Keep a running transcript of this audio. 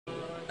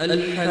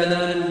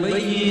الحلال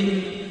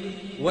بين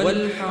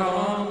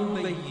والحرام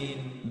بين.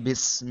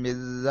 بسم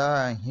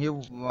الله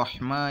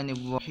الرحمن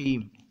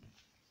الرحيم.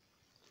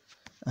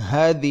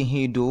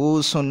 هذه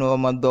دروس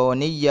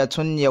رمضانية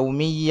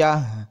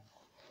يومية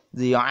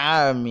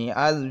لعام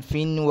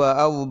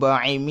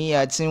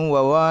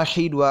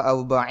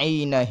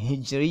 1441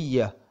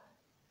 هجرية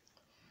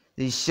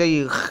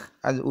للشيخ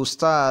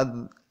الأستاذ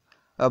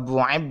أبو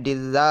عبد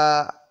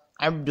الله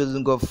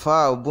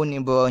عبد-الغفار بن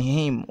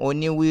إبراهيم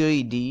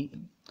Oniwiridi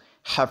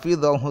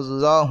حفظه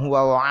الله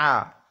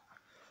ورعاه،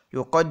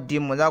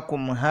 يقدم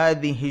لكم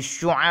هذه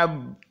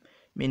الشعب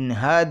من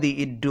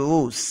هذه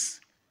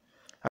الدروس.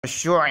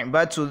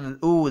 الشعبة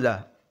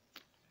الأولى: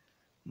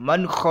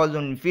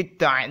 مدخل في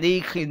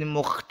التعليق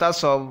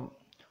المختصر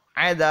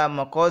على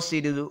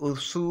مقاصد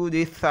الأصول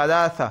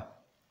الثلاثة.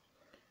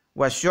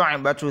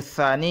 والشعبة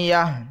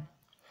الثانية: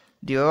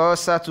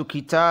 دراسة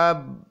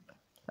كتاب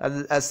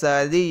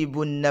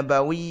الأساليب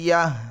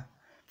النبوية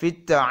في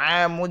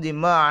التعامل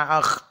مع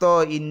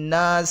أخطاء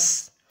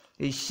الناس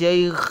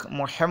للشيخ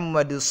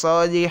محمد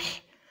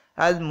صالح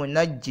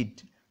المنجد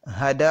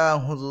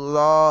هداه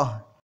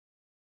الله.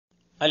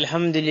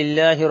 الحمد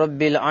لله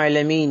رب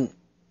العالمين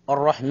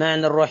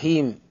الرحمن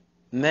الرحيم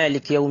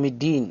مالك يوم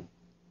الدين،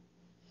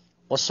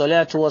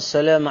 والصلاة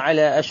والسلام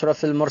على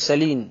أشرف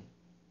المرسلين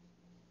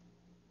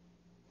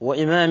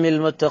وإمام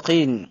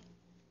المتقين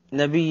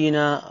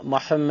نبينا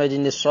محمد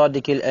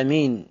الصادق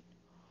الأمين،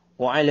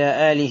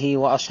 وعلى آله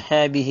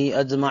وأصحابه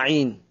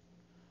أجمعين،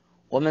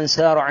 ومن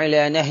سار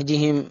على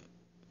نهجهم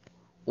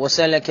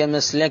وسلك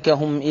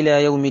مسلكهم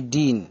إلى يوم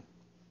الدين.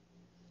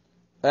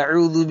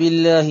 أعوذ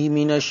بالله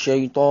من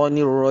الشيطان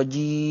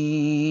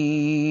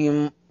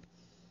الرجيم.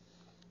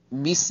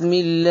 بسم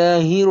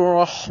الله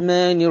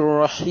الرحمن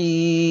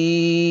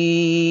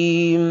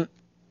الرحيم.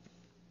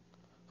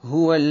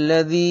 هو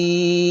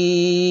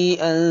الذي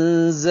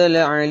أنزل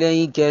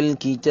عليك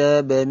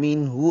الكتاب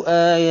منه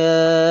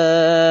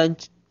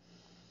آيات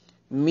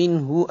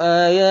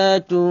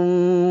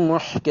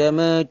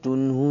محكمات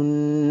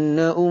هن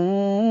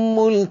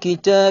أم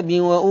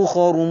الكتاب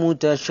وأخر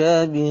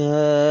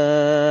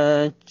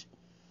متشابهات،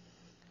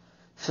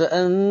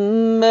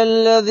 فأما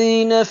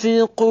الذين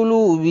في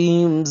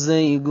قلوبهم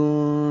زيغ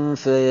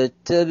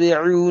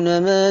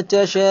فيتبعون ما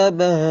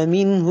تشابه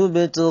منه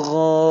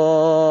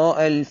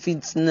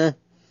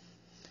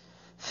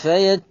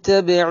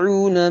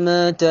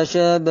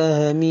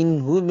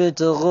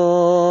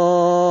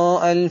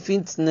ابتغاء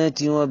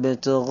الفتنة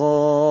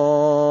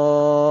وابتغاء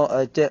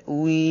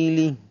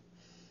تأويله،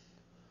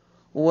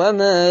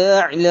 وما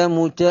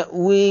يعلم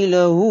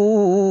تأويله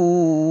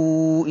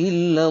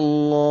إلا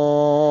الله.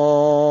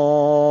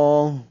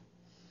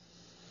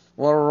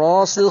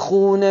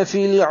 والراسخون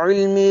في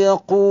العلم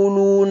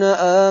يقولون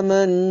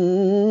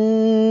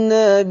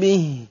آمنا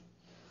به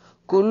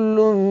كل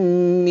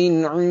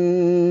من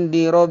عند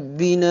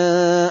ربنا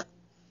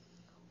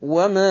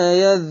وما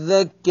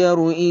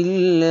يذكر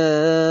إلا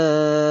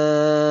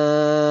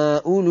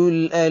أولو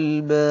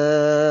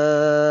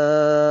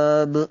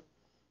الألباب.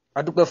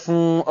 adúpẹ́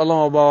fún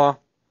Ọlọ́run ọba wa,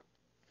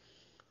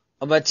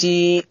 ọba tí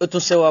ó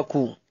tún ṣe wá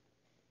kù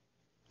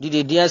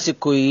dídè dí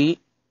àsìkò yìí,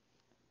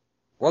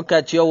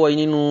 wákàtí ọwọ́ yìí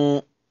nínú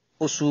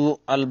oṣù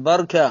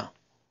albarka,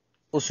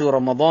 oṣù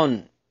Ramadan,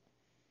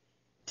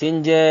 tí ń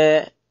jẹ́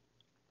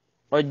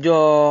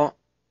ọjọ́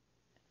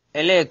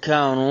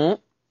ẹlẹ́ẹ̀karùn-ún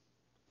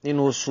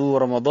nínú oṣù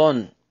Ramadan,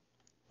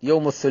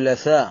 yawm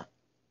thulatha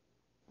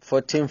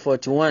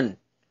 1441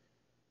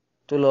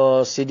 tó lọ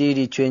sí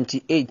déédéé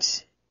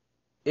 28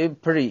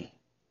 April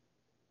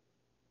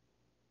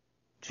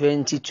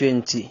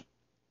 2020.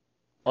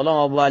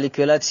 Ọlọ́run ọba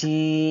alikiola tí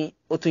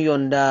ó tún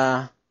yọ̀ǹda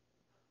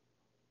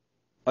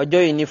ọjọ́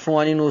yìí ní fún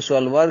wa nínú oṣù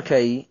albarka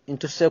yìí, ní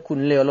tó ṣẹ́kù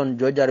nílé Ọlọ́run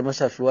jọ̀ọ́ rí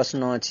mọ́sá fi wá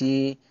sínú àwọn tí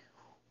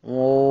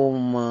wọ́n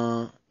mọ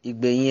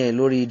ìgbẹ̀yìn ẹ̀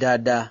lórí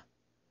dáadáa,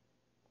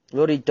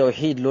 lórí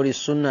tawhid, lórí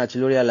sunna àti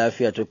lórí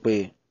àlàáfíà tó pé.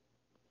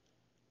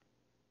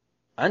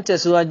 À ń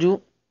tẹ̀síwájú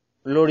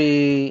lórí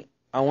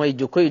àwọn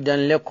ìjókòó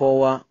ìdánilẹ́kọ̀ọ́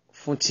wa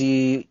fún ti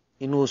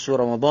inú oṣù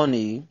Ramadan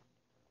yìí,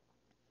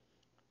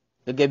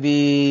 gẹ́gẹ́ bí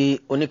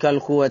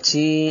oníkálukú wa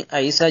tí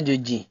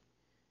àyíṣàjòjì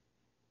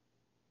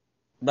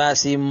bá a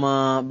sì mọ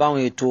báwọn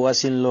ètò wa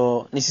sì ń lọ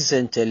ní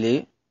sísẹ̀ntẹ̀lé.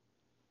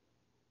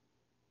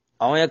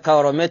 àwọn ẹ̀ka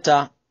ọ̀rọ̀ mẹ́ta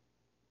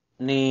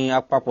ní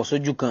àpapọ̀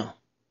sójú kan.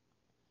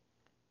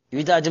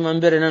 Ibi tá a ti máa ń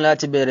bẹ̀rẹ̀ náà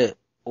láti bẹ̀rẹ̀,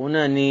 òun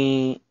náà ni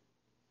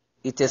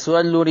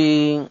ìtẹ̀síwájú lórí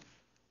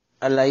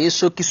àlàyé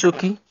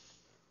ṣókíṣókí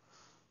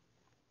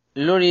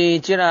lórí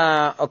tírà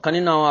ọ̀kan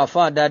nínú àwọn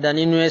àfáà dáadáa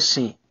nínú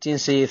ẹ̀sìn tí ń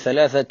ṣe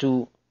thalathatu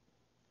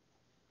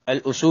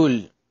al-usul,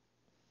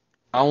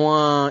 àwọn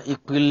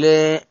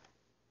ìpìlẹ̀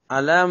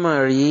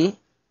alámọ̀rí,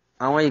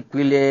 àwọn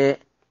ìpìlẹ̀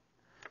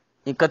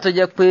nǹkan tó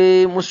jẹ́ pé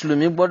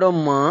mùsùlùmí gbọ́dọ̀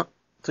mọ̀,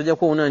 tó jẹ́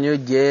pé òun náà ni ó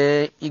jẹ́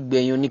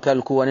ìgbẹ̀yìn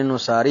oníkálukú wa nínú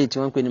sàárè, tí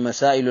wọ́n ń pè ní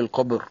masailul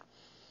qabr,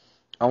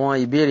 àwọn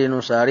ìbéèrè nínú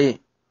sàárè.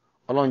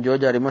 Ọlọ́run jọ̀ọ́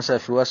jàre mọ́sá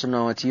fi wá sínú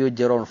àwọn tí yóò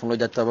jẹ́ rọrùn fún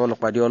lọ́jà tàbá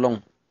ọlọ́pàdé Ọlọ́run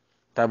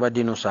tàbá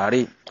dínú sàárè.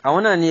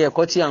 àwọn náà ni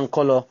ẹ̀kọ́ tí a ń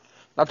kọ́ lọ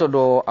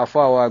látọ̀dọ̀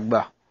àfáà wa àgbà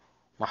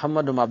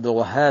Muhammad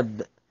Abdul-Wahhab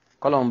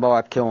kọ́lọ́n bá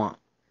wa kẹ́ wọn.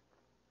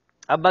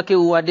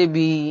 Abákéwu wa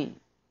débi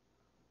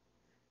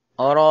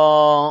ọ̀rọ̀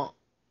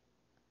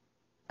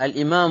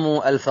al-imamu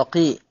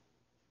al-faqih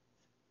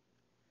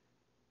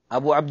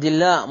Abu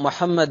Abdullah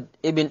Muhammad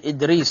ibn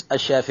Idris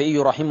al-Shafi'i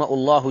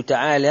rahimahullahu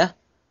ta'ala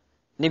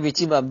níbi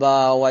tí bàbá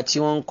wa tí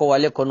wọ́n kọ́ wa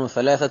lẹ́kọ̀ọ́ nù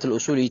thalathatul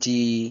usuli ti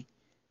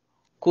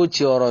kó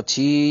ti ọ̀rọ̀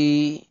tí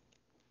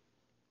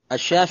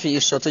al-Shafi'i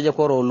sọ tó jẹ́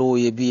kọ́rọ̀ olówó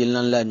iyebíye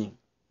ńláńlá ni.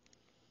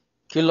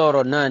 Kí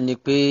lọ́rọ̀ náà ni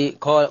pé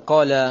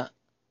qala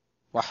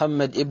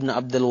Muhammad ibn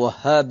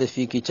Abdul-Wahhab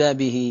fi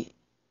kitabihi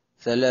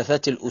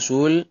thalathatul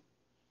usul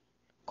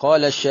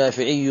qala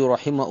al-Shafi'i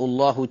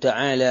rahimahullahu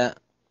ta'ala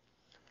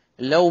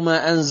لو ما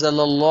أنزل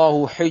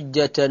الله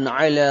حجة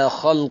على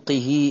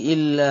خلقه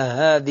إلا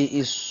هذه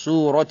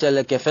السورة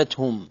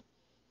لكفتهم.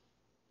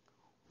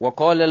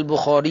 وقال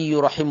البخاري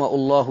رحمه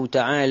الله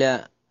تعالى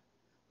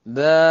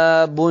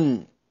باب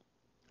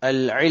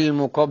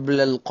العلم قبل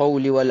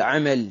القول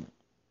والعمل.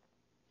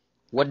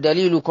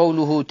 والدليل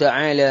قوله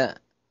تعالى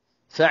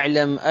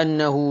فاعلم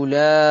أنه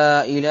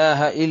لا إله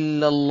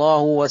إلا الله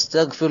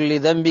واستغفر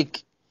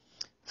لذنبك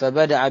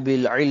فبدأ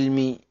بالعلم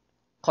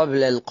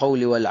قبل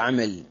القول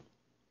والعمل.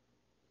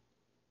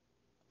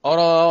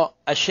 ọ̀rọ̀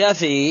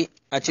Ash-Shafi'i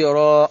àti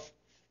ọ̀rọ̀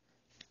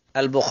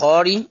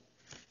al-Bukhari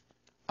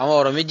àwọn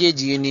ọ̀rọ̀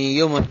méjèèjì ni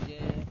yóò máa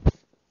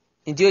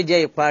jẹ́ tí ó jẹ́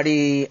ìparí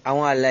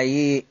àwọn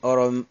àlàyé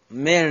ọ̀rọ̀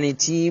mẹ́rin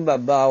tí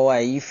bàbá wa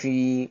yìí fi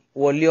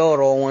wọlé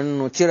ọ̀rọ̀ wọn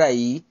nínú tírà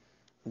yìí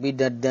bí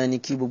dandan ni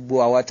kí gbogbo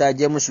àwa tá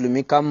jẹ́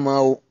mùsùlùmí ká mọ̀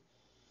o.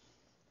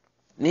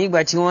 nígbà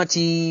tí wọ́n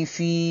ti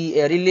fi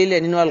ẹ̀rí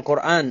lélẹ̀ nínú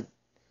al-Qur'an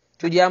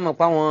tó jẹ́ àmọ̀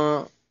pa àwọn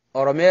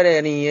ọ̀rọ̀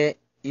mẹ́rẹ̀ẹ̀rin yẹn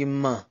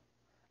ìmọ̀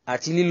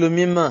àti lílo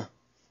mímọ̀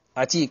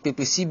àti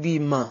ìpèpè síbi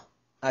ìmọ̀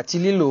àti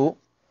lílò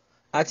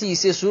àti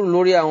ìṣesùúrù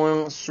lórí àwọn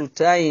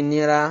sùtá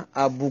ìnira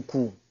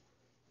àbùkù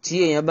tí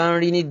èèyàn bá ń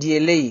rí nídìí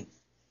eléyìí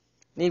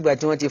nígbà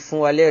tí wọ́n ti fún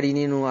wa lẹ́rìí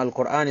nínú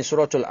al-Qur'an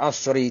suratul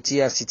Asri tí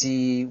a sì ti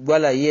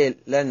gbálàyé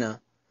lánàá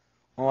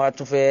wọ́n wá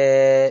tún fẹ́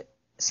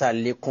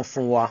ṣàlékún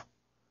fún wa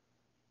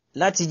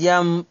láti já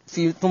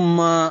fi tún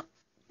mọ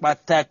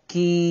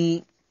pàtàkì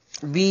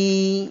bí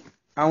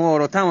àwọn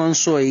ọ̀rọ̀ táwọn ń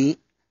sọ yìí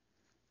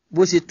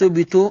bó ṣe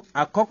tóbi tó.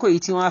 Àkọ́kọ́ yìí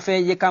tí wọ́n fẹ́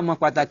jẹ́ ká mọ̀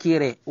pàtàkì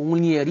rẹ̀ òun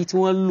ni ẹ̀rí tí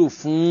wọ́n lò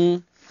fún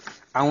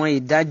àwọn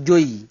ìdájọ́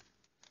yìí.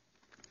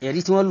 ẹ̀rí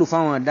tí wọ́n lò fún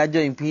àwọn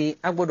ìdájọ́ yìí pé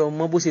a gbọ́dọ̀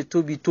mọ̀ bó ṣe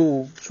tóbi tó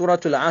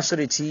Suratul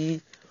Asri tí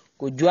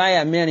kò ju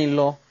àyà 4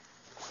 lọ.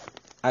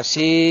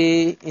 àṣé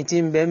tí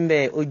ń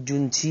bẹ́ẹ̀ ojú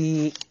tí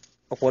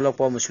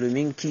ọ̀pọ̀lọpọ̀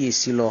mùsùlùmí ń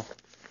kíyèsí lọ.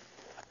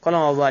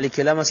 kọ́lọ́wọ́n ọba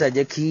àlìkíọ́lá mọ́sà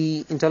jẹ́ kí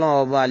ntọ́lọ́wọ́n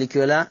ọba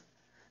àlìkíọ́lá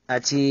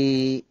àti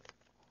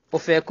ó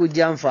fẹ́ kó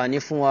jẹ́ àǹfààní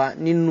fún wa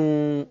nínú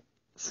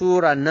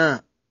súra náà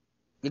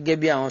gẹ́gẹ́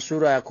bí àwọn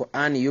súra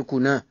Kùránì yòókù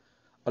náà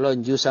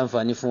Ọlọ́run jí ó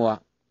ṣàǹfààní fún wa.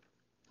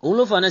 òun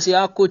ló fàánà sí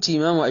àkótì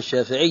Imamu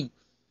Ash-Shafi'i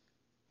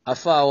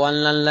afa wa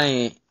ńláńlá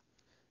yẹn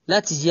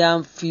láti já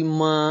fi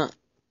mọ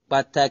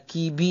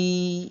pàtàkì bí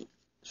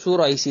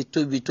súra yìí ṣe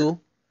tóbi tó.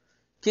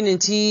 kí ni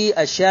tí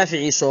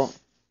Ash-Shafi'i sọ?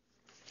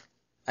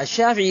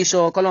 Ash-Shafi'i sọ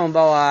kọ́lọ́run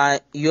bá wa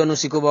yọ́nú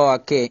sí kó bá wa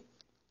kẹ́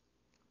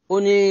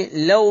أني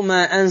لو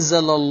ما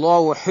أنزل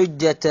الله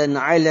حجة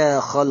على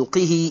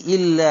خلقه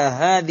إلا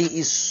هذه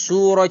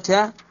السورة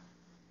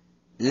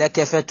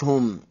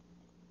لكفتهم.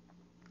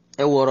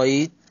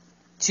 أوريت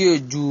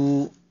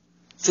تيجو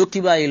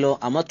سوكيبا إلو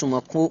أما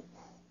تمكو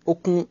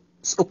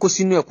أكو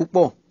سينو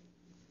يكوبو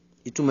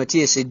ìtumọ̀ tí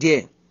èsè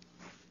díẹ̀.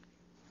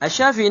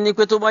 Ash-Shafi'i ní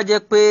pé tó bá jẹ́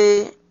pé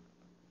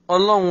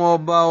Ọlọ́run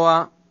ọba wa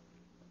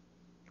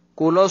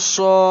kò lọ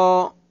sọ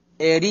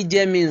ẹ̀rí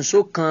jẹ́mi nsó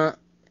kan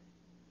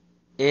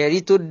ẹ̀rí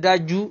tó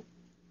dájú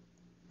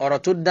ọ̀rọ̀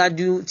tó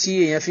dájú tí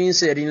èèyàn fi ń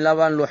sẹ̀rí ńlá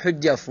bá ń lo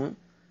hujja fún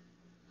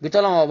bí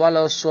tọ́lọ́wọ́n ọba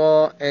lọ sọ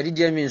ẹ̀rí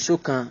jẹ́mi nsó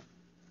kan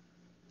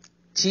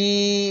tí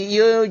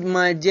yóò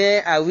máa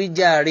jẹ́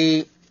àwíjàre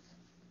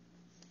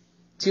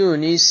tí ò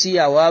ní sí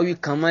àwáwí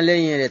kan mọ́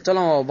lẹ́yìn rẹ̀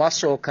tọ́lọ́wọ́n ọba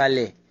sọ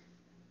kalẹ̀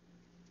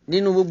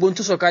nínú gbogbo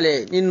tó sọ kalẹ̀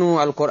nínú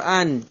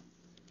al-Qur'an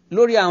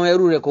lórí àwọn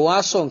ẹrú rẹ̀ kò wá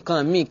sọ nǹkan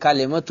míì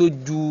kalẹ̀ mọ́ tó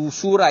ju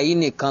súra yìí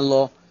nìkan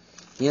lọ.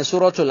 ìyẹn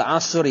Suratul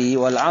Asri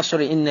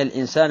wal-'asri innal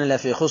insana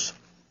lafi khusr.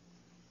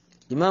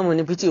 ìmáàmù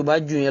ní pété ò bá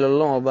ju yẹn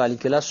lọ́wọ́ ọba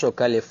àlìkẹ́lá sọ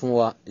kalẹ̀ fún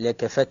wa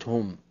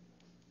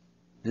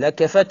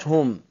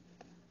lakafathum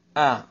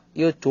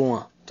yóò tó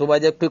wọn tó bá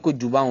jẹ́ pé kò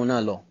jù báwọn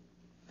náà lọ.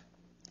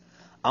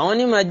 àwọn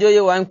onímọ̀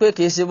àjọyọ̀ wa ń pé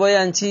kìí ṣe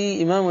bọ́yá tí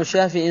ìmáàmù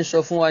Shafi'i ń sọ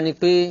fún wa ni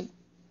pé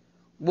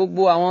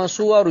gbogbo àwọn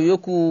súwárù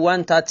yòókù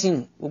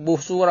 113 gbogbo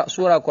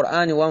súwárà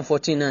Kùránì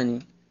 114 náà ni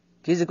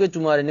kìí ṣe pé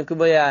túmọ̀ rẹ̀ ní pé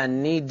bọ́yá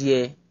nídìí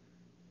ẹ̀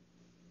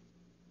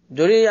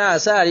dorí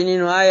àsáàrí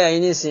nínú àyà yìí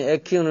nísìn ẹ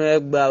kírun ẹ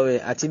gbààwẹ̀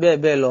àti bẹ́ẹ̀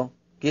bẹ́ẹ̀ lọ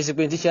kìí ṣe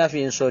pé tí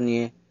Shafi'i ń sọ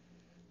nìyẹn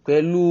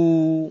pẹ̀lú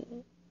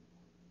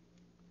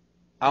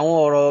àwọn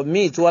ọ̀rọ̀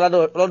míì tó wá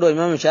lọ́dọ̀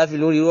Imam Shafi'i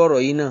lórí ọ̀rọ̀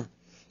yìí náà.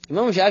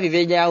 Imam Shafi'i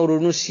fẹ́ já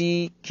ronú sí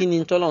kí ni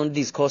tọ́lọ́run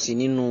discuss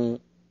nínú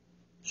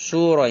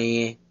súrà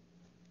yẹn.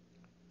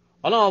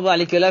 Ọlọ́run ọba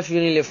àlìkẹ́lá fi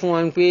rinlẹ̀ fún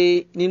wa pé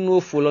nínú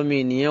òfò lọ́mọ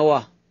ènìyàn wà.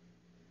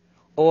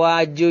 ó wá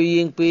jẹ́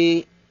oyé pé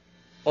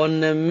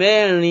ọ̀nà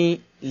 4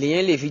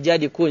 lèyàn lè fi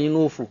jáde kúrò nínú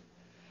òfò.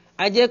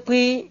 a jẹ́ pé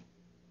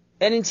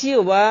ẹni tí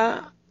ò bá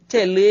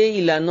tẹ̀lé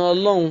ìlànà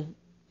Ọlọ́run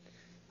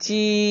tí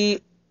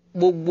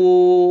gbogbo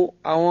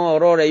àwọn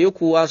ọ̀rọ̀ rẹ̀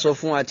yòókù wá sọ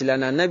fún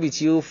àtìlànà nábì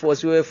tí ó fọ́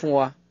sí wẹ́ fún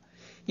wa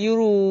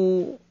irú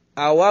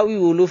àwáwí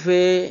wo ló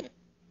fẹ́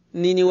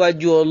ní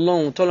níwájú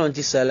Ọlọ́run tọ́lọ́run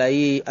ti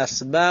ṣàlàyé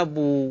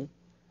asbábù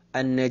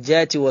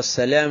an-najati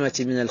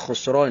was-salamati min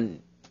al-khusran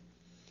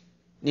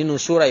nínú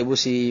sura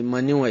ìbúsí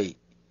maníwọ̀nyí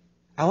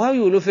àwáwí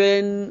wo ló fẹ́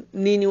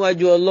ní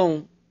níwájú Ọlọ́run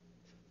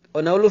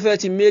ọ̀nà wo ló fẹ́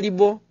ti mérí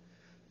bọ́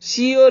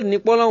sí ó ní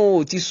pọ́lọ́run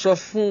ò ti sọ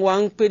fún wa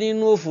ń pé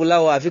nínú òfò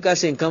láwọ̀ àfi ká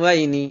ṣe nǹkan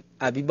báyìí ni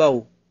àbí báwo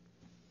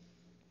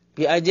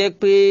pé a jẹ́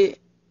pé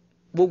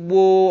gbogbo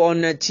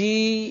ọ̀nà tí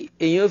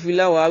èèyàn fi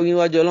láwọ̀ àwí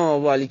níwájú Ọlọ́run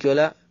ọba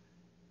àlìkíọ́lá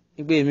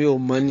nígbà èmi ò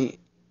mọ̀ ni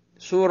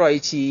sura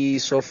yìí ti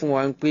sọ fún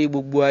wa ń pé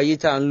gbogbo ayé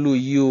tá ń lò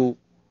yìí o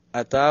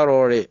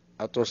àtàárọ̀ rẹ̀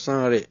àtọ̀sán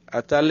rẹ̀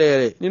àtàlẹ́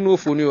rẹ̀ nínú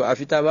òfò ni o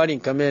àfi tá a bá rí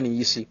nǹkan mẹ́rin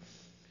yìí sí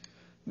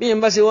bí yẹn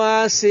bá ṣe wá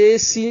ṣe é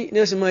sí ní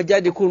ó sì máa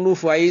jáde kúrò ní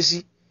òfò ayé sí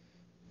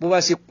bó bá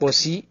ṣe pọ̀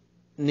sí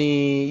ni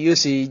yóò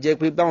ṣe jẹ́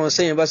pé báwọn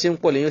sẹ́yìn bá ṣe ń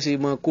pọ̀ lẹ́yìn ó ṣe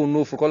máa kó ní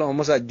òfò kọ́lọ́wọ́n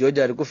mọ́sà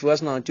jọjà rẹ̀ kó fi wá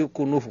sínú àwọn tí ó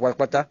kó ní òfò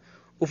pátápátá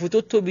òfò tó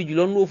tóbi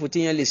jùlọ ní òfò tí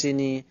yẹn lè ṣe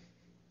ni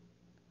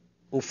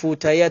òfò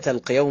tayat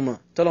al-qiyamah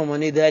tọ́lọ́mọ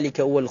ní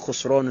dhalika huwa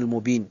al-khusran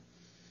al-mubin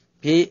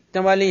pé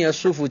tánbá léyìn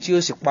sófò tí ó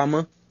sì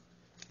pamọ́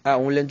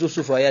àwọn lẹ́ni tó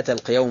sófò ayat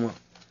al-qiyamah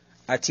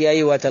àti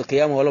ayé wa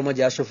al-qiyamah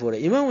ọlọ́mọdé asófò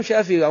rẹ̀ Imam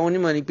Shafi àwọn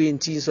onímọ̀ ni pé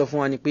tí ń sọ fún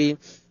wa ni pé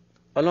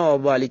Ọlọ́run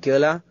ọba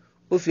àlìkẹ́ọ́lá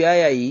ó fi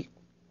àyà yìí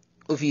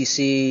ó fi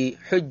ṣe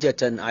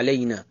hujjatan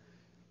alayna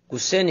kò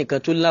sẹ́nìkan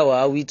tó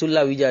láwàáwí tó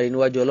láwíjàre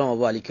níwájú Ọlọ́run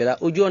ọba àlìkẹ́ọ́lá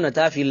ojú ọ̀nà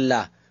tá a fi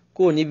là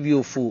kó níbi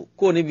òfò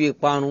kó níbi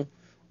ìparun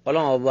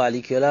Ọlọ́run ọba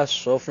àlìkẹ́ọ́lá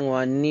sọ fún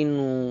wa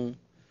nínú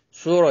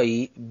sura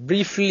yìí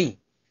briefly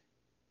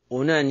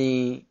òun náà ni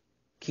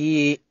kí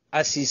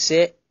a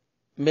ṣiṣẹ́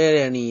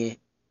mẹ́rẹ̀ẹ̀rin yẹn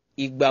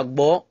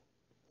ìgbàgbọ́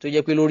tó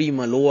jẹ́ pé lórí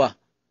ìmọ̀ ló wà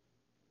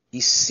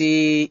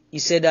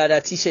iṣẹ́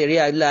dáadáa tí ṣẹ̀rí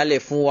àlàálẹ̀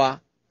fún wa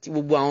tí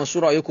gbogbo àwọn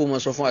sura yòókù mọ̀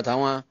sọ fún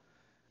àtàwọn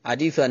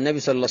hadith Ànábì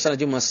sallallahu alaihi wasallam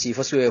tí mọ̀ sí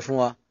fọ́síwẹ̀ fún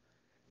wa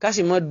ká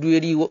sì mọ́ du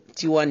eré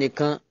tiwa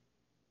nìkan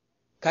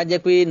ká jẹ́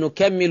pé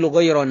nukamilu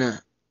ghayrana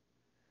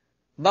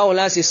báwo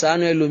la ṣe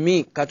ṣàánú ẹlòmíì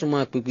ká tún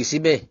máa pèpè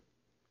síbẹ̀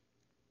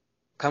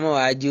ká má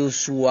wàá jẹ́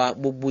oṣù wa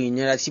gbogbo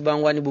ìnira tí bá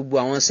ń wá ní gbogbo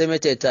àwọn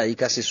sẹ́mẹ́tẹ̀ẹ̀ta yìí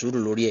ká ṣe sùúrù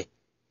lórí ẹ̀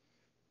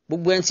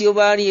gbogbo ẹni tí ó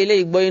bá rí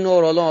eléyìí gbọ́ inú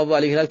ọ̀rọ̀ Ọlọ́run ọba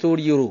àlekèlá tó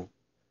rí rò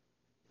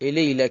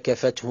eléyìí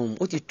lakafatuhum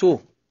ó ti tó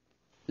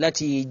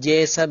láti jẹ́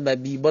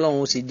sábàbí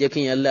bọ́lọ́run ó sì jẹ́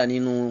kéèyàn là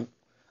nínú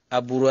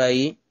aburú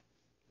ayé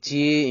tí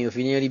èèyàn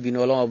fi ní rí bínú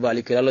Ọlọ́run ọba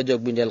àlekèlá lọ́jọ́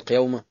gbìndé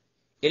al-qiyamah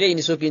eléyìí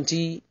ní sókè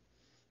tí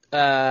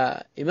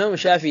Imam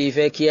Shafi'i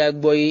fẹ́ kí a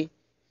gbọ́ yé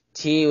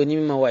tí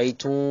onímọ̀ wáyé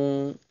tún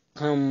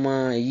kàn mọ́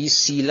èyí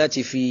sí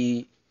láti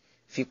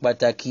fi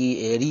pàtàkì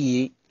ẹ̀rí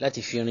yìí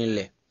láti fi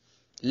rinlẹ̀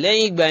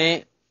lẹ́yìn ìgbà yẹn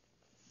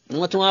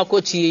wọ́n tún wá kó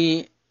ti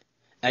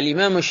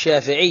al-Imam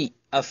Shafi'i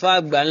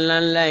afáàgbà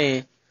ńláńlá yẹn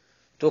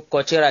tó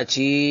kọtíra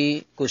tí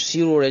kò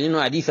sírò rẹ̀ nínú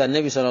hadith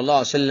Nabi sallallahu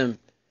alaihi wasallam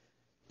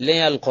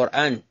lẹ́yìn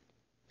al-Qur'an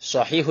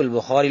Sahihul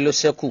Bukhari ló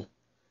ṣẹ́kù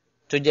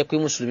tó jẹ́ pé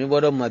mùsùlùmí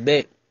gbọ́dọ̀ mọ̀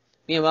bẹ́ẹ̀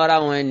bí wọ́n bá ra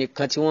àwọn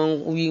ẹnìkan tí wọ́n ń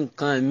wí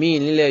nǹkan míì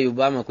nílẹ̀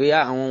Yorùbá mọ̀ pé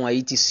àwọn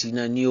wọ̀nyí ti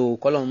ṣìnà ní o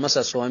kọ́lọ́mù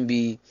mọ́sà sọ wọn bí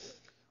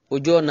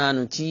ojú ọ̀nà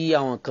àánú tí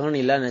àwọn kan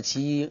rìn lánàá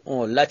tí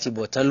wọn láti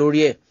bọ̀ tán lórí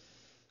ẹ̀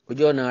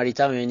ojú ọ̀nà àrí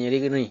táwọn ẹni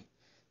rìn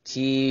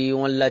tí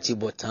wọ́n láti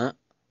bọ̀ tán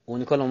òun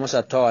ni kọ́lọ́mù mọ́sà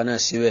tọ́ wa náà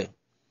síbẹ̀.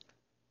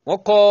 wọ́n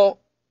kọ́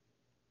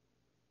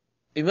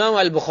Imam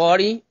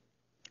al-Bukhari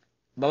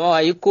bàbá wa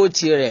yìí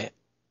kóòtì rẹ̀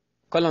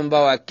kọ́lọ́mù bá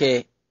wa kẹ́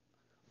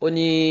ó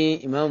ní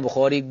Imam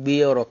Bukhari gbé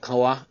ọ̀rọ̀ kan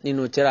wá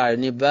nínú tírà rẹ̀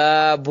ní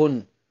báàbùn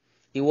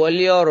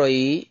ìwọlé ọ̀rọ̀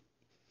yìí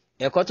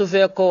ẹ̀kọ́ tó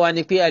fẹ́ kọ́ wa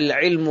ni pé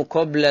al-ilmu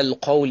qabla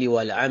al-qawli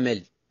wal-amal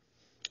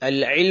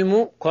al-ilmu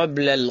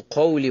qabla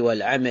al-qawli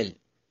wal-amal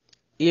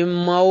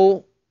ìmọ̀ ó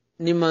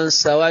ní máa ń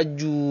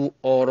ṣáwájú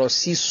ọ̀rọ̀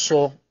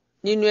sísọ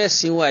nínú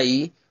ẹ̀sìn wa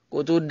yìí kó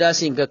tó dá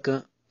sí nǹkan kan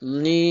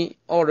ní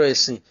ọ̀rọ̀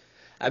ẹ̀sìn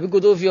àbí kó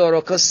tó fi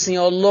ọ̀rọ̀ kan sin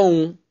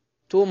Ọlọ́run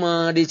tó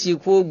máa retí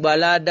kó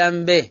gbaládá ń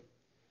bẹ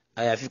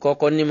àyàfi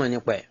kọ́kọ́ nímọ̀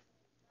nípa ẹ̀.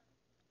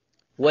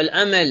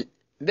 wal-amal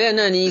bẹ́ẹ̀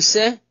náà ni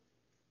iṣẹ́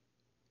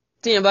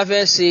tíyẹn bá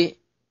fẹ́ ṣe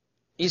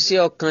iṣẹ́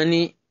ọkàn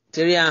ni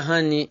tẹ̀rí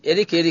ahọ́n ni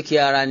eríkèéríkèé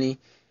ara ni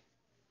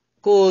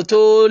kó o tó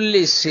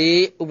lè ṣe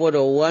ó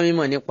gbọ́dọ̀ wá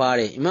mímọ̀ nípa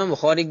rẹ̀. Imam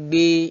Bukhari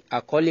gbé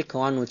àkọlé kan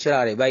wá nù tírà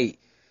rẹ̀ báyìí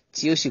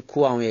tí ó sì kó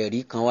àwọn ẹ̀rí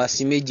kan wá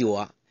sí méjì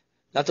wá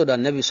látọ̀dọ̀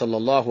Nabi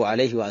sallallahu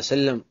alayhi wa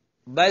sallam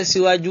báyìí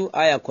síwájú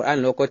àyà Qur'an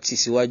lọ́kọ́ tì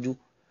síwájú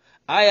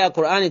àyà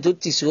Qur'an tó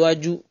tì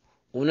síwájú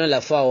òun náà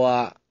làfà wa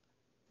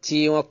tí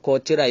wọ́n kọ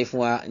tírà yìí fún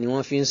wa ni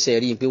wọ́n fi ń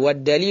sẹ̀rí pé wà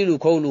dalilu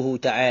qawluhu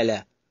ta'ala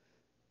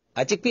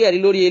àti pé ẹ̀rí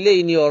lórí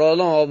eléyìí ni ọ̀rọ̀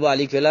Ọlọ́run ọba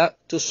àlekèlá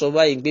tó sọ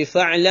báyìí pé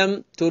fa'lam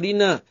torí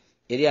náà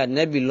èrè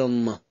ànábì lọ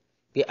mọ̀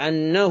pé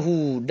annahu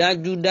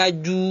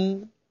dájúdájú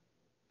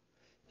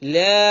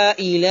la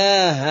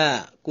ilaha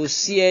kò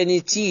sí ẹni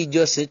tí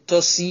ìjọsìn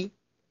tọ́ sí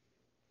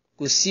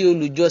kò sí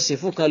olùjọsìn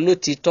fún kan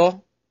lótìtọ́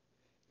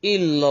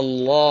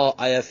illallah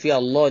àyàfi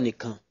Allah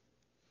nìkan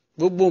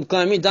gbogbo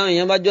nǹkan mi táwọn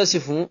èèyàn bá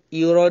jọ́sìn fún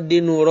irọ́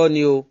dénú irọ́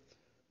ni o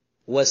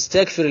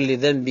wastaghfir li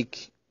dhanbik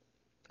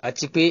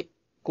àti pé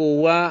kó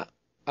wá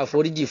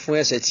àforíjì fún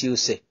ẹ̀ṣẹ̀ tí ó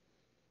ṣẹ̀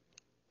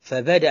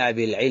fabada'a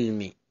bil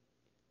ilmi.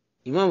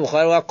 Imam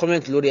Bukhari wá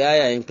comment lórí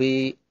àyà yìí pé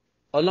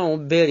Ọlọ́run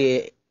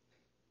bẹ̀rẹ̀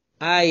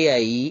àyà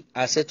yìí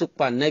àṣẹ tó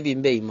pa Nábì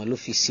ńbẹ̀ ìmọ̀ ló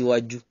fi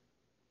síwájú.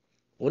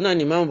 Òun náà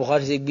ni Imam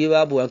Bukhari ṣe gbé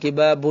báàbù wọn pé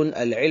báàbùn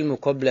al-ilmu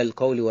qabla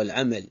al-qawli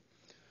wal-amal.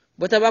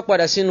 Bó tá bá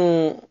padà sínú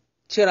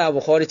tírà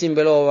Bukhari tí ń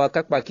bẹ lọ́wọ́ wa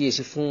kápá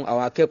kíyèsí fún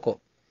àwọn akẹ́kọ̀ọ́.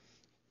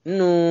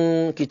 Nínú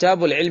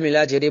kitabul ilmi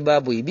láti rí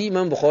báàbù yìí bí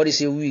Imam Bukhari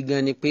ṣe wí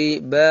gan ni pé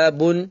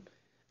báàbùn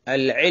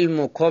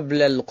al-ilmu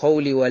qabla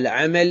al-qawli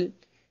wal-amal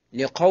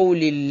li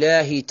qawli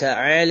Allahi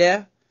ta'ala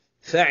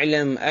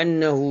fa'lam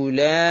annahu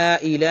la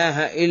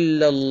ilaha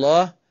illa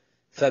Allah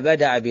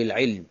fabada'a bil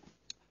ilm.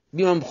 Bí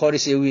Imam Bukhari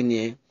ṣe wí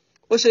nìyẹn.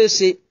 Ó ṣeé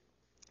ṣe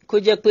kó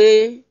jẹ́ pé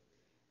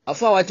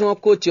àfáà tí wọ́n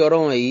kó ti ọ̀rọ̀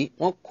wọn yìí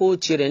wọ́n kó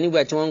ti rẹ̀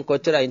nígbà tí wọ́n ń kọ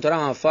tírà yìí nítorí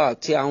àwọn àfáà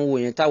tí à ń wò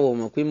yẹn táwọn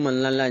mọ̀ pé mọ̀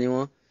ńláńlá ni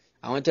wọ́n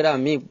àwọn tírà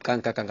míì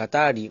kàǹkàǹkà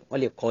táàrí wọ́n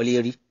lè kọ́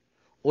lérí.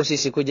 Ó ṣeé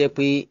ṣe kó jẹ́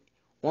pé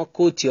wọ́n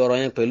kó ti ọ̀rọ̀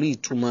yẹn pẹ̀lú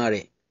ìtumọ̀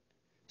rẹ̀.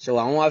 So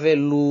àwọn wá fẹ́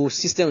lo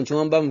system tí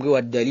wọ́n bá mú pé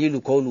wà dalilu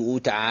qawluhu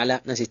ta'ala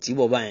náà ṣe tì í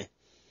bọ̀ báyẹn.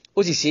 Ó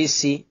sì ṣeé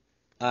ṣe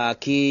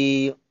kí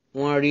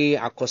wọ́n rí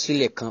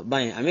àkọsílẹ̀ kan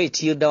báyẹn àmì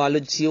tí ó dá wa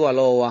lójú tí ó wà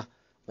lọ́wọ́ wa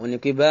wọ́n ní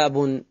pé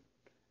báàbùn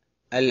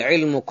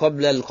al-ilmu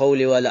qabla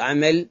al-qawli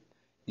wal-amal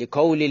li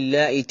qawli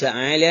Allahi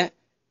ta'ala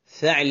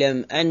fa'lam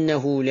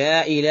annahu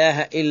la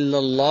ilaha illa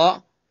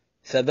Allah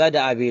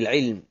fabada'a bil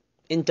ilm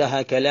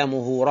intaha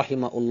kalamuhu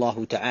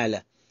rahimahullahu ta'ala.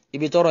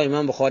 Ibi tọ́rọ̀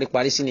Imam Bukhari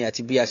parí sí ni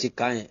àti bí a ṣe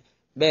kà yẹn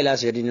bẹ́ẹ̀ la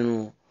ṣe rí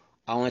nínú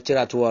àwọn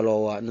tírà tó wà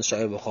lọ́wọ́ wa ní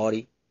Sahih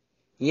Bukhari.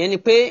 Ìyẹn ni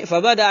pé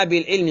fabada'a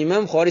bil ilm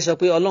Imam Bukhari sọ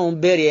pé Ọlọ́run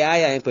bẹ̀rẹ̀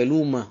àyà yẹn pẹ̀lú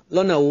mọ̀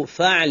lọ́nà wo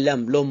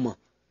fa'lam lọ́mọ̀.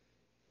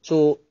 So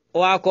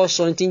wọ́n á kọ́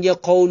sọ tí ń jẹ́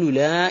qawlu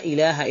la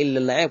ilaha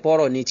illallah ẹ̀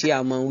pọ̀rọ̀ ní tí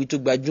a mọ̀ wí tó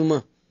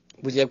gbajúmọ̀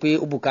bó jẹ́ pé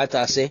ó bùkátà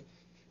ṣẹ́.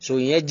 So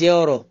ìyẹn jẹ́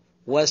ọ̀rọ̀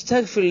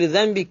wastaghfir li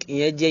dhanbik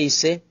ìyẹn jẹ́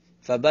iṣẹ́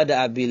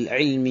fabada'a bil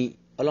ilmi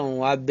Ọlọ́run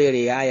wá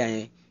bẹ̀rẹ̀ àyà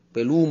yẹn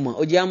pẹ̀lú mọ̀.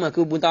 Ó jẹ́ àmọ̀ kí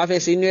ogun tá a fẹ́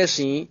ṣe inú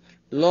ẹ̀sìn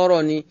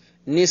lọ́rọ̀ ni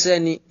níṣẹ́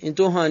ni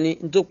ntó hàn ni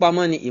ntó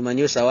pamọ́ ni ìmọ̀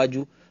ni ó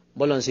ṣáwájú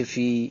bọ́lọ̀ ń ṣe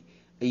fi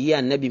èyí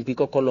ànábì pé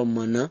kọ́kọ́ lọ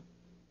mọ̀ ná.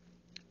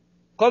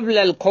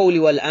 qabla al-qawli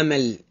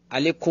wal-amal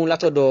àlékún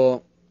látọ̀dọ̀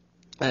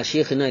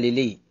Shaykh náà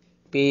lélẹ́yìí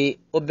pé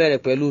ó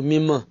bẹ̀rẹ̀ pẹ̀lú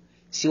mímọ̀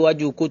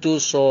síwájú kó tó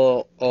sọ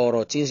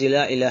ọ̀rọ̀ tí ń ṣe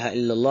la ilaha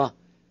illallah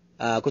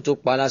kó tó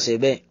pa láṣẹ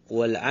bẹ́ẹ̀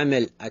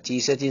wal-amal àti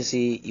iṣẹ́ tí ń ṣe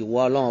ìwà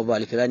Ọlọ́run ọba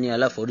àlìkẹ́lá ní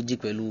aláforíjì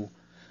pẹ̀lú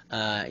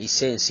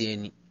iṣẹ́ ìṣe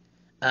ẹni.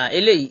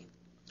 Eléyìí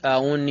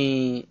àwọn ni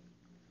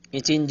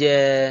ti ń jẹ́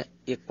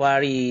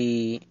ìparí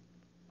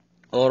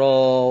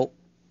ọ̀rọ̀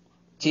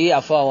tí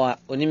àfáà wa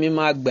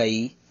onímọ̀ àgbà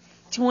yìí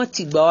tí wọ́n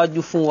ti gbà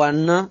wájú fún wa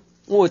ná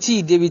wọn ò tí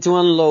ì débi tí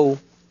wọ́n ń lọ o.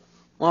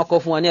 Wọ́n kọ́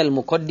fún wa ní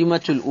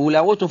al-muqaddimatul ula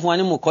wọ́n tún fún wa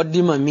ní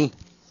muqaddima mi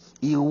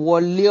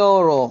ìwọlé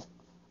ọ̀rọ̀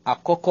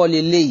àkọ́kọ́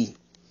leléyìí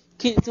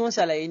kí tí wọ́n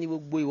ṣàlàyé ní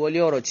gbogbo ìwọlé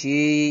ọ̀rọ̀ tí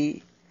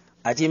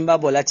àti ń bá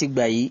bọ̀ láti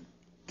gbà yìí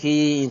kí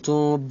n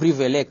tún brief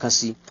lẹ́ẹ̀kan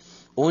sí.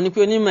 Òun ni pé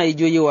onímọ̀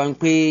ìjòyè wa ń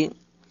pé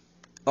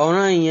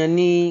ọ̀ràn èèyàn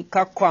ní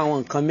ká kọ́ àwọn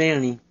nǹkan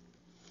mẹ́rin.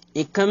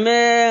 Nǹkan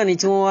mẹ́rin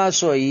tí wọ́n wá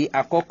sọ yìí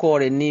àkọ́kọ́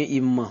rẹ̀ ní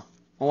ìmọ̀.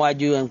 Wọ́n wá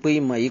jẹ́ wọn pé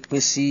ìmọ̀ yìí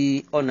pín sí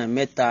ọ̀nà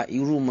mẹ́ta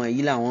irú ìmọ̀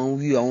yìí làwọn ń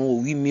wí àwọn ò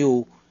wí mi o.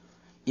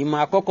 Ìmọ̀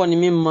àkọ́kọ́ ni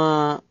mímọ̀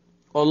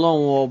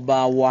Ọlọ́run ọba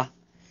wa.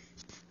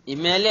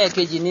 Ìmọ̀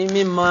ẹlẹ́ẹ̀kejì ni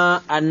mímọ̀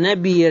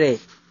ànábì rẹ̀.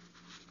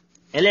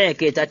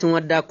 Ẹlẹ́ẹ̀kẹta tí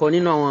wọ́n dákọ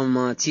nínú àwọn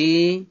ìmọ̀ tí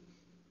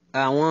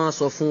àwọn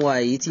sọ fún wa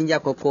yìí tí ń jẹ́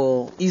àkọ́kọ́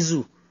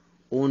izu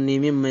òun ni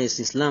mímọ̀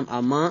ẹ̀sìn Islam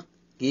àmọ́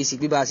kìí sì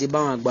pé bá a ṣe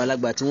báwọn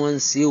àgbàlagbà tí wọ́n ń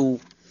ṣe o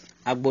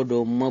a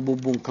gbọ́dọ̀ mọ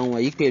gbogbo nǹkan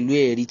wọ̀nyí pẹ̀lú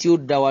ẹ̀rí tí ó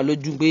dá wa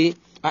lójú pé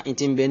n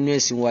ti ń bẹ nínú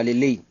ẹ̀sìn wa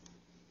lélẹ́yìí.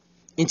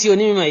 N tí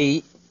onímọ̀ yìí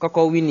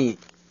kọ́kọ́ wí nìyí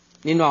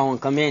nínú àwọn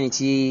nǹkan mẹ́rin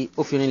tí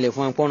ó fi rinlẹ̀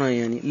fún apọ́nà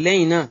èèyàn ni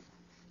lẹ́yìn náà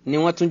ni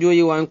wọ́n tún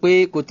jóyè wa pé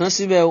kò tán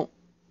síbẹ̀ o.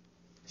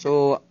 So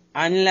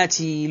a ní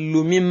láti lo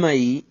mímọ̀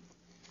yìí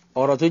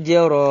ọ̀rọ̀ tó jẹ́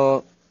ọ̀rọ̀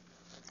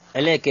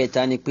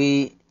ẹlẹ́ẹ̀kẹta ni pé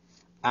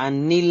a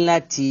ní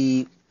láti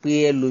pé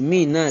ẹlòmíì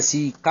náà sí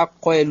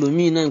kákọ́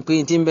ẹlòmíì náà pé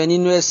tí ń bẹ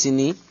nínú ẹ̀sìn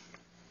ni.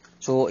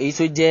 So èyí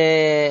tó jẹ́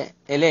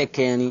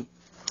ẹlẹ́ẹ̀kẹrin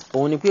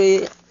òun ni pé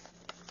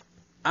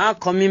a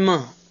kọ́ mímọ̀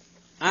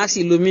a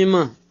sì lo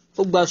mímọ̀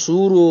ó gba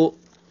sùúrù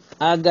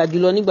aga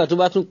jùlọ nígbà tó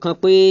bá tún kan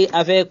pé a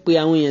fẹ́ pe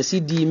àwọn èèyàn sí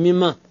di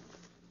mímọ̀.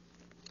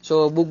 So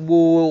gbogbo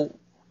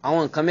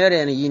àwọn nǹkan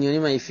mẹ́rẹ̀ẹ̀rin yìí ni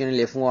onímọ̀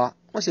ìfirinlẹ̀ fún wa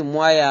wọ́n sì mú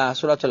àyà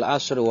suratul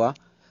asr wa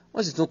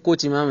wọ́n sì tún kó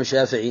ti Imam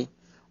Shafi'i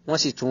wọ́n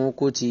sì tún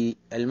kó ti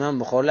Imam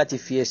Bukhari láti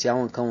fi ẹsẹ̀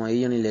àwọn nǹkan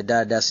wọ̀nyí rinlẹ̀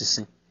dáadáa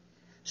sísìn.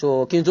 So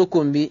kí n tó kó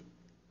n bí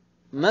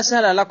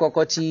masala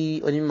alákọ̀ọ́kọ́ tí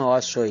onímọ̀ wa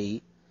sọ yìí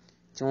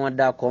tí wọ́n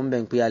dá kọ́ ń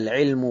bẹ̀ pé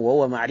al-ilmu wa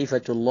huwa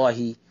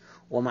ma'rifatullahi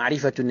wa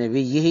ma'rifatu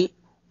nabiyyihi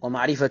wa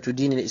ma'rifatu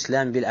dinil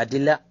islam bil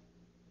adilla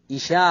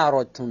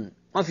isharatun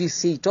wọ́n fi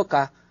ṣe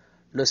ìtọ́ka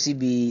lọ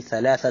síbi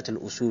thalathatul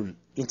usul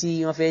tí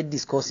wọ́n fẹ́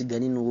discuss gan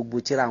nínú gbogbo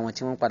tírà àwọn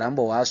tí wọ́n padà ń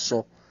bọ̀ wá sọ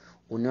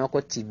òní wọ́n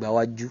kọ́ ti gbà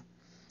wájú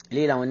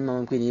eléyìí làwọn onímọ̀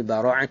wọn pè ní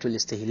bara'atul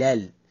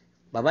istihlal.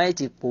 Bàbá yìí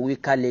ti pòwe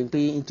kalẹ̀ pé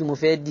tí mo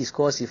fẹ́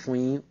discuss fún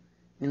yín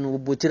nínú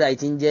gbogbo tírà yìí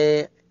ti ń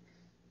jẹ́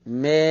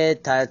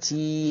mẹ́ta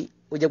tí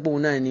ó jẹ́ pé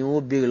òun náà ni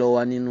wọ́n béèrè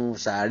lọ́wọ́ nínú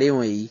sàárè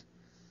wọ̀nyí.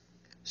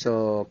 So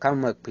ká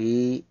mọ̀ pé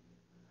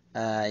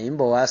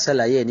ìbọ̀ wá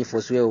ṣàlàyé ní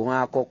fọ́síwẹ́ wọn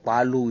á kọ́ pa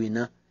á lówe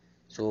náà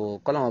so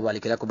kọ́lọ́mọ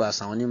balikẹ́lá kó bá a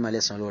sàn wọn ní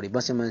malẹ́sàn lórí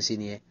bọ́n sì máa ń ṣe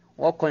nìyẹn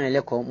wọ́n kọ́ yẹn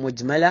lẹ́kọ̀ọ́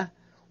mujmala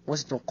wọ́n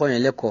sì tún kọ́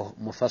yẹn lẹ́kọ̀ọ́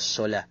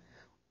mufassala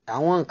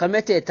àwọn nǹkan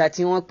mẹ́tẹ̀ẹ̀ta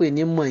tí wọ́n pè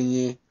ní mọ̀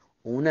yẹn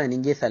òun náà ní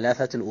jẹ́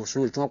thalathatul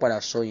usul tí wọ́n padà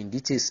sọ in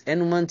details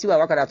ẹnu mọ́ tí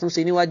bàbá padà tún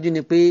ṣe níwájú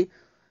ni pé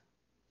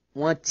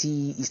wọ́n ti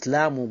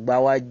islam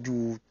gbáwájú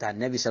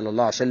tànàbí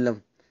sallallahu alaihi wasallam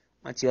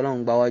wọ́n ti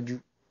ọlọ́run gbáwájú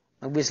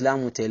wọ́n gbé islam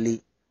tẹ̀lé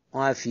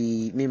wọ́n á fi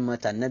mímọ̀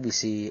tànàbí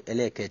ṣe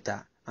ẹlẹ́ẹ̀kẹta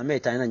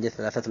àmẹ́ta náà jẹ́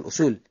thalathatul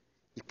usul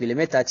ìpìlẹ̀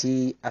mẹ́ta tí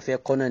a fẹ́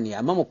kọ́ náà ni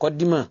àmọ́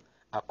muqaddima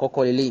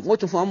àkọ́kọ́ lélẹ́yìn wọ́n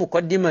tún fún àwọn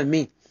muqaddima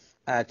míì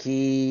kí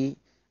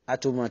a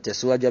tó máa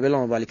tẹ̀síwájú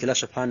abẹ́lẹ́wọ̀n balikẹ́lá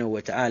subhanahu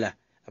wa ta'ala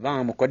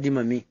àbáwọn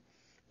muqaddima míì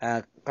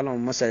kọ́lọ̀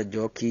mọ́sá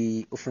jọ kí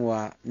ó fún wa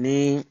ní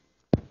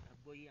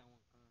àgbọ́yé àwọn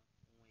nǹkan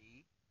wọ̀nyí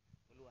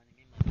olúwa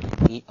ní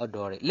mímọ̀ ní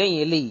ọ̀dọ̀ rẹ̀ lẹ́yìn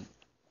eléyìí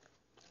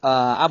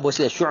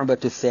abọ́sílẹ̀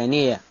shu'batu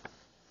thaniya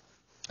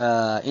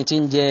ti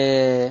ń jẹ́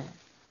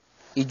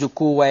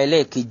ìjókòó wa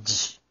ẹlẹ́ẹ̀kejì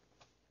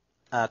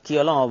kí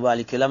ọlọ́run ọba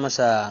àlìkẹ́lá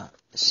mọ́sá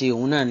ṣe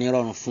òun náà ní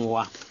rọrùn fún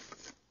wa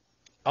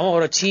àwọn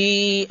ọ̀rọ̀ tí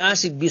a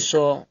sì gbé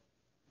sọ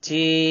tí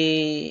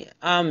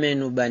a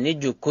mẹ́nubà ní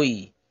ìjókòó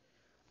yìí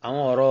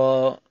àwọn ọ̀rọ̀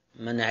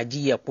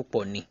manhajiya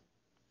púpọ̀ ni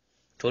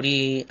torí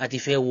a ti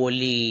fẹ́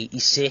wọlé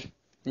iṣẹ́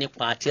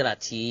nípa tírà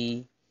tí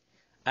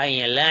a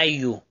yàn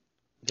láàyò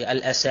bí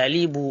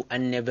al-asalibu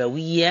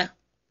an-nabawiyya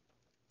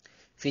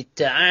fi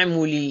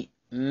at-ta'amuli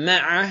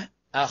ma'a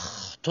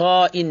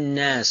akhta'in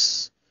nas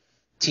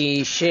ti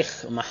Shaykh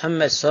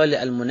Muhammad Salih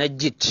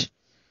al-Munajjid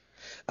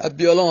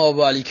abiyọlọ́wọ́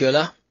ọba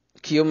alikiola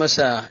kí ó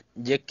mọ́sá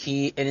jẹ́ kí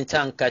ẹni tá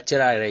ń ka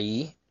tírà rẹ̀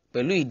yìí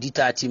pẹ̀lú ìdí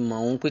tá a ti mọ̀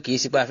òun pé kì í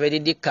sípa fẹ́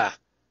dédé kà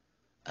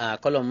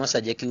kọ́lọ̀ mọ́sá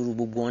jẹ́ kí irú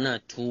gbogbo wọn náà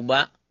túbá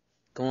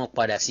kí wọ́n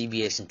padà síbi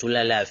ẹ̀sìn tó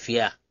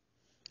lálàáfíà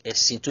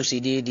ẹ̀sìn tó ṣe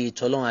déédéé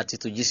tọ́lọ́run àti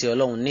tòjíṣẹ́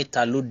ọlọ́run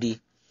níta lóde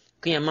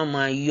kí yẹn má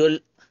máa yọ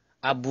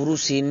aburú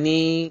ṣe ní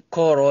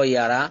kọ̀rọ̀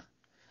yàrá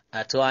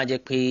àti wọ́n á jẹ́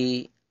pé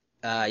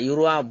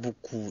irú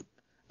àbùkù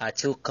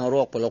àti kanrọ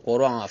ọ̀pọ̀lọpọ̀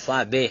ọ̀rọ̀ àwọn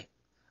àfáà bẹ́ẹ̀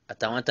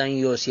àtàwọn tá ń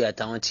yọ sí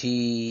àtàwọn tí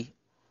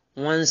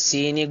wọ́n ń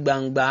ṣe ní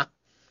gbangba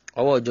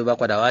ọwọ́ ìjọba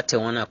padà wá tẹ̀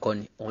wọ́n náà kọ́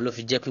ni òun ló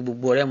fi jẹ́ pé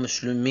gbogbo ọ̀rẹ́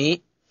mùsùlùmí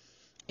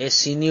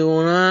ẹ̀sìn ni ó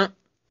rán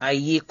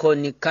ayé kọ́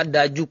ni ká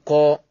dájú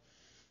kọ́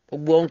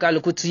gbogbo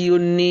oníkálukú tí ó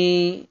ní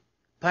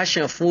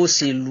passion fún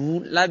òṣèlú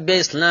lábẹ́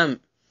Islam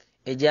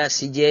ẹ̀jẹ̀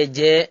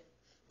àṣìjẹ́jẹ́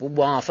gbogbo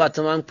àwọn àfáà tó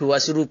máa ń pè wá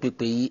sírú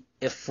pèpè yìí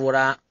ẹ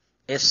fura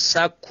ẹ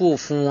sákò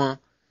fún wọn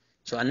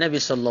so anabi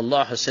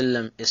sallallahu alaihi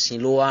wasallam ẹ̀sìn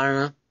ló wá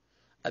rán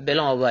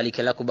abẹ́lẹ́ wọn bá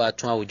alikẹ́lá kó bá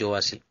tún àwùjọ wá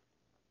sí.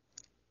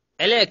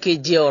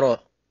 ẹlẹ́ẹ̀kejì ọ̀rọ̀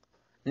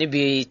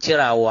níbi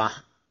tírà wa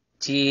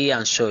tí à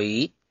ń sọ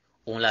yìí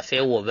òun la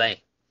fẹ́ wọ̀ báyìí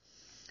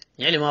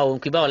ìyẹn lè máa wò ó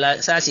pé báwo la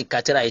sáàsì ka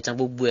tírà yìí tán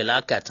gbogbo ẹ̀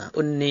lákàtàn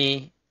ó ní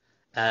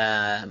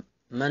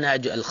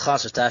manhaj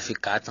al-khas tá a fi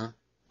kà á tán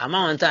àmọ́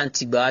àwọn tá à ń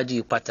ti gbáwájú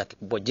yìí pàtàkì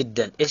púpọ̀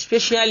jiddan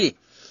especially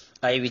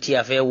ibi tí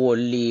a fẹ́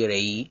wọlé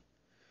rẹ̀ yìí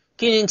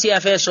kí ni tí a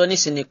fẹ́ sọ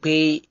nísìnyí pé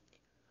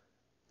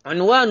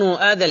unwanu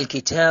hadha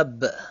al-kitab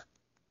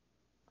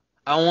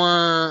àwọn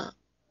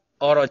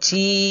ọ̀rọ̀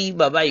tí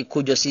bàbá yìí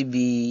kójọ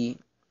síbi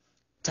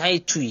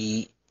táìtù yìí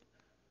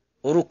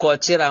orúkọ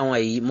tírà wọn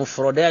yìí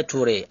mufradatu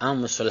rẹ̀ àwọn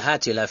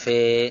musalahati la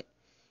fẹ́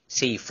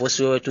ṣe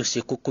ìfọ́síwẹ́wẹ́ tó ṣe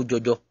kókó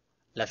jọjọ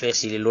la fẹ́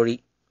ṣe lórí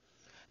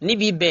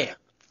níbi bẹ́ẹ̀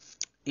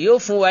yóò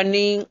fún wa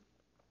ní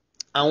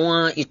àwọn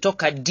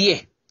ìtọ́ka díẹ̀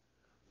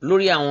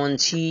lórí àwọn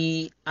tí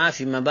a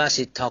fi máa bá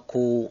ṣe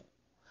tako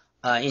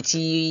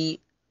tí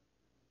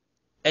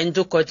ẹni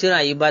tó kọ tírà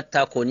yìí bá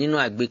tako nínú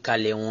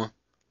àgbékalẹ̀ wọn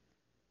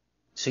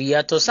so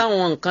yàtọ̀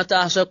sáwọn nǹkan tá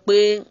a sọ pé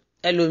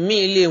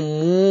ẹlòmíì lè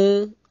mú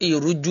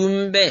ìrújú ń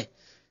bẹ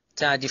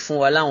tá a ti fún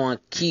wa láwọn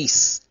keys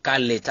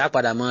kalẹ̀ tá a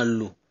padà máa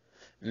lò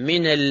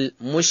minal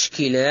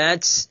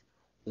mushkilat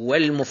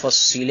wal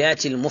mufassilat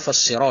al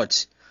mufassirat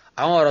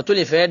àwọn ọ̀rọ̀ tó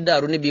lè fẹ́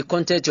dàrú níbi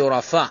kọ́ńtẹ́ẹ̀tì ọ̀rọ̀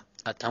àfà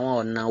àtàwọn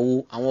ọ̀nà wo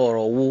àwọn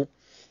ọ̀rọ̀ wo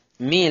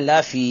míì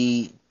láfi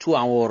tú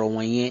àwọn ọ̀rọ̀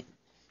wọ̀nyẹn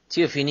tí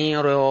ò fi ní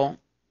rọ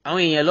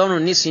àwọn èèyàn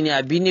lọ́rùn nísìnyí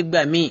àbí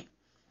nígbà míì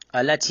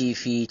láti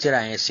fi tírà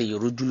yẹn ṣe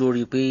ìrújú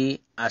lórí pé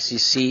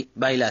àṣìṣe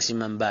báyìí láti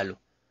máa ń bá lò.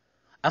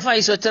 afa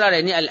yìí sọ tírà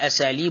rẹ̀ ní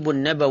al-asalibu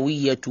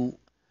an-nabawiyyatu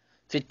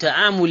fi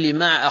at-ta'amuli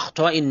ma'a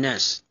akhta'in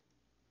nas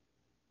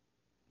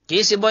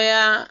kìí ṣe bóyá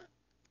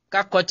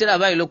kakọ tírà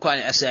báyìí ló kọ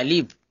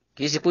al-asalib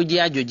kìí ṣe pé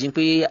jẹ́ àjòjì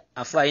pé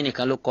afa yìí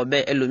nìkan ló kọ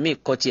bẹ́ẹ̀ ẹlòmíì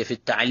kọ tiẹ̀ fi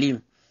ta'lim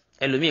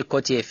ẹlòmíì kọ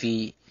tiẹ̀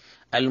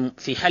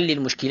fi halli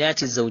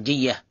al-mushkilati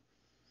az-zawjiyya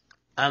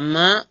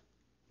àmọ́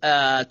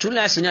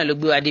túláàsì náà ló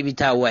gbé wa débi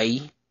tá a wà yìí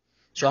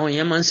so àwọn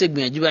èèyàn máa ń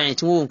ṣègbìyànjú báyìí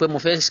tí wọ́n wò pé mo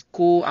fẹ́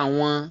kó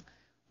àwọn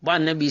bá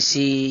nàbí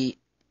ṣe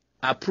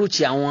approach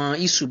àwọn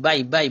issue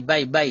báyìí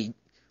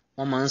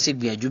wọ́n máa ń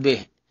ṣègbìyànjú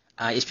bẹ́ẹ̀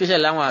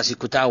especially láwọn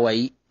àsìkò tá a wà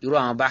yìí irú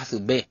àwọn báàfù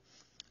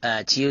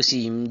bẹ́ẹ̀ tí ó sì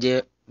ń jẹ́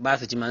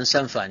báàfù tí máa ń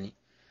ṣàǹfààní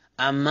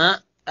àmọ́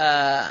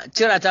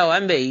tírà tá a wà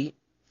ń bẹ̀ yìí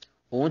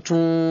òun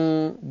tún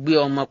gbé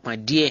ọmọ pọ̀n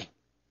díẹ̀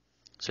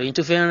so yìí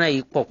tó fẹ́ ràn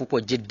yìí pọ̀ púpọ̀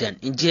jiddan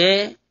ǹjẹ́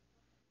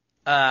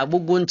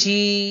gbogbo tí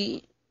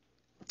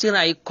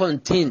tírà yìí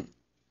contain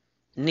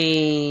ní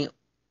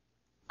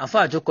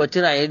àfáà tó kọ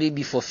tírà yìí rí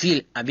bí fulfill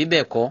àbí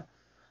bẹ́ẹ̀ kọ́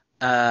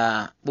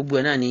gbogbo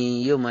náà ni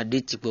yóò máa dé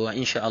ti pé wa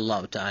insha Allah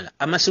ta'ala.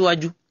 Àmọ́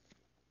síwájú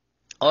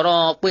ọ̀rọ̀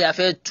pé a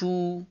fẹ́ tú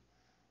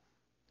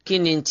kí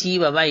ni tí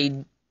bàbá yìí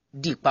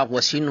dì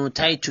papọ̀ sínú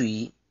táìtù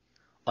yìí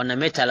ọ̀nà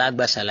mẹ́ta la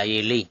gbà ṣàlàyé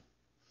eléyìí.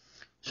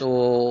 So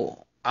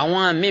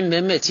àwọn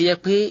mẹ́mẹ́mẹ́ tí yẹ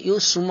pé yóò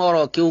súnmọ́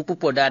ọ̀rọ̀ kí ó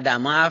púpọ̀ dáadáa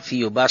máa fi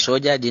Yorùbá sọ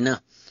jáde náà.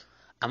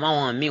 Àmọ́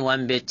àwọn míì wà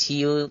ń bẹ tí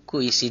ó kò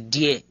ṣe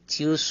díẹ̀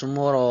tí ó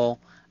súnmọ́ ọ̀rọ̀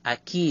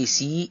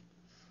àkíyèsí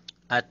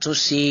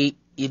àtúnṣe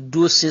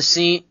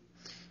ìdúróṣinṣin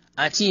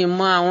àti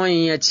ìmọ̀ àwọn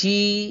èèyàn tí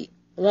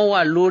wọ́n wà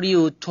lórí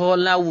òótọ́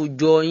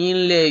láwùjọ yín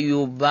lẹ̀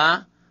Yorùbá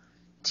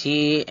tí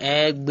ẹ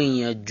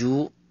gbìyànjú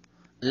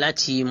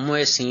láti mú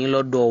ẹ̀sìn yín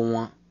lọ́dọ̀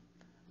wọn.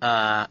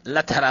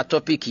 Látara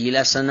tọ́pìkì yìí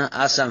lásán náà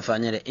á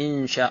ṣàǹfààní rẹ̀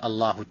insha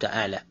Allahu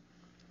ta'ala.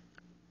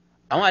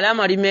 Àwọn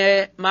àlámọ̀rí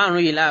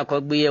márùn-ún yìí láàkọ́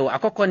gbé yẹ̀wò.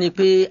 Àkọ́kọ́ ni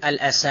pé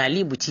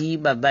al-asalibu tí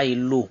bàbá yìí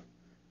lò.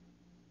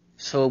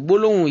 So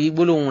gbólóhùn yìí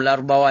gbólóhùn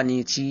Lárúbáwá ni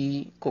tí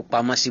kò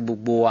pamọ́ sí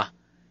gbogbo wa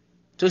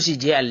tó sì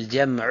jẹ́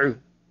al-jam'u.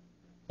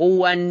 Ó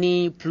wá ní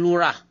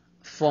plural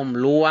form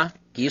ló wá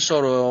kì í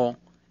sọ̀rọ̀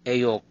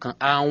ẹyọ kan.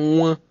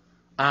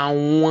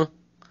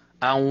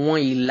 Àwọn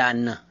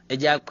ìlànà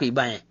ẹjẹ́ àpè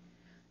báyẹn.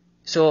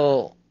 So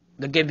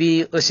gẹ́gẹ́ bí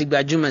ó sì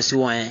gbajúmọ̀ sí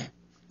wọn yẹn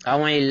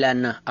àwọn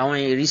ìlànà àwọn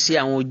ìrísí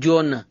àwọn ojú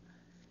ọ̀nà.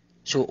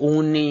 So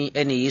òun ni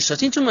ẹni yìí sọ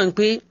tí ń túmọ̀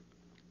pé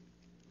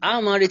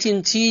a máa retí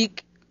tí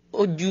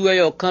ó ju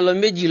ẹyọ kan lọ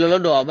méjì lọ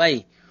lọ́dọ̀ wa báyìí.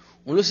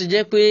 Òun ló sì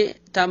jẹ́ pé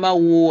tá a bá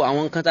wo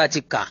àwọn nǹkan tá a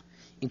ti kà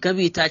nǹkan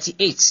bíi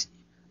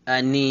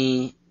 38 ni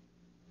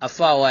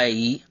afáwa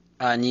yìí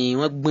ni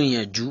wọ́n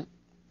gbìyànjú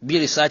bí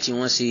research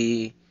wọn ṣe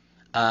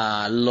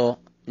lọ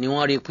ni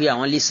wọ́n rí pé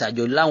àwọn lè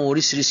ṣàjọ láwọn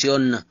oríṣiríṣi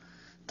ọ̀nà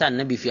tá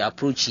Ànábì fi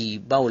approach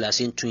báwo la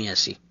ṣe ń tún yàn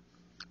sí.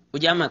 Ó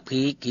já mà pé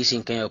kì í ṣe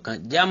nǹkan ẹyọ kan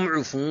jámù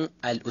fún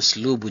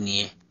al-uslub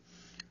nìyẹn.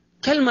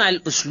 Kalma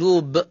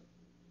al-uslub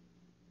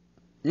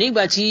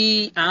nígbà tí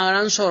ara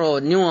ń sọ̀rọ̀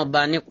níwọ̀nba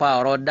nípa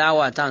ọ̀rọ̀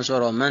dáwà tá ń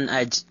sọ̀rọ̀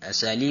manhaj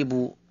asalibu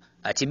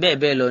àti bẹ́ẹ̀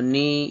bẹ́ẹ̀ lọ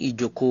ní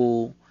ìjókòó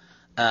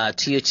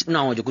tí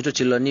àwọn ìjókòó tó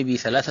ti lọ níbi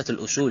thalathatul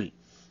usul.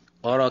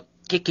 Ọ̀rọ̀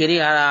kékeré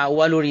ara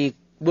wá lórí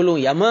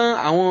gbólóhùn yàmọ́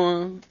àwọn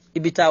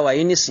ibi tá a wà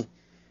yìí nísìn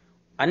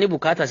a ní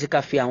bùkátà sí ká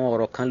fi àwọn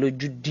ọ̀rọ̀ kan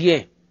lójú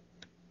díẹ̀.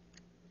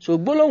 So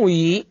gbólóhùn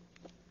yìí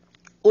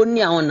ó ní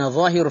àwọn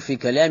nadhahir fi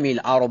kalami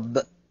al-arab.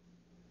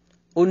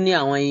 Ó ní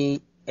àwọn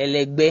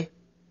ẹlẹgbẹ́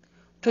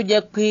tó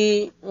jẹ́ pé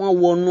wọ́n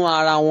wọnú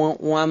ara wọn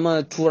wọn a máa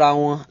túra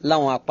wọn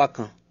láwọn apá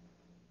kan.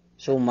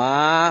 So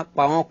màá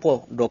pa wọ́n pọ̀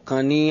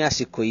dọ̀kan ní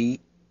àsìkò yìí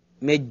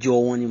mẹ́jọ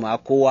wọn ni màá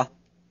kó wá.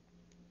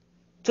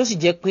 Tó sì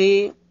jẹ́ pé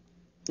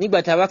nígbà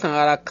tí a bá kan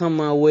ara kan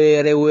mọ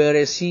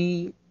wẹ́rẹ́wẹ́rẹ́ sí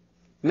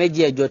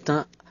méjì ẹ̀jọ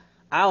tán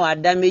a wá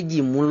dá méjì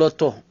mú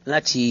lọ́tọ̀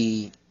láti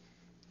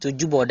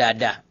tójúbọ̀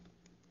dáadáa.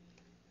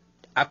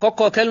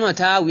 Àkọ́kọ́ kẹ́límà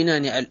tá a wí náà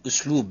ni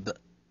al-uslub.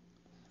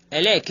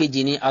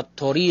 Ẹlẹ́ẹ̀kejì ni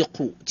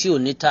at-tariqu tí ò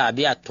níta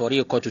àbí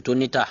at-tariqatu tó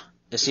níta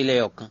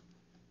ẹ̀sílẹ̀ ọ̀kan.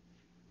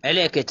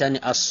 Ẹlẹ́ẹ̀kẹta ni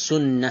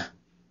as-sunnah.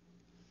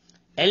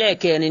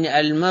 Ẹlẹ́ẹ̀kẹrin ni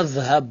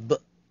al-madhhab.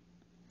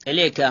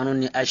 Ẹlẹ́ẹ̀karùn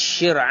ni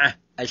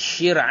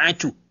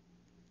ash-shir'atu.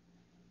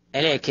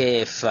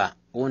 Ẹlẹ́ẹ̀kẹfà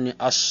òun ni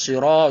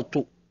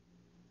as-siratu.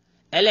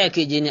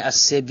 Ẹlẹ́ẹ̀keje ni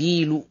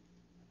as-sabilu.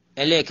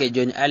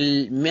 Ẹlẹ́ẹ̀kẹjọ ni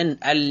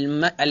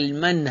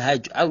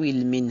al-manhaj aw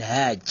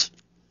al-minhaj.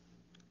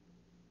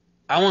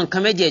 Àwọn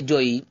nǹkan mẹ́jẹ̀ẹ̀jọ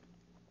yìí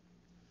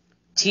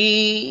tí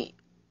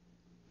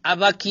a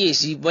bá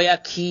kíyèsí bóyá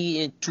kí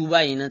túbá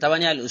yìí náà tàbá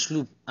ní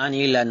al-uslub a ní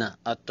ìlànà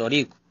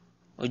at-tariq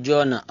ojú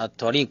ọ̀nà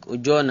at-tariq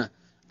ojú ọ̀nà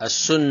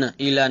as-sunna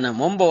ìlànà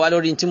mọ̀ ń bọ̀ wá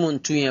lórí tí mo ń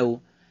tún yẹn o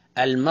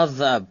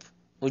al-madhhab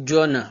ojú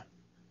ọ̀nà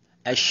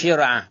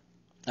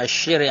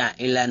ash-shir'a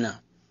ìlànà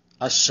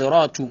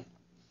as-siratu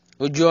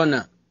ojú ọ̀nà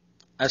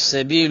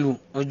as-sabilu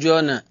ojú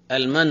ọ̀nà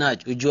al-manhaj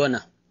ojú ọ̀nà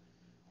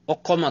ó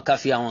kọ́ mà ká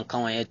fi àwọn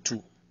kan wọ̀nyẹn tú.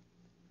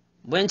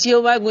 Bọ́n tí ó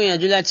bá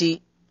gbìyànjú láti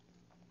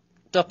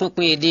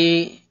tọpinpin èdè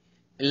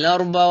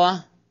Lárúbáwá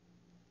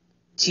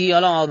tí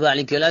Ọlọ́run ọba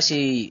àlìkẹ́lá sì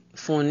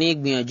fún ní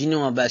gbìyànjú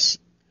níwọ̀n bá sí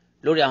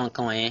lórí àwọn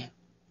kan wọ̀nyẹn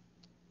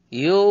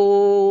yóò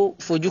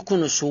fojú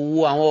kùnù sówó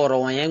àwọn ọ̀rọ̀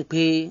wọ̀nyẹn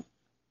pé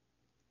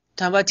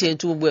tá a bá tiẹ̀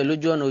tú gbogbo ẹ̀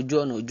lójú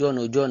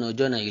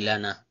ọ̀nà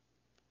ìlànà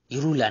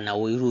irú ìlànà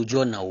wo irú ojú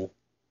ọ̀nà wo.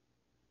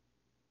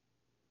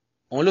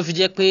 Òun ló fi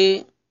jẹ́ pé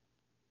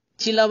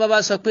tí Lárúbáwá bá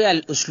sọ pé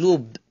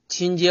al-uslub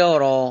tí ń jẹ́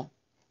ọ̀rọ̀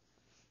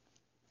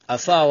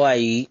àfáàwá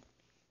yìí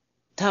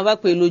tá a bá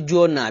pè lójú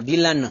ọ̀nà àbí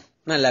ìlànà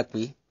náà la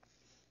pè.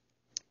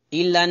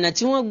 Ìlànà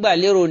tí wọ́n gbà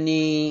lérò ni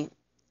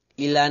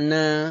ìlànà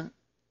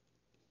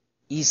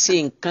ìṣe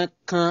nǹkan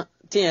kan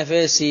téèyàn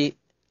fẹ́ ṣe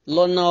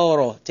lọ́nà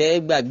ọ̀rọ̀ tẹ́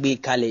gbàgbé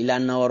kalẹ̀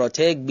ìlànà ọ̀rọ̀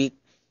tẹ́ gbé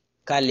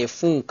kalẹ̀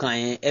fún nǹkan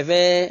yẹn. Ẹ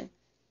fẹ́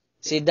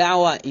ṣe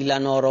dáwà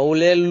ìlànà ọ̀rọ̀ wo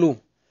lẹ́ lò.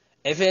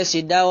 Ẹ fẹ́ ṣe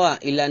dáwà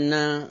ìlànà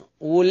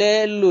wo lẹ́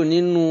lò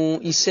nínú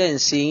iṣẹ́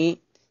ìṣe yín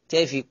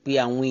tẹ́ fi pe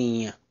àwọn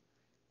èèyàn.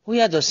 Ó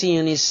yàtọ̀ sí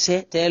irinṣẹ́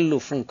tẹ́ lò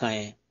fún nǹkan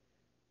yẹn.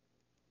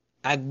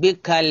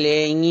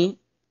 Àgbékalẹ̀ yín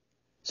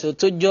so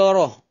tó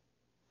jọ̀rọ̀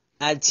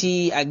àti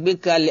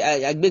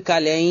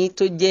àgbékalẹ̀ yín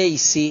tó jẹ́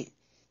ìṣe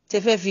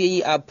tẹ́ fẹ́ fi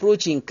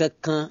approach nǹkan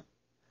kan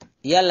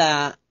yálà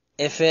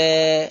ẹ fẹ́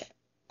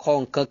kọ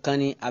nǹkan kan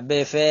ni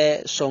abẹ́ fẹ́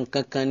sọ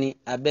nǹkan kan ni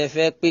abẹ́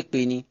fẹ́ pèpè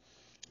ni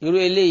irú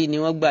eléyìí ni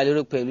wọ́n gbà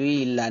lérò pẹ̀lú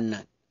ìlànà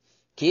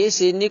kìí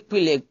ṣe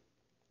nípìnlẹ̀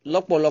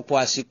lọ́pọ̀lọpọ̀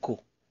àsìkò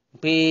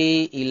pé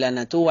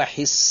ìlànà tó wà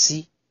hissi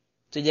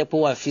tó jẹ́ pé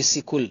wà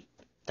physical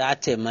tá a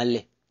tẹ̀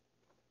mọ́lẹ̀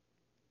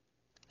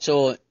so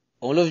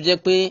òun ló fi jẹ́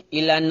pé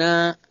ìlànà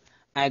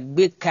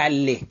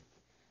àgbékalẹ̀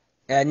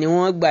ni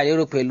wọ́n gbà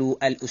lérò pẹ̀lú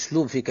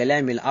al-uslub fi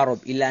kalamil arab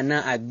ìlànà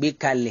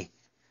àgbékalẹ̀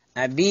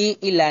àbí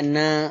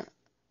ìlànà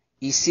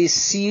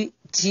ìṣesí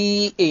tí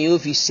èèyàn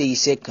fi ṣe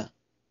iṣẹ́ kan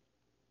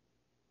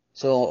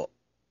so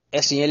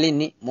ẹ̀sìn yẹn lé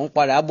ní mò ń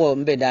padà bọ̀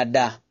ń bẹ̀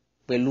dáadáa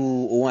pẹ̀lú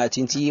òun àti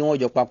tí wọ́n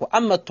jọ papọ̀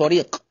amma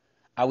tariq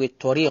àwẹ̀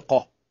tariqa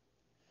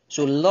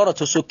so lọ́rọ̀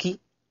tó sókí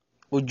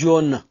ojú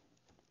ọ̀nà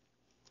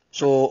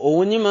so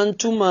òun ní máa ń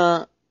túmọ̀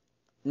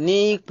ní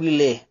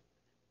ìpìlẹ̀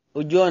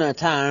ojú ọ̀nà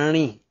tá à ń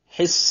rìn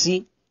hissi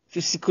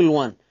physical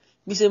one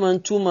bí ṣe máa ń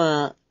túmọ̀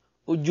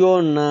ojú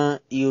ọ̀nà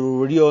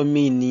ìròrí ọmọ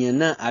ènìyàn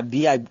náà àbí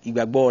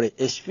ìgbàgbọ́ rẹ̀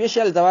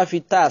especially tá a bá fi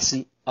tà sí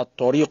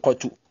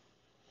at-tariqatu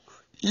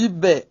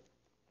ibẹ̀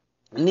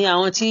ni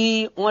àwọn tí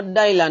wọ́n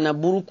dá ìlànà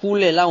burúkú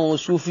lẹ̀ láwọn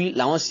Sufi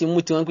làwọn sì mú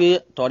tiwọn pé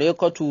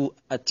tariqatu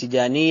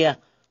at-Tijaniyya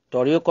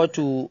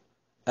tariqatu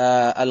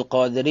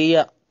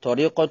al-Qadiriyya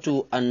tariqatu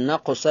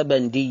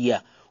an-Naqshbandiyya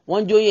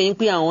wọ́n jóyè yín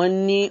pé àwọn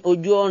ní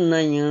ojú ọ̀nà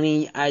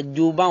ìrìn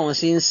àjò báwọn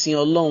ṣe ń sin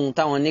Ọlọ́run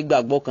táwọn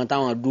nígbàgbọ́ kan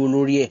táwọn dúró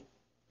lórí ẹ̀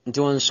tí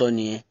wọ́n ń sọ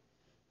nìyẹn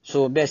so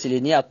bẹ́ẹ̀ sì lè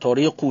ní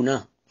àtọ̀ríkù náà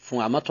fún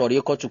àmọ́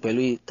tọ̀ríkọ̀tù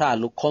pẹ̀lú tá a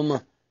ló kọ́mọ̀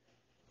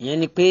ìyẹn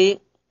ni pé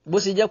bó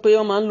ṣe jẹ́ pé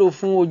wọ́n máa ń lò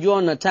fún ojú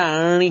ọ̀nà tá à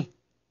ń rìn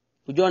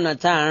ojú ọ̀nà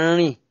tá à ń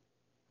rìn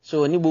so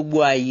ní gbogbo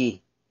ààyè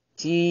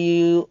tí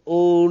ó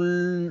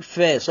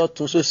fẹ́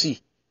sọ́tún sósì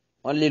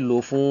wọ́n lè lò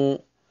fún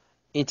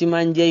ní tí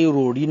máa ń jẹ́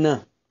ìròrí náà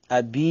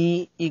àbí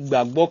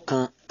ìgbàgbọ́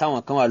kan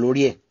táwọn kan wà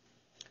lórí ẹ̀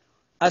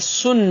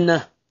as-sunna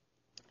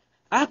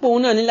àpò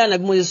òun náà nílànà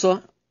bí mo ṣe sọ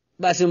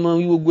bá a ṣe mọ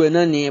gbogbo ẹ̀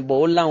náà nìyẹn bọ̀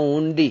ó láwọn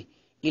òun dè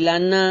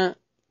ìlànà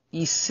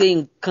ìṣe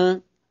nǹkan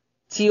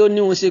tí ó ní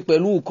wọn ṣe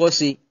pẹ̀lú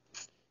ìkọ́ṣe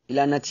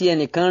ìlànà tí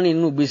ẹnìkan rìn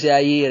nínú ìgbésí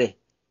ayé rẹ̀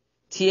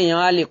tí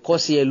èèyàn á lè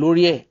kọ́ṣe ẹ̀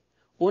lórí ẹ̀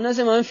òun náà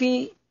ṣe máa ń fi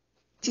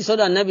tí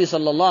sọ́dọ̀ anábì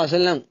sallallahu alaihi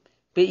wasallam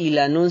pé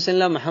ìlànà ń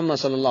sẹ́ńlá Muhammad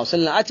sallallahu alaihi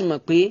wasallam á ti mọ̀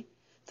pé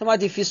tí wọ́n bá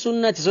ti fi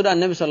súnà tí sọ́dọ̀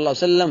anábì sallallahu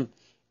alaihi wasallam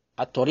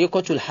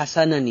at-tariqatul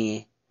hasana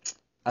nìyẹn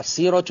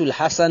as-siratul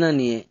hasana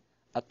nìyẹn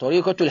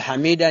at-tariqatul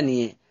hamida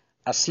nìyẹn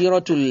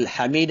as-siratul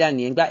hamida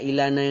nìyẹn gba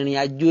ìlànà ìrìn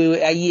àjò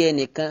ayé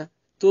ẹnìkan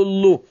tó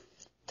lò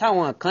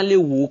táwọn kan lè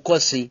wò ó kọ́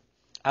sí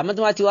àmọ́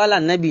tí wọ́n ti wá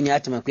lànàbì ni a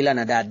ti mọ̀ pé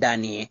lànà dáadáa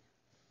nìyẹn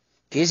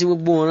kìí sí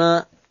gbogbo wọn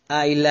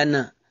ìlànà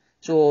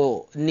so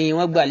ni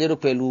wọ́n gbà lérò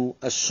pẹ̀lú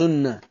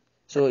as-sunna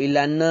so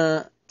ìlànà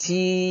tí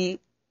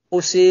ó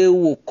ṣe é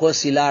wò kọ́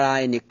sí lára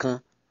ẹnìkan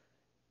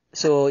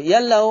so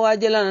yálà ó wá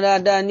jẹ́ lànà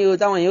dáadáa ní o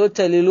táwọn yóò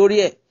tẹ̀lé lórí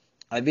ẹ̀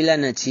àbí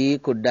lànà tí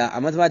kò dáa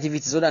àmọ́ tí wọ́n ti fi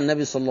ti sọ́dọ̀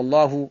Nabi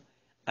sallallahu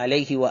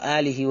alayhi wa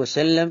alihi wa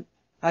sallam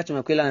a ti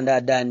mọ̀ pé lànà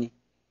dáadáa ni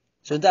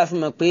so tá a fi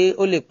mọ̀ pé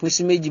ó lè pín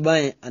sí méjì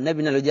báyẹn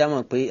Ànábì náà ló já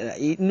mọ̀ pé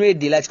inú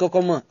èdè láti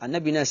kọ́kọ́ mọ̀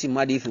Ànábì náà sì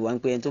má dé fi wá ń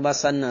pé ẹni tó bá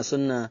sanna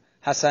sunna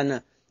hasana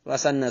wá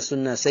sanna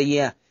sunna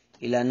sayyi'a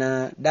ìlànà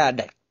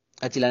dáadáa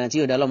àti ìlànà tí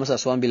yóò dá lọ́mọ́sà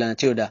sọ́wọ́n bí ìlànà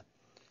tí yóò dá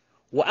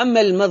wa amma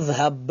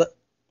al-madhhab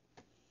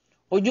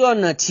ojú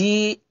ọ̀nà tí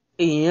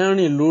èèyàn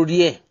rìn lórí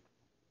ẹ̀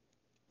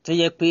tó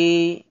yẹ pé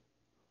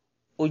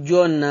ojú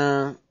ọ̀nà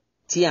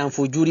tí à ń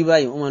fojú rí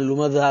báyìí wọ́n máa ń lo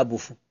madhhab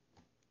fún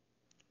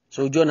so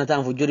ojú ọ̀nà tá à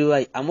ń fojú rí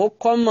báyìí àmọ́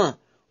kọ́mọ̀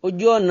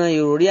ojú ọ̀nà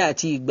ìròrí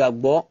àti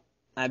ìgbàgbọ́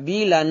àbí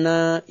ìlànà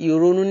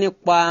ìrònú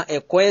nípa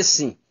ẹ̀kọ́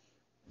ẹ̀sìn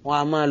wọn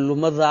a máa lo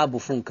madhhab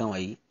fún nǹkan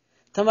wọ̀nyí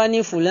tán bá ní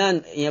fulan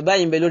èèyàn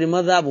báyìí ń bẹ lórí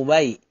madhhab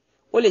báyìí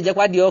ó lè jẹ́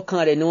pàdé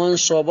ọkàn rẹ̀ ni wọ́n ń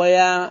sọ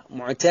bóyá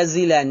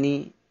mu'tazila ni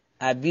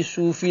àbí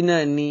sufi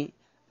náà ni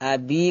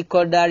àbí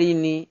kọ́dárí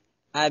ni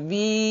àbí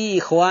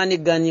ikhwani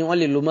gan ni wọ́n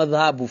lè lo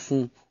madhhab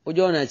fún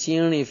ojú ọ̀nà tí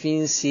ń rìn fi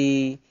ń ṣe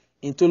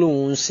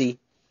ìtòlóhùn ń ṣe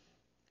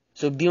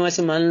so bí wọ́n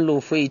sì máa ń lò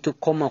fún èyí tó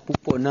kọ́mọ̀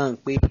púpọ̀ náà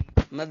pé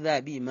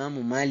madhabi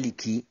Imamu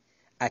Maliki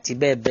àti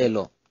bẹ́ẹ̀ bẹ́ẹ̀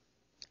lọ.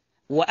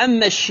 Wa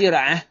amma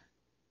ash-shir'ah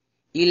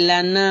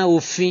ìlànà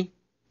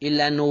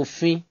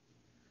òfin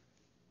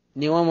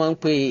ni wọ́n máa ń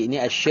pè ní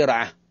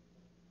ash-shir'ah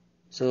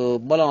so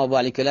bọ́lá wọn bá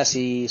alikẹ́lá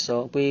sí sọ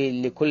pé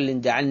likullin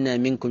ja'alna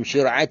minkum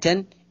shir'atan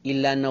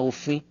ìlànà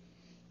òfin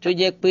tó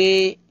jẹ́ pé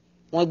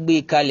wọ́n gbé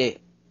kalẹ̀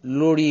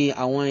lórí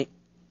àwọn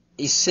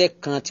iṣẹ́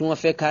kan tí wọ́n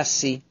fẹ́ ká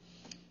ṣe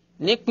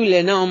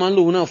nípìnlẹ̀ náà wọ́n máa ń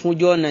lò náà fún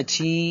ojú ọ̀nà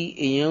tí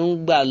èèyàn ń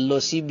gbà lọ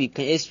síbi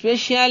kan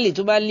especially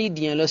tó bá lead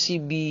yẹn lọ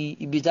síbi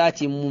ibi tá a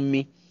ti mú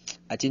mi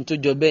àti tó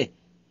jọ bẹ́ẹ̀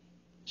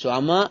so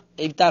àmọ́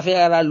ibi tá a fẹ́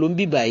ara ló ń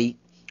bì báyìí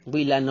pé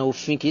ìlànà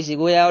òfin kì í ṣe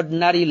bóyá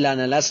ordinary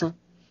ìlànà lásán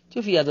tí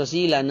ó fi yàtọ̀ sí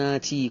ìlànà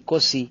ti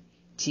ìkọ́sí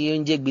tí ó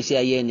ń jẹ́ gbèsè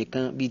ayé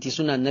ẹnìkan bíi ti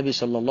sunnah nabi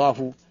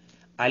sallallahu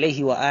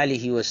alayhi wa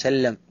alihi wa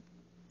sallam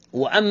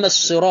wa amma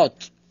as-sirat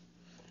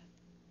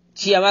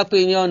tí a bá pè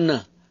ní ọ̀nà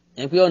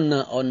ẹ̀ pé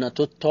ọ̀nà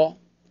tó tọ́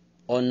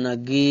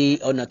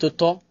ọ̀nà tó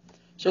tọ́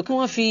so kí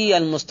wọ́n fi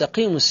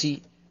al-mustaqim sí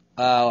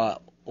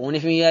òun ní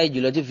fi yá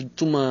ìjùlọ tí fi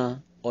túmọ̀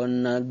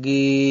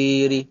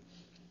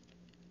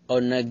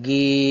ọ̀nà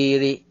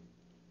geere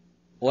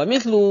wa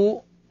mithlu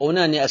òun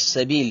náà ni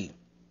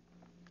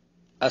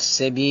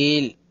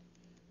as-sabil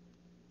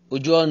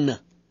ojú ọ̀nà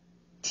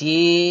tí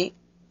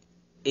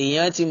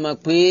èèyàn ti mọ̀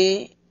pé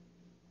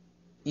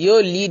yóò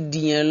lead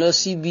yẹn lọ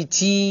síbi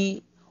tí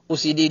ó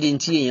sì déédéé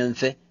tí èèyàn ń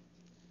fẹ́.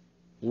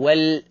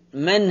 wal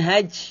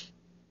manhaj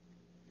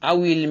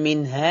awil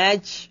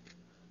minhaj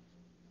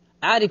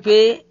a rí pé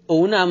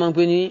òun náà máa ń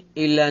pè ní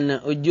ìlànà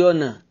ojú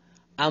ọ̀nà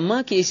àmọ́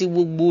kìí sí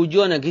gbogbo ojú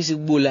ọ̀nà kìí sí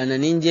gbogbo ìlànà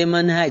ní jẹ́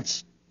manhaj.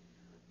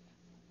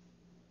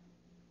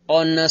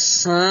 ọ̀nà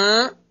sàn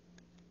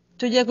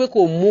tó jẹ́ pé kò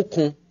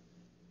múkun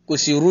kò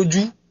sì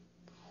rújú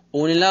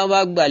òun ni láwọn bá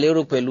gbà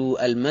lérò pẹ̀lú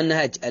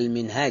al-manhaj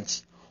al-minhaj.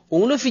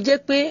 òun ló fi jẹ́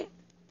pé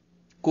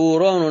kò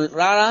rọrùn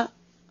rárá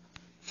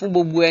fún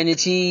gbogbo ẹni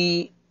tí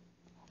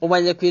ó bá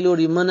jẹ́ pé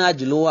lórí manhaj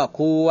ló wà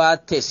kó wá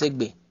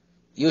tẹ̀sẹ̀gbẹ̀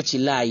yóò ti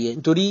láàyè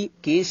nítorí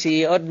kìí ṣe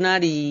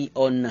ordinary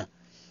ọ̀nà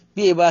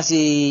bí ẹ bá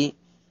ṣe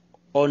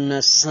ọ̀nà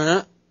sàn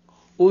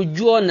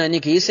ojú ọ̀nà ni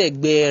kìí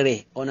ṣẹ̀gbẹ́ rẹ̀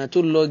ọ̀nà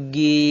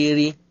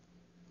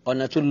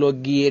tó lọ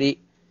geere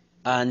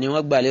ni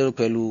wọ́n gbà lérò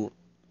pẹ̀lú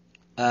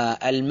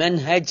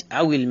al-manhaj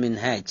awil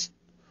minhaj.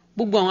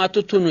 gbogbo àwọn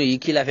atótónu yìí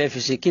kí la fẹ́ fi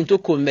ṣe kí n tó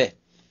kó mbẹ́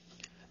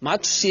màá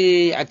tún ṣe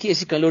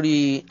àkíyèsí kan lórí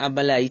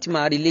abala yìí tí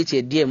màá rí létí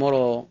ẹ̀ díẹ̀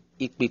mọ́rọ̀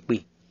ìpèpè.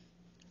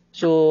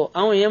 so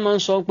àwọn èèyàn máa ń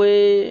sọ pé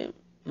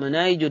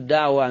manhaju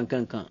da'wa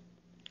nkankan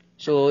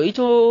so èyí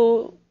tó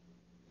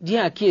di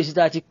àkíyèsí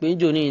tá a ti pè ń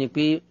jò ní ni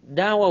pé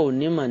dáwà ò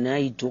ní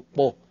manhaj tó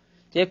pọ̀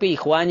jẹ́ pé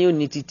Ikhwani ò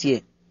ní títí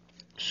ẹ̀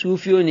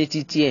Sufi ò ní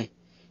títí ẹ̀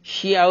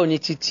Shia ò ní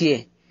títí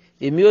ẹ̀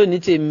èmi ò ní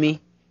tèmi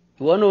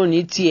ìwọ náà ò ní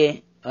tiẹ̀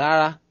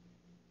rárá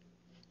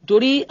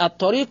torí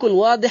at-tariqul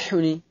wadih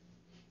ni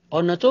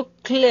ọ̀nà tó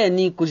clear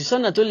ni kò sí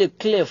sọ́nà tó lè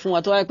clear fún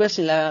wa tó wáyé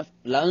pẹ́sìn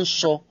là ń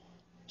sọ.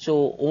 so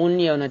òun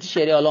ni ọ̀nà tí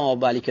ṣẹ̀ríà Ọlọ́run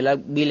ọba àlìkẹ́lá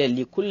gbélẹ̀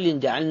li kullin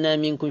ja'alna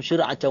minkum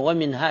shir'atan wa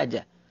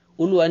minhaja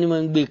Olúwa ni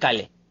máa ń gbé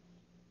kalẹ̀.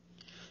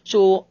 so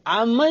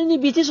àmọ́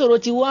níbi tí sọ̀rọ̀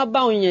ti wá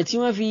báwọn èèyàn tí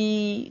wọ́n fi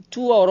tú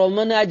ọ̀rọ̀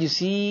manhaj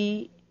sí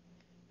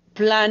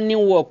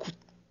planning work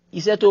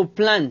iṣẹ́ tó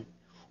plan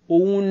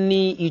òun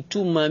ni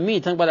ìtumọ̀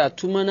míì tán padà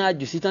tú manhaj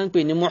sí tán pè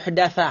ní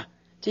muhdatha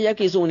tí yá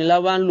kìí sóhun ni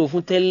lábá ń lò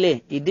fún tẹ́lẹ̀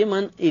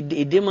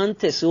èdè máa ń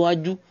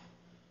tẹ̀síwájú.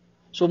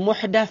 so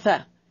muhdatha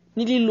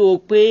ní lílo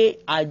pé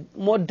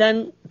modern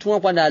tí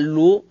wọ́n padà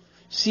lò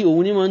sí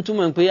òun ní máa ń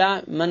túmọ̀ pé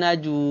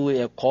manhaju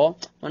ẹ̀kọ́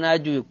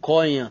manhaju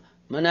ìkọ́yàn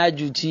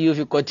manhaju tí ó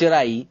fi kọ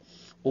tírà yìí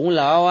òun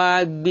làwa wá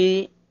gbé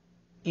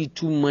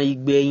ìtumọ̀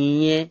ìgbẹ̀yìn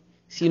yẹn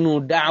sínú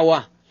dáwà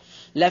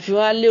láfi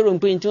wá lérò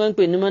pé tí wọ́n ń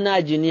pè ní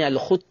manhaju ní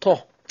al-khutta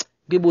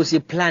bí bó ṣe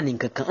planning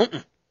kankan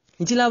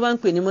tí lábá ń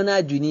pè ní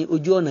manhaju ní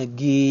ojú ọ̀nà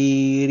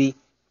geere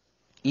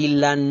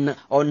ìlànà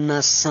ọ̀nà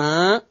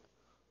sàn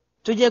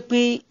tó jẹ́ pé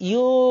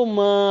yóò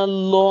máa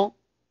lọ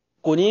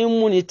kò ní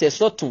mú ni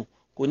tẹ̀sọ́tún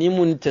kò ní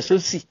mú ni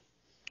tẹ̀sọ́sì.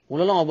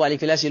 wọn lọ́wọ́ bá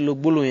alikẹ́lá ṣe lo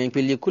gbólóhùn yẹn pé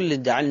likulli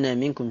ja'alna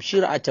minkum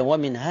shir'atan wa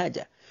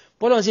minhaja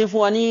bọ́lọ̀ sí ń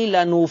fún wa ní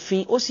ìlànà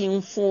òfin ó sì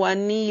ń fún wa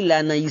ní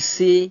ìlànà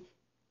ìṣe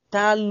tá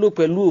a lò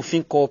pẹ̀lú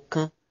òfin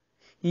kọ̀ọ̀kan.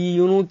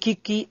 ìrun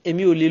kíkí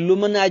èmi ò lè lo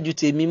manhaju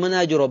tèmi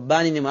manhaju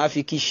Rabbani ni màá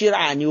fi kí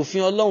ṣíra ní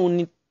òfin Ọlọ́run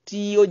ni tí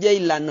ó jẹ́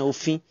ìlànà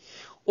òfin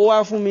ó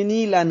wá fún mi ní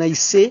ìlànà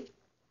ìṣe.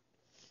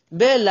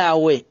 bẹ́ẹ̀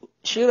làwẹ̀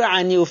ṣíra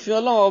ní òfin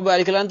Ọlọ́run ọba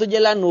àríkẹ́lá tó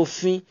jẹ́ lánà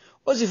òfin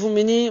ó sì fún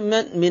mi ní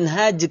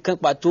minhaj kan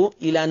pàtó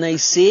ìlànà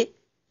ìṣe.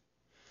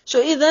 so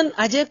idan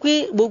a jẹ́ pé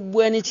gbogbo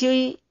ẹni tí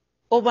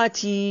ó bá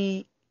ti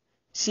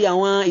sí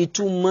àwọn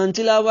ìtumọ̀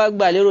tí lábá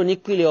gbà lérò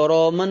nípìnlẹ̀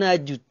ọ̀rọ̀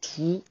manhaju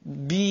tú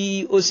bí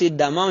ó ṣe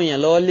dàmáwọn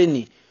èèyàn lọ́wọ́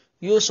lẹ́nìí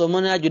yóò sọ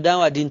manhaju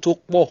dáwà dín tó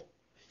pọ̀.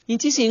 ní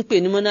tí sì ń pè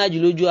ní manhaju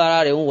lójú ara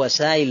rẹ̀ ń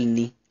wasail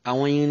ni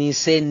àwọn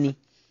irinṣẹ́ ni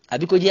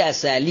àbí kó jẹ́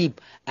asalib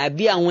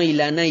àbí àwọn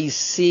ìlànà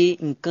ìṣe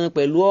nǹkan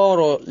pẹ̀lú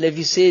ọ̀rọ̀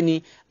lẹ́fiṣẹ́ ni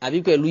àbí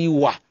pẹ̀lú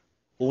ìwà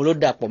òun ló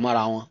dàpọ̀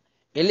mọ́ra wọn.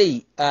 eléyìí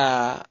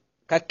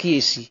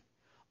kákíyèsí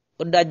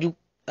ó dájú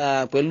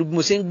pẹ̀lú bí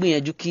mo ṣe ń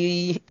gbìyànjú kí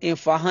n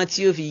fa hàn tí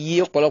ó fi yé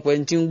ọ̀pọ̀lọpọ̀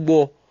ẹni tí ń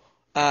gbọ́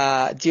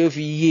tí ó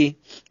fi yé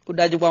ó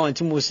dájú pé àwọn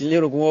tí mo sì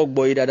lérò pé wọ́n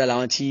gbọ́ yé dáadáa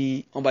làwọn tí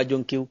wọ́n bá jọ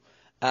ń kéwú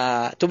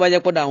tó bá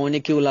jẹ́ pọ́dà àwọn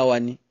oníkéwú láwa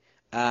ni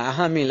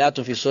ahọ́n mi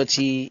látún fi sọ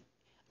tí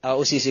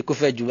ó sì ṣe kó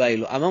fẹ́ jù báyìí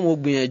lọ àmọ́ mo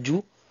gbìyànjú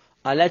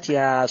láti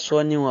sọ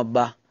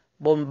níwọ̀nba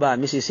bọ́m̀bà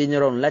mi ṣe ṣe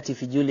nírọ̀rùn láti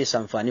fi jí ó lè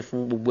ṣàǹfààní fún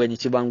gbogbo ẹni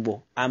tí bá ń gbọ́.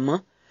 àmọ́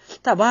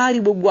tàbá rí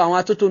gbogbo àwọn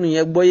atótónu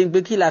yẹn gbọ́ yín pé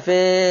kí la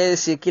fẹ́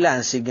ṣe kí la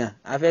ń ṣe gan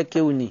a fẹ́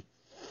kéwù ni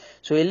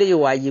so eléyìí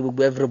wàá yé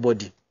gbogbo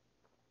everybody.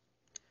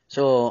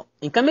 so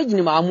nǹkan méjì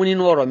ni màá mú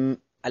nínú ọ̀rọ̀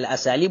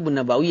al-asalibu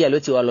nabawiyya ló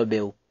ti wà lọ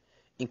bẹ̀ o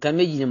nǹkan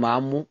méjì ni màá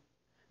mú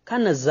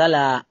kánà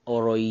zala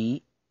ọ̀rọ̀ yìí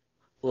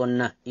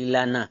ọ̀nà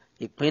ìlànà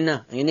ìpínà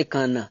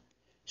ẹnìkan náà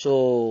so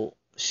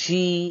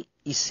sí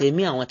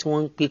ìsẹ̀mí àwọn tí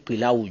wọ́n ń pèpè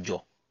láwùjọ.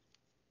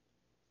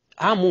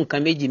 a mú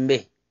nǹkan méjì ń bẹ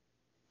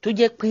tó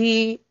jẹ́ pé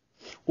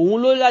òun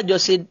ló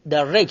lájọṣe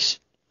direct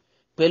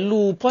pẹ̀lú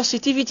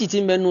positivity tí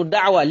ń bẹ nínú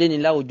dáwà lẹ́ni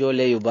láwùjọ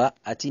ilẹ̀ Yorùbá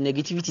àti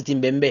negativity tí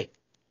ń bẹ ń bẹ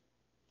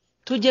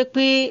tó jẹ́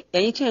pé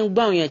ẹ̀yin tí ń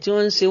gbọ́ àwọn èèyàn tí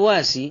wọ́n ń ṣe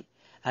wáàsí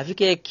àfi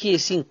kẹ́ ẹ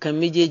kíyèsí nǹkan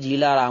méjèèjì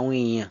lára àwọn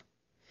èèyàn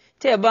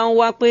tí ẹ bá ń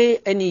wá pé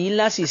ẹni yìí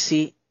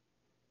láṣìṣe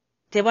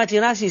tẹ́ bá ti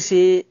rásì ṣe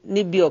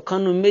níbi ọ̀kan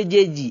nu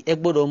méjèèjì ẹ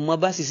gbọ́dọ̀ mọ̀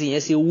bá sì ṣe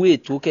yẹn ṣe wé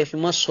ètò kẹ́ fi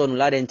mọ́ sọnù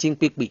lára ẹni tí ń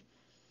pèpè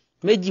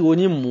méjì wo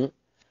ni mú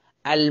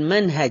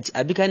almanhaj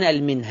àbí ká ní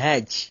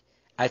alminhaj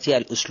àti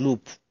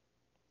al-uslub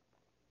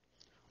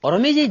ọ̀rọ̀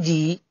méjèèjì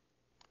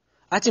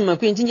a ti mọ̀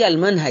pé tí ń jẹ́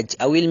almanhaj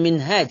àwí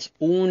alminhaj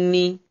òun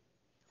ni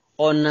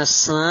ọ̀nà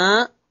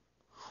sàn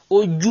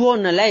ojú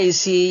ọ̀nà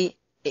láìsí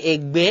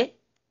ẹ̀gbẹ́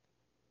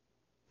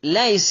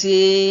láìsí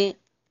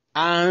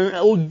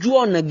ojú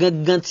ọ̀nà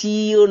gangan tí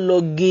ó lọ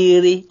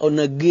geere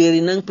ọ̀nà geere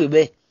náà ń pè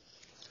bẹ́ẹ̀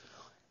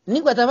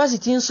nígbà tá a bá sì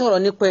ti ń sọ̀rọ̀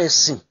nípa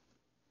ẹ̀sìn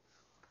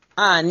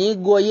àní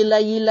gọyé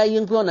láyé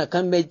ń pé ọ̀nà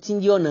kan bẹ tí ń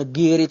jẹ́ ọ̀nà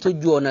geere tó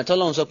ju ọ̀nà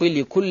tọ́lọ́run sọ pé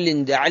li kullin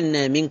ja'alna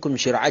minkum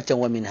shir'atan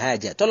wa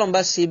minhaja tọ́lọ́run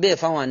bá ṣe bẹ́ẹ̀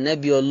fáwọn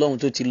ànábì ọlọ́run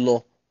tó ti lọ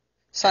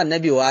sáà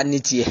ànábì wa ní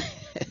tiẹ̀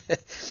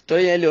tó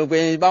yẹ lè pé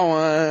báwọn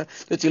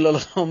tó ti lọ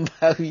lọ́wọ́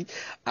bá wí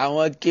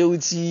àwọn kéwú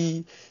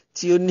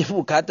tí ó ní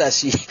bùkátà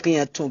sí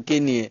kéèyàn tún ké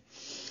nìyẹn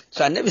so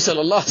ànábì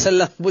sallallahu alaihi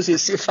wasallam bó ṣe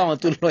sí fáwọn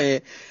tó lọ yẹn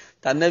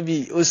tànábì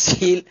ó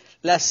sí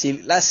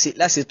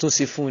láṣẹ tó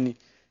ṣe fún ni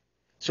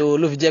so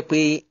ló fi jẹ́ pé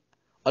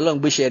ọlọ́run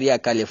gbé ṣẹ̀ríà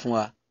kalẹ̀ fún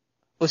wa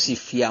ó sì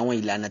fi àwọn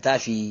ìlànà tá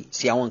a fi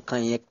ṣe àwọn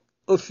nǹkan yẹn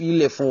ó fi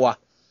ilẹ̀ fún wa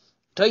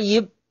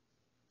tayyib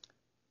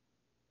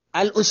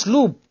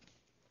al-uslub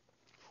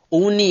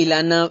òun ní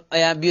ìlànà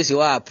ọ̀yà bí ó ṣe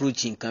wá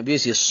approach nǹkan bí ó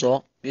ṣe sọ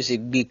bí ó ṣe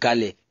gbé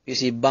kalẹ̀ bí ó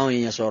ṣe bá àwọn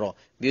èèyàn sọ̀rọ̀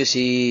bí ó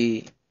ṣe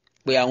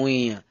pe àwọn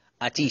èèyàn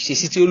àti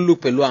ìṣesí tí ó lò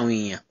pẹ̀lú àwọn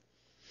èèyàn.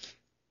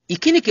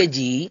 ìkíní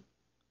kejì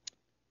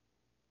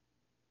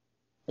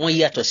wọ́n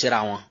yàtọ̀ síra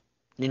wọn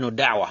nínú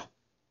dáwà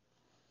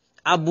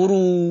aburú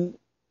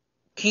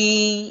kí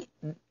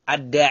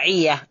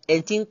àdáìyà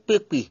ẹni tí ń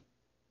pèpè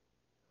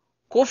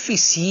kó fi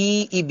sí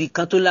ibì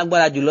kan tó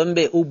lágbára jùlọ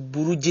ńbẹ ó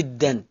burú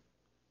jiddan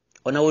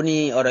ọ̀nà wo ni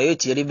ọ̀rọ̀ yóò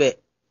ti rí bẹ́ẹ̀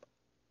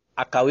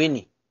àkàwé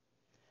ni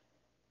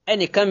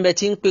ẹnìkan bẹ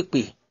tí ń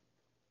pèpè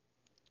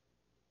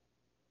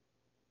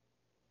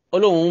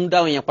olóhùn ń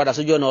dáhùn yẹn padà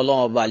sójú ọ̀nà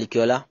ọlọ́run ọba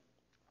àlìkíọ́lá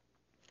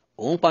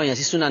òun pa yẹn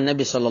sí súnà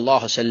nẹ́bí sallallahu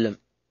alaihi wasallam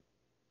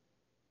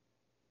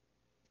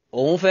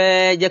òun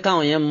fẹ́ jẹ́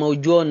káwọn yẹn mọ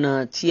ojú ọ̀nà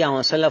tí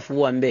àwọn sálàfù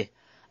wà ń bẹ̀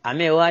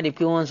àmì ẹ̀ wá di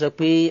pé wọ́n sọ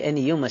pé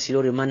ẹni yóò mọ̀ sí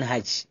lórí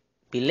manhaj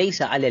bí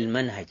laysa ala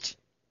al-manhaj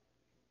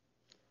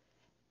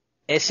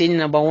ẹsẹ̀ ní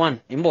number 1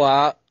 níbo wá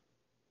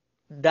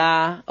dá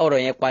ọ̀rọ̀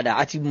yẹn padà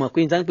àti mọ̀ pé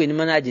nítorí pé ní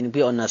manhaj ni pé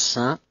ọ̀nà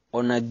sàn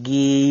ọ̀nà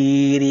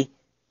geere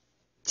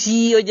tí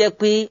ó jẹ́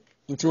pé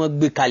ní tí wọ́n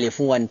gbé kalẹ̀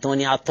fún wa nìkan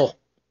ní atọ́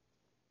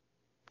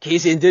kìí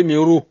ṣe ní tèmi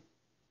rò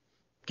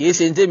kìí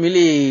ṣe ní tèmi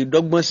lè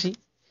dọ́gbọ́n sí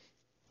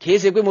kìí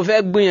ṣe pé mo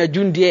fẹ́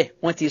gbìyànjú díẹ̀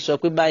wọ́n ti sọ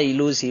pé báyìí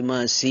ló ṣe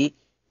máa ṣe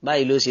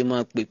báyìí ló ṣe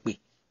máa pèpè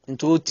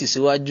nítorí ó ti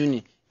síwájú ni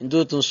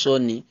nítorí ó tún sọ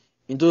ni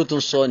nítorí ó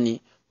tún sọ ni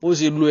ó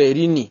ṣe lo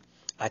ẹ̀rí ni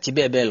àti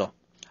bẹ́ẹ̀ bẹ́ẹ̀ lọ.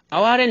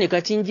 àwa rẹ̀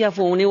nìkan tí ń jẹ́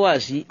fún òun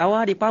níwàásí àwa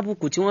rí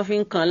pábùkù tí wọ́n fi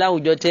ń kan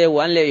láwùjọ tẹ́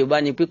wà ńlẹ̀ Yorùbá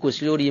ni pé kò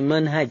sí lórí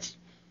manhaj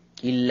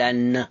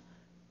ìlànà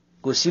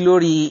kò sí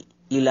lórí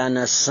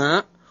ìlànà sàn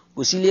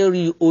kò sí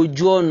lórí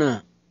ojú ọ̀nà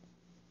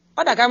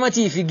ọ̀dà ká má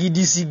ti fi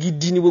gidi sí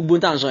gidi ní gbogbo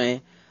tá à ń sọ yẹn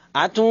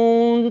a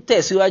tún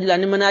tẹ̀síwájú la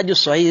ní manhaju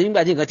sahih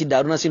nígbà tí nǹkan ti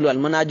dàrú náà sí lo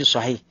almanhaju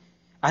sahih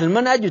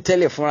almanhaju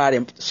tẹ́lẹ̀ fúnra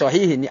rẹ̀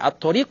sahih ni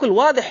at-tariqul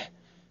wadih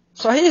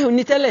sahih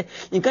ni tẹ́lẹ̀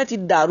nǹkan ti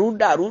dàrú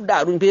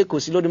pé kò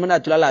sí lórí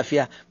manhaju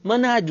lálàáfíà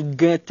manhaju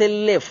gan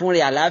tẹ́lẹ̀ fún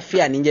rẹ̀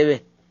àlàáfíà níjẹ́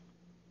bẹ́ẹ̀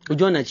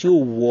ojú ọ̀nà tí ó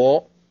wọ́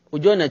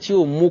ojú ọ̀nà tí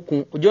ó mókun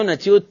ojú ọ̀nà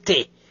tí ó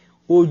tẹ̀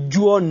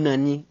ojú ọ̀nà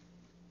ni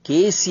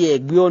kìí ṣe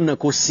ẹ̀gbẹ́ ọ̀nà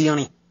kò sí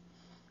rìn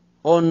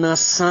ọ̀nà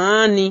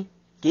sàn ni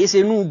kìí ṣe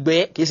inú gbẹ́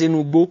kìí ṣe inú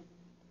gbó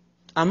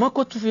àmọ́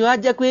kó tún fi wá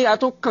jẹ́ pé a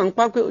tún kàn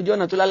pa pé ojú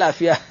ọ̀nà tó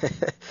lálàáfíà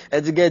ẹ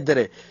ti gẹ́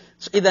dẹ̀rẹ̀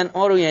ìdán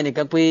ọ̀rọ̀ yẹn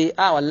nìkan pé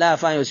wallahi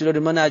àfáà yẹn ò sí lórí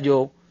manhaju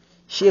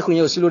sheikh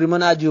yẹn ò sí lórí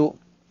manhaju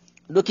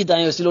dókítà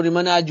yẹn ò sí lórí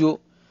manhaju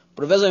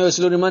professor yẹn ò sí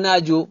lórí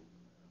manhaju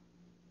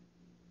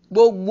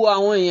gbogbo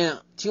àwọn èèyàn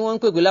tí wọ́n ń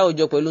pèpè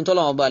láwùjọ pẹ̀lú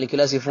tọ́lọ́wọ́n bá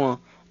àlìkílá sí fún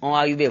wọn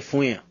wá rí bẹ́ẹ̀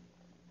fún yẹn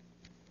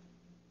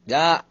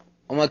dá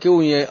ọmọ kéwù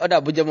yẹn ọ̀dà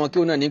bójá ọmọ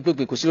kéwù náà ní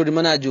pèpè kò sí lórí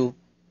manhaju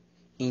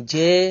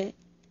ǹjẹ́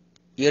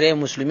ìrẹ́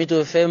mùsùlùmí tó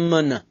fẹ́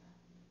mọ̀nà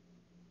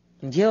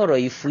ǹjẹ́ ọ̀rọ̀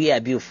yìí fúyẹ́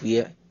àbí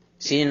òfúyẹ́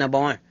sí ní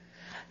number 1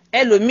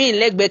 ẹlòmíín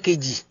lẹ́gbẹ̀ẹ́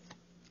kejì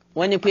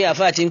wọ́n ní pé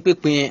àfáà ti ń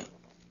pèpè yẹn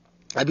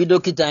àbí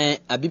dókítà yẹn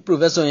àbí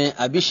pòfẹ́sọ̀ yẹn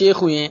àbí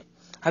ṣéèkù yẹn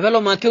àbí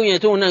ọlọ́mọ akéwù yẹn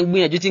tóun náà ń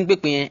gbìyànjú tí ń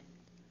pèpè yẹn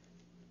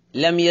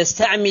lam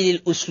yasta'mil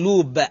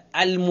al-uslub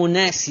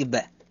al-munasib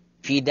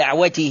fi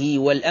da'watihi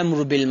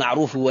wal-amru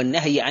bil-ma'ruf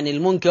wan-nahyi 'anil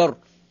munkar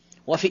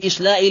wa fi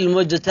islahi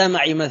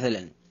al-mujtama'i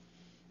mathalan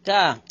tá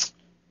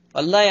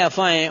wallahi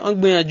àfáà yẹn wọ́n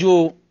gbìyànjú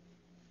o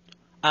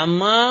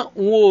àmọ́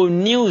wọn ò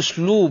ní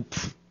uslub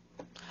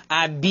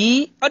àbí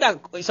ọ̀dà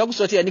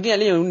ìsọkúsọ tí ẹni kí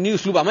ẹlẹ́yìn ní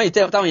uslub àmọ́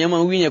ìtẹ́ táwọn èèyàn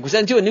máa ń wí yẹn kò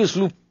sẹ́ni tí ò ní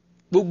uslub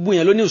gbogbo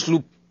yẹn ló ní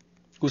uslub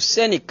kò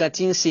sẹ́nìkan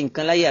tí ń ṣe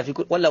nǹkan láyé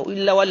àfikún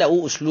wala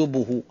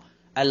uslubuhu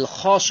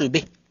al-khassu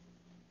bih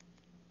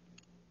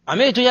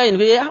àmì ètò yáyìn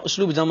pé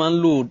uslub tí wọ́n máa ń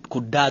lò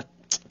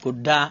kò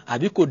dáa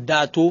àbí kò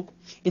dáa tó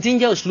ní tí ń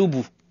jẹ́ uslub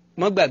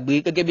mọ́ gbàgbé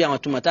gẹ́gẹ́ bí àwọn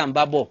tòmọ̀ tá à ń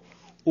bá bọ̀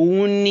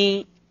òun ní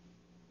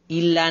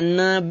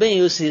ìlànà bẹ́ẹ̀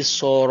yóò ṣe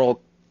sọ̀rọ̀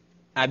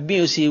àbí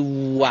yóò ṣe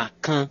wà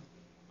kan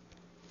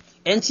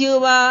ẹni tí ó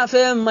bá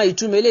fẹ́ mọ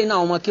ìtumọ̀ eléyìí náà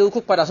ọmọ kí ó kó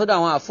padà sọ́dọ̀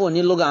àwọn àfọ̀ ní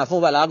lọ́gà àfọ̀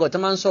balago tó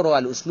máa ń sọ̀rọ̀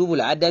al-uslubu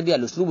al-adabi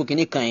al-uslubu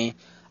kìíní kan yẹn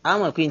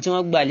àwọn pé tí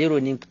wọ́n gbà lérò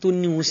ní tó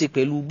níhun ṣe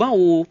pẹ̀lú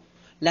báwo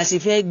la sì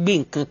fẹ́ gbé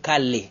nǹkan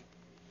kalẹ̀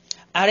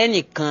ààrẹ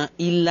nìkan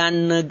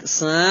ìlànà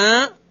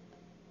sàn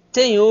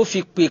téèyàn ó fi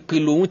pèpè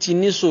lòun ti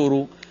ní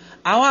ṣòro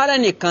àwọn ààrẹ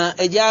nìkan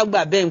ẹjẹ́ àgbà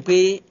bẹ́ẹ̀ pé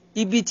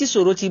ibi tí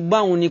ṣòro ti bá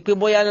òun ni pé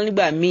bóyá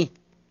nígbà míì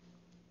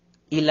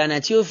ìlànà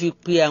tí ó fi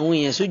pe àwọn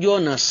èèyàn sójú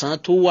ọ̀nà sàn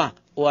tó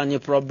wà ní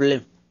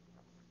problem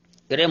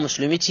ìrẹ́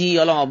mùsùlùmí tí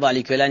ọlọ́run ọba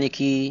àlìkọ́lá ní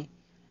kí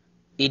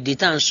èdè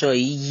tá à ń sọ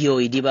yìí yí ọ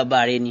èdè bàbá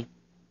rẹ ni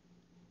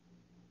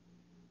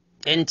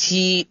ẹni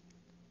tí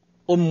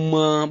ó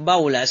mọ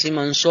báwo la ṣe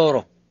máa ń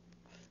sọ̀rọ̀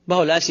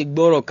báwo la ṣe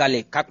gbọ́rọ̀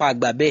kalẹ̀ kápá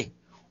àgbà bẹ́ẹ̀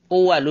ó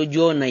wà lójú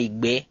ọ̀nà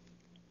ìgbẹ́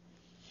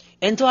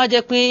ẹni tó wá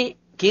jẹ́ pé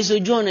kìí ṣe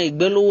ojú ọ̀nà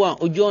ìgbẹ́ ló wà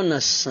ojú ọ̀nà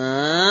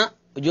sàn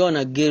ojú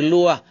ọ̀nà gèrè ló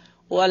wà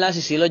ó wá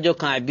láṣìṣe lọ́jọ́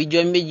kan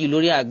àbíjọ́ méjì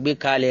lórí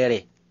àgbékalẹ̀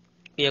rẹ̀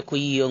ó yẹ kó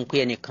yí ọ pé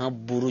ẹnìkan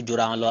burú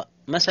jura wọn lọ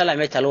masala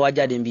mẹ́ta ló wá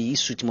jáde níbi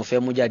isu tí mo fẹ́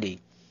mú jáde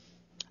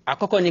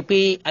àkọ́kọ́ ni pé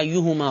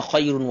ayyuhuma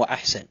khayrun wa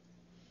ahsan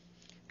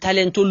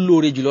talent tó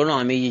lóore jùlọ náà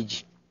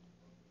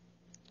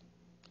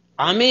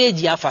àwọn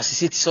méjèèjì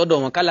afàṣìṣe ti sọ́dọ̀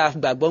wọn kálá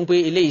gbàgbọ́ pé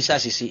eléyìí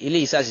ṣàṣìṣe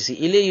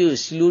eléyìí ò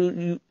sí lórí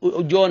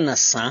ojú ọ̀nà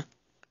sàn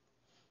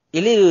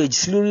eléyìí ò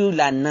sí lórí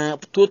ìlànà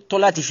tó tọ́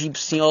láti fi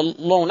sin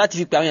Ọlọ́run láti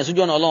fi pè àwọn èèyàn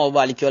sójú ọ̀nà Ọlọ́run ọba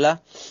àlìkíọ́lá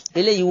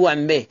eléyìí wà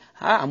ń bẹ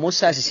àmọ́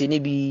ṣàṣìṣe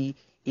níbi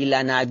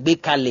ìlànà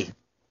àgbékalẹ̀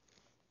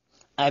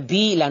àbí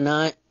ìlànà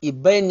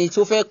ìbẹ́ni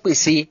tó fẹ́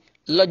pèsè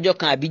lọ́jọ́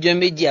kan àbíjọ́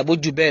méjì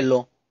àbójú bẹ́ẹ̀ lọ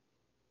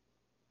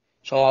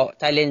sọ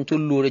talent tó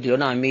lóore jùlọ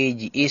náà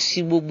méjì èsì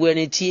gbogbo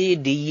ẹni tí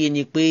èdè yé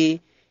ni pé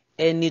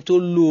ẹni tó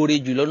lóore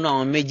jùlọ náà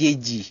àwọn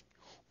méjèèjì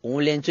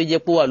òun lẹni tó jẹ́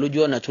pé wà lójú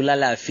ọ̀nà tó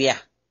lálàáfíà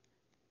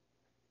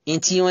ní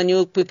tí wọ́n ní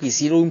ó pèpè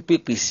sí ló ń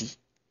pèpè sí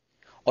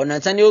ọ̀nà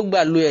tán ni ó gbà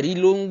lo ẹ̀rí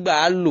ló ń gbà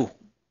á lò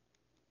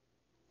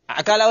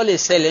àkàlà ó lè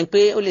ṣẹlẹ̀ pé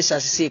ó lè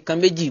ṣàṣìṣe kan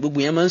méjì gbogbo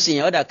yẹn máa ń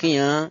ṣèyàn ọ̀dà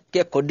kéèyàn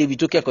kẹ́kọ̀ọ́ débi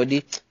tó kẹ́kọ̀ọ́ dé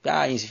bá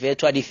a yìí sì fẹ́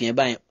tó àdìfì yẹn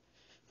báyẹn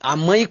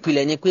àmọ́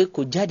ìpìlẹ̀ ni pé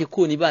kò jáde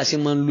kúrò ní bá a ṣe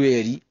máa ń lo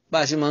ẹ̀rí bá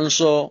a ṣe máa ń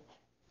sọ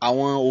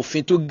àwọn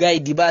òfin tó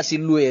gáìdì bá a ṣe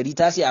lo ẹ̀rí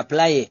tá a ṣe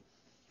apply ẹ̀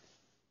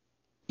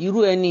irú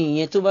ẹni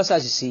ìyẹn tó bá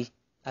ṣàṣìṣe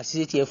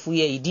àṣìṣe tiẹ̀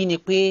fúyẹ́ ìdí ni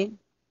pé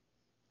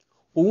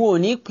òun ò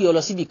ní pè ọ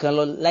lọ síbì kan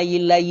lọ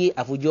láyéláyé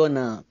àfojú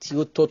ọ̀nà tí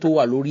ó tọ́ tó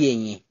wà lórí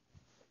ẹ̀yìn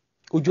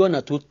ojú ọ̀nà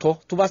tó tọ́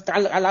tó bá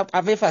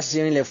afẹ́fà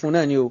ṣiṣẹ́ rinlẹ̀ fún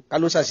náà ni o ká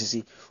ló ṣàṣìṣe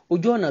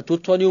ojú ọ̀nà tó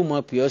tọ́ ni ó mọ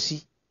pè ọ́ sí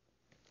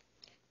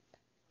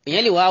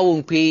èèyàn lè wá wò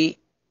ó pé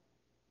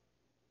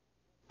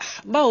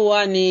báwo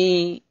wá ni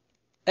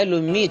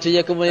ẹlòmíì tó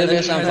jẹ́ pé wọ́n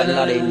fẹ́ ṣàǹfààní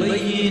lára ẹni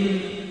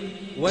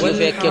wọ́n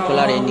fẹ́ kẹ́kọ̀ọ́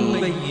lára ẹni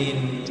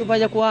tó bá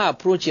jẹ́ kó wá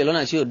approach ẹ̀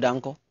lọ́nà tí ò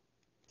dáńkọ́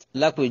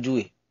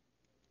lápèjúwe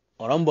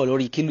ọ̀rọ̀ ń bọ̀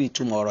lórí kílù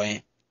ìtumọ̀ ọ̀rọ̀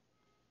yẹn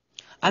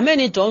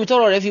amẹ́ni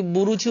tọ́rọ̀ rẹ̀ fi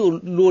burú tí ò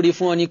lóore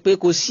fún ọ ni pé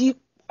kò sí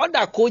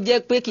ọ̀dà kó jẹ́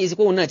pé kì í sí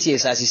pé òun náà ti ẹ̀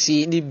ṣàṣìṣe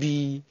níbi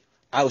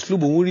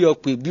àṣùlùbò òun rí ọ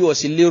pé bí ọ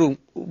sì lérò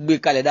gbé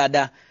kalẹ̀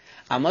dáadáa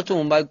àmọ́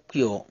tóun bá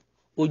pè ọ́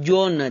ojú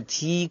ọ̀nà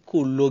tí kò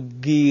lọ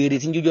geere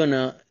tí ń jójú ọ̀nà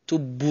tó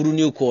burú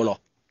ní òkú ọ̀lọ́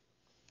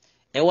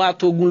ẹ wá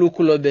tó gún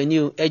lókù lọ bẹ̀ ni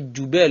o ẹ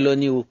jù bẹ́ẹ̀ lọ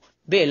ni o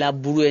bẹ́ẹ̀ la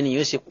burú ẹni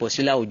yóò ṣe pọ̀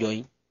sí láwùjọ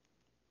yín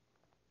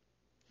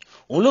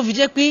òun ló fi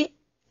jẹ́ pé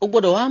ó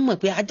gbọ́dọ̀ wá mọ̀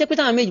pé ajẹ́ pé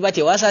táwọn méjì bá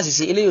tiẹ̀ wá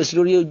ṣàṣìṣe eléyìí ò sí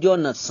lórí ojú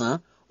ọ̀nà sàn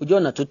ojú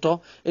ọ̀nà tó tọ́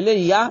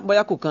eléyìí yá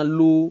bóyá kò kan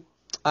lo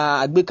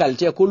àgbékalẹ̀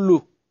tí ẹ kó lò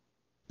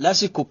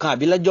lásìkò kan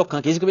àbí lọ́jọ́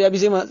kan kì í sí pé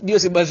bí ó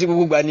ṣe bá sí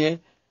gbogbo gbà ni ẹ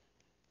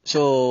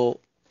so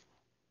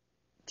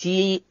tí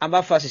a bá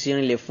fàṣìṣe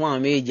rinlẹ̀ fún àwọn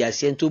méjì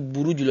àṣìṣe tó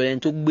burú jùlọ ẹni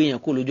tó gbéyàn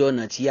kó lójú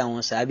ọ̀nà tí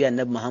àwọn sàábì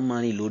Ànábì Muhammad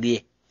rìn lórí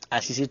ẹ̀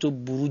àṣìṣe tó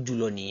burú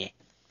jùlọ nìyẹn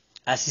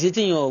àṣìṣe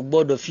téèyàn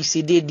gbọ́dọ̀ fi ṣe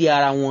déédéé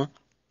ara wọn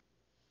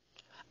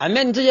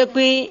àmẹ́ni tó jẹ́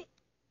pé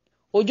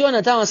ojú ọ̀nà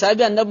táwọn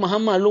sàábì Ànábì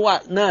Muhammad ló wà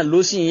náà ló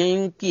sì yẹn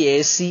ń pè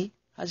ẹ́ sí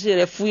àṣìṣe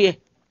rẹ̀ fúyẹ́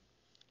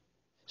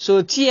so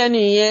tí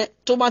ẹni yẹn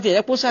tó bá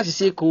tẹ̀lé kó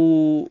ṣàṣìṣe kò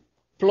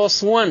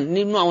 +1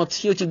 nínú àwọn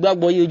tí ó ti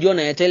gbàgbọ́ yí ojú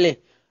ọ̀nà yẹn tẹ́lẹ̀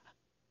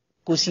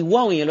kò sì wá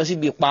àwọn èèyàn lọ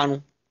síbi ìparun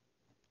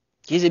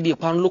kì í ṣe bí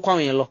ìparun ló kó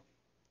àwọn èèyàn lọ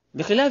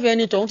bẹ̀kẹ́lẹ́ àfẹ́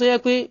ẹni tọ̀hún tó yẹ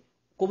pé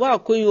kò bá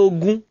kóyin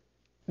ogun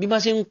bí bá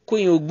ṣe ń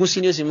kóyin ogun sí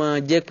ni ó sì máa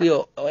jẹ́ pé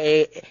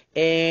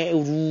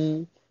ẹrù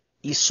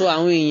ìsọ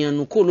àwọn èèyàn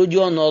nù kó lójú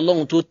ọ̀nà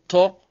Ọlọ́run tó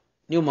tọ́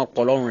ni ó máa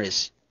pọ̀ lọ́rùn rẹ̀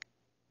sí.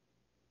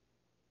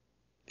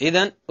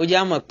 ìdán ó jẹ́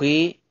àmọ̀ pé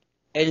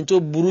ẹni tó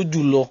burú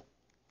jù lọ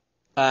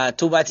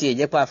tó bá tiẹ̀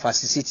jẹ́ pé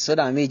àfàṣìṣe ti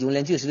sọ́dọ̀ àwọn méjì wọn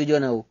lẹ́ni tí ò sí lójú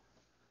ọ̀nà o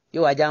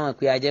yóò wá jáwọn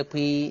pé a jẹ́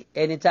pé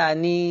ẹni tá a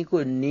ní kò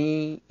ní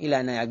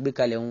ìlànà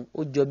àgbékalẹ̀ òun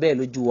ó jọ bẹ́ẹ̀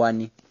lójú wa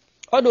ni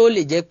ọ̀dọ̀ ó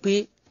lè jẹ́ pé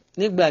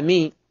nígbà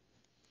míì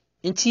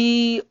tí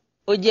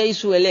ó jẹ́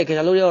iṣu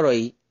ẹlẹ́ẹ̀kẹta lórí ọ̀rọ̀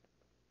yìí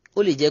ó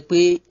lè jẹ́ pé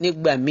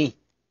nígbà míì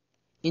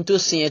ní tó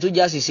sin yẹn tó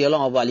já ṣìṣe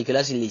Ọlọ́run ọba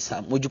àlìkẹ́lá sì lè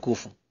ṣàmójúkò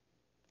fún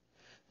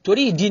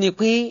torí ìdí ni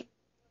pé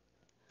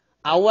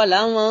àwa là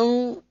máa ń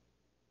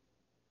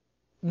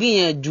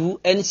gbìyànjú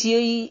ẹni tí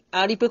a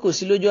rí pé kò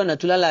sí lójú ọ̀nà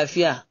tó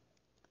lálàáfíà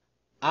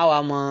àwa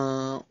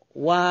máa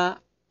wá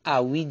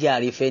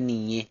àwíjàre fẹ́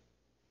nìyẹn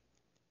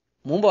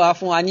mò ń bọ̀ wá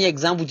fún wa ní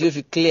example tí ó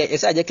fi clear ẹ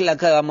sáà jẹ́ kí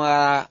lákàrà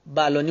máa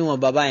bá a lọ níwọ̀n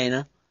bàbá yẹn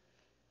náà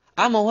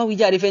a máa wá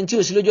àwíjàre fẹ́ tí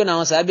ò sí lójú ọ̀nà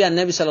àwọn sàábì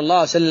Ànábì sallallahu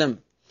alaihi wasallam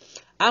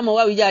àmọ́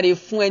wá wíjàre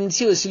fún ẹni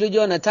tí ò sí lójú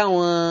ọ̀nà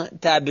táwọn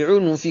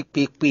tàbíùn fi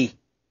pèpè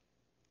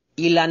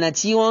ìlànà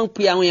tí wọ́n ń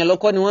pe àwọn èèyàn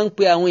lọ́kọ́ ni wọ́n ń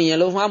pe àwọn èèyàn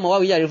lọ fún àmọ́ wá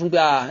wíjàre fún pé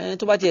ẹni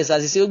tó bá tiẹ̀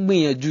ṣàṣìṣe ó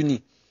gbìyànjú ni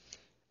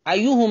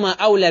ayuhuma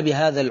awla bi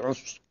hadha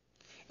al-usr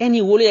ẹni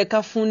wo ló yẹ ká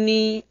fún ní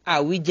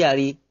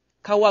àwíjàre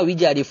ká wá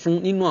àwíjàre fún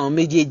nínú àwọn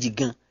méjèèjì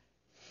gan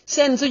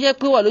sẹ́ni tó jẹ́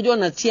pé wà lójú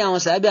ọ̀nà tí àwọn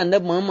sàábì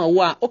Ànábì Muhammad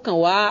wà ó kàn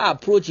wá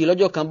approach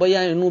lọ́jọ́ kan bóyá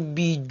inú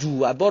bí jù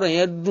àbọ̀rọ̀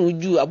yẹn dùn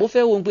jù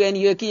àbófẹ́ wo pé ẹni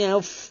yẹ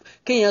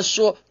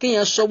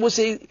kéèyàn sọ bó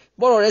ṣe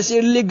bọ́rọ̀ rẹ̀ ṣe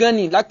lé gan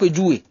ni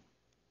lápèjúwe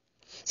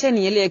sẹ́ni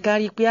yẹn lè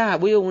kárí pé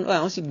bóyá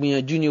àwọn sì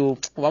gbìyànjú ni o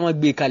wọ́n máa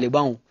gbé kalẹ̀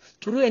báwọn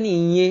torí ẹni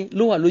ìyẹn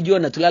ló wà lójú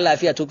ọ̀nà tó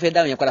lálàáfíà tó fẹ́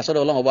dáhùn yẹn padà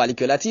sọ́dọ̀ Ọlọ́run Ọba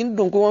àlekèọ́lá tí ń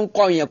dùn pé wọ́n ń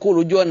kọ́ yẹn kó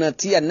lójú ọ̀nà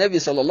tí Ànábì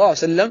sallallahu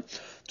alaihi wasallam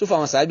tó fa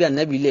àwọn sàábì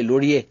Ànábì lẹ̀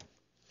lórí ẹ̀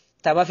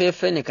tá a bá fẹ́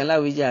fẹ́ nìkan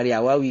láwíjàre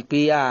àwa wí pé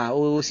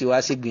ó sì wá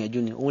ṣe gbìyànjú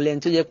ni òun lẹ́ni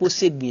tó jẹ́ pé ó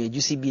ṣe gbìyànjú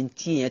síbi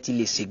tí èèyàn ti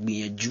lè ṣe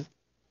gbìyànjú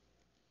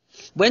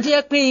bọ́n tó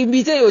jẹ́ pé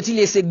ibi tí èèyàn ti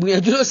lè ṣe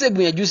gbìyànjú ló ṣe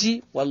gbìyànjú sí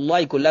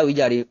wàláhì kò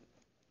láwíjàre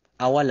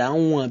àwa là ń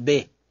wọ̀n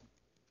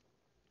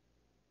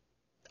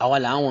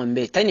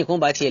bẹ́ẹ̀ tẹ́nìkan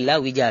bá tiẹ̀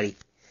láwíjàre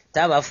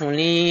tá a bá fún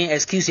ní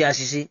excuse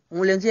àṣìṣe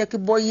òun lẹ́ni tó jẹ́ pé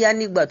bọ́yá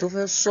nígbà tó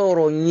fẹ́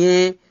sọ̀rọ̀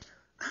yẹn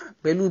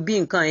pẹ̀lú bí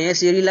nǹkan yẹn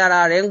ṣe rí lára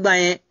rẹ̀ ń gbà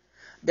yẹn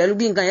pẹ̀lú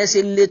bí nǹkan yẹn ṣe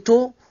le tó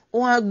ó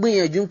wá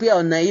gbìyànjú pé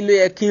ọ̀nà yìí ló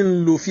yẹ kí n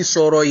lò fi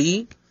sọ̀rọ̀ yìí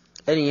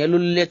ẹnìyẹn ló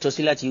lẹ́tọ̀ọ́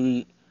sí láti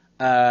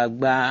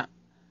gba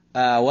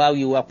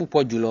wáwíwá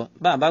púpọ̀ jùlọ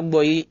bá a bá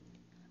gbọ́ yìí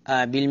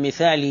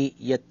bilmithali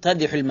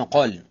yattadihu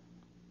al-maqal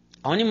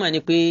àwọn onímọ̀ ni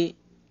pé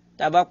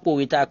tá a bá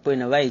pòwe tá a pè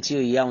náà báyìí tí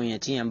ò yí àwọn èèyàn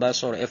tí yẹn bá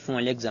sọ̀rọ̀ ẹ fún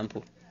wọn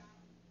l'example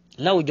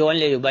láwùjọ wọn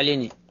lè Yorùbá lé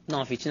ní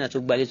náà fìtínà tó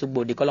gbalẹ̀ tó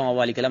gbòde kọ́lọ́wọ́n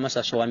wà lẹ́kẹ́lá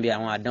mọ́sà sọ wá bí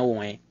àwọn àdánwò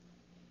wọn yẹn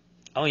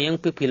àwọn yẹn ń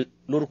pèpè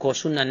lórúkọ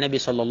sunna nabi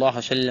sallallahu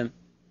alaihi wasallam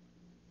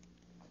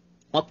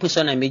wọ́n pín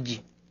sọ́nà méjì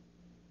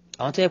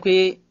àwọn tó yẹ pé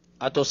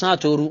àtọ̀sán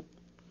àtòru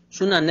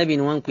sunna nabi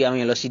ni wọ́n ń pè àwọn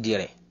yẹn lọ sí di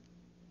rẹ̀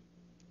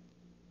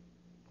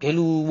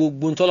pẹ̀lú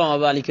gbogbo ntọ́lọ́wọ́n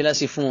bá lẹ́kẹ́lá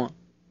sí fún wọn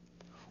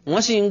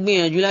wọ́n sì ń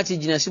gbìyànjú láti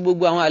jìnnà sí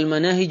gbogbo àwọn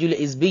al-manahijul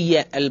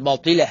hizbiyya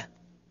al-batila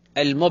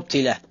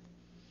al-mubtila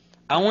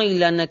àwọn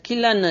ìlànà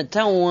kílànà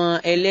táwọn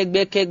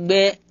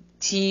ẹlẹ́gbẹ́kẹ́gbẹ́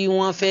tí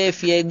wọ́n fẹ́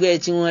fi ẹgbẹ́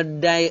tí wọ́n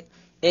da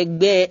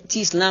ẹgbẹ́ tí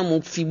Islam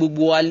fi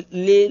gbogbo wa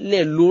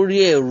lélẹ̀ lórí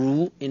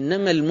ẹ̀rú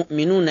innamal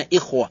mu'minuna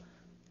ikhwa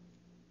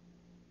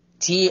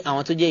tí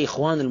àwọn tó jẹ́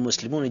ikhwanul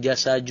muslimun já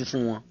ṣáájú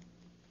fún wọn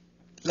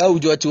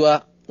láwùjọ tiwa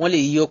wọ́n lè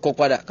yí ọkọ̀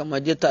padà ká máa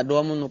jẹ́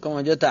tàdọ́mùnù ká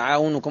máa jẹ́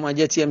tàáwùnù ká máa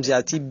jẹ́ TMC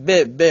àti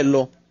bẹ́ẹ̀ bẹ́ẹ̀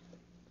lọ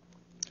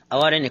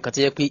àwa rẹ̀ nìkan tó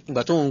yẹ pé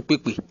ìgbà tó ń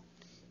pèpè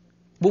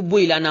gbogbo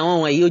ìlànà àwọn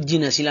wọ̀nyí ó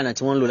jìnnà sí ìlànà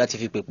tí wọ́n ń lò láti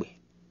fi pèpè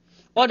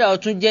ọ̀dà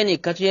ọ̀tún jẹ́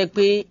nìkan tó yẹ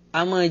pé a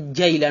máa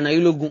jẹ́ ìlànà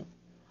yìí lógun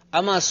a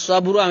máa sọ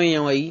aburú àwọn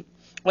èèyàn wọ̀nyí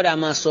ọ̀dà a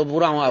máa sọ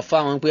aburú àwọn àfa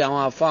àwọn pé àwọn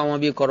àfa àwọn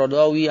bíi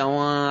Kọ̀rọ̀dọ́wí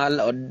àwọn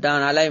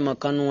ọ̀daràn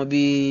aláìmọ̀kánu wọn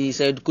bíi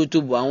Said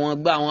Kutubu àwọn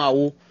gbá àwọn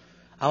àwo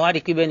àwa rí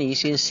pé bẹ́ẹ̀ nìyí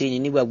ṣe ń ṣe ní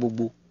nígbà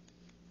gbogbo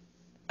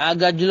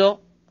agajulọ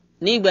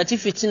ní ìgbà tí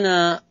fìtínà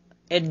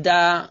ẹ̀dá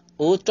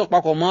òótọ́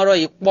papọ̀ mọ́rọ̀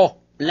yìí pọ̀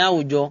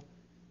láwùjọ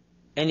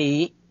ẹni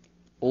yìí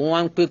òun wá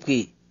ń pèpè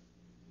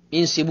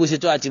ń ṣe bó ṣe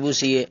tó àti bó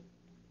ṣe yẹ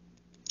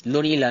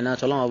lórí ìlànà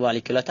tọ́lọ́wọ́n ọba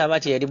àlekèlá tá a bá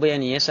ti ẹ̀rí bóyá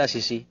nìyẹn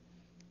ṣàṣìṣe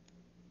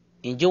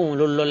ǹjẹ́ òun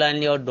ló lọ́lá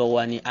ní ọ̀dọ̀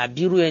wa ni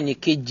àbírú ẹni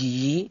kejì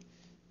yìí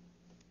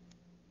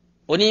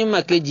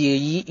onímọ̀ kejì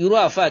yìí irú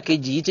àfa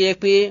kejì yìí tó yẹ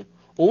pé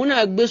òun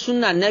náà gbé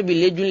súnà nábì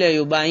léjúlẹ̀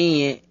Yorùbá yín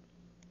yẹn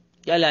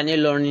yálà ní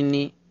Ìlọrin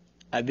ni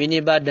àbí ní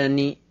Ìbàdàn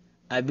ni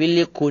àbí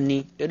lẹ́kọ̀ọ́ ni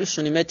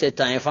eréṣun ni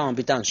mẹ́tẹ̀ẹ̀ta yẹn fáwọn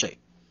peter ń sọ yìí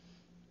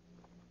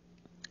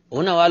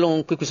òun náà wá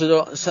lóun pípẹ́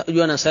sójú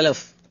ọ̀nà salaf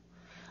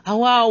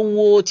àwa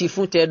wo ti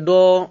fún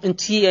tẹ̀dọ́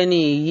ntí ẹni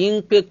yìí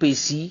ń pèpè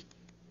sí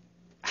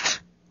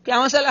kí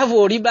àwọn sálàfù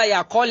ò rí báyà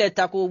kọ́lẹ̀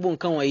tako gbogbo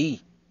nǹkan wọ̀nyí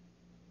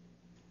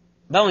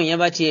báwọn èèyàn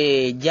bá tiẹ̀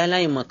já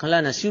láìmọ̀kan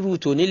lánàá sírù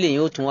tó nílé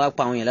yẹn ó tún wá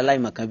pa àwọn èèyàn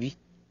láìmọ̀kan bí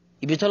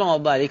ibi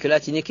tọ́lọ́wọ́n bá àlékè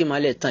láti ní kí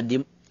màálẹ̀ tàn dé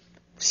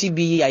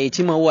síbi àyè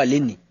tí mo wà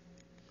lénìí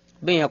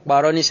bẹ́ẹ̀ yẹn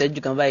parọ́ ní ìṣẹ́jú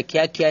kan báyìí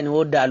kíákíá ni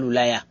ó dà lù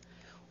láyà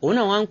òun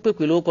náà wọ́n ń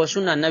pèpè lórúkọ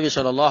súnà nàbì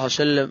sallallahu alaihi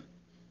wasallam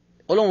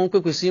Ọlọ́hun ń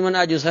pèpè sí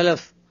manhaju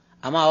salaf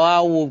àmọ́ àwa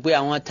wò pé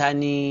àwọn ta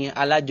ni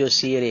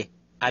alájọṣe rẹ̀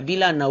àbí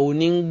lànà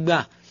òní ń gbà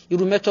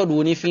irú mẹ́tọ̀dù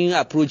òní fi ń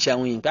approach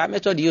àwọn èèyàn pé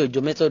mẹ́tọ̀dù yóò jọ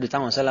mẹ́tọ̀dù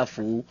táwọn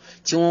sálàfù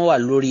tí wọ́n wà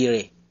lórí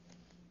rẹ̀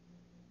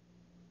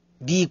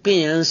bíi pé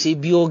yẹn ń ṣe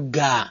bí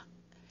ọ̀gá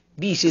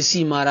bí ìṣesí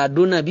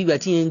Maradona bí ìgbà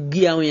tí yẹn ń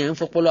gbé àwọn èèyàn ń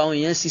fọpọlọ àwọn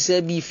èèyàn ń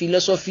ṣiṣẹ́ bíi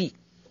philosophy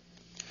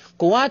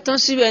kò wá tán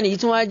síbẹ̀ nìyí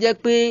tí wọ́n á jẹ́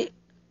pé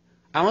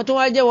àwọn tó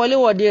wá jẹ́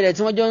wọléwọ̀de rẹ̀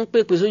tí wọ́n jọ ń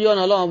pèpè sójú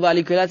ọ̀nà Ọlọ́run bá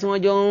alikẹ́lá tí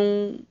wọ́n jọ ń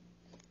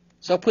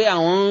sọ pé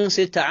àwọn ń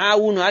ṣe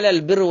ta'awunu 'ala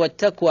al-birri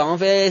wat-taqwa àwọn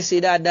fẹ́ ṣe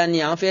dáadáa ni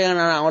àwọn fẹ́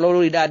ran àwọn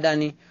lórí dáadáa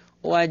ni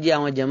ó wá jẹ́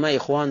àwọn jama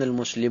ikhwanul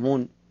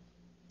muslimun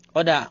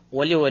ọ̀dà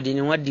wọléwọ̀de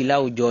ni wọ́n dì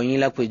láwùjọ yín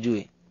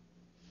lápèjúwe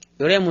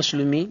ìrẹ́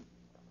mùsùlùmí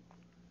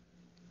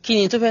kí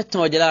ni tó fẹ́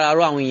tàn ọjà lára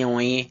rọ àwọn èèyàn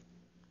wọ̀nyẹn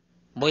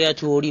bóyá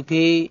tó rí pé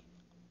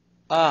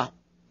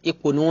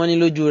ipò ni wọ́n ní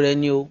lójú rẹ̀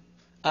ni o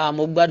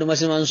mo gbádùn bá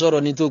ṣe máa ń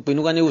sọ̀rọ̀ ní tó pé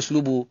nígbà ní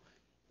uslubu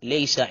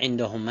laysa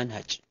indahum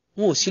manhaj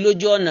wọn ò sí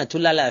lójú ọ̀nà tó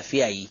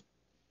lálàáfíà yìí.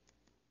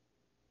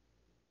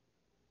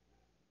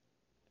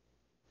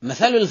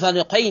 مثل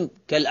الفريقين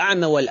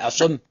كالأعمى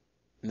والأصم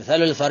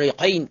مثال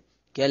الفريقين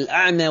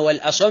كالأعمى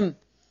والأصم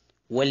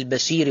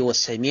والبصير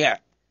والسميع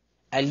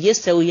هل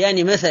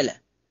يستويان مثلا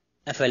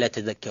أفلا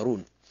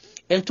تذكرون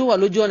أنتوا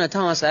لجونا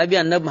تاوان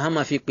صحابي النبي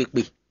محمد في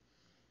بيبي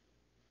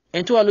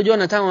أنتوا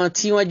لجونا تاوان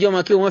تيوان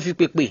جوما كيوان في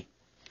بيبي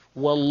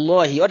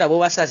والله أدا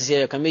بوا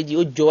ساسي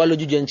كميجي أجوا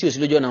لجو جنتي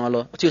لجونا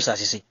والله تيو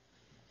ساسي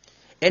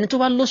ẹni tó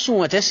bá lósùn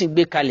wọn tẹ́sìn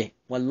gbé kalẹ̀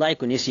wàláì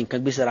kò ní sí nǹkan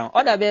gbé sára wọn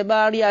ọ̀dà bẹ́ẹ̀ bá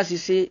rí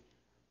àṣìṣe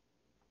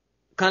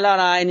kan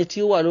lára ẹni tí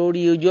ó wà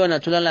lórí ojú ọ̀nà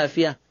tó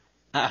lálàáfíà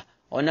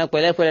ọ̀nà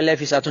pẹ̀lẹ́pẹ̀lẹ́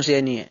lẹ́fi ṣàtúnṣe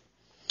ẹni yẹn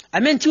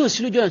àmín tí ò sí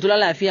lójú ọ̀nà tó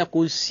lálàáfíà kò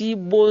sí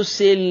bó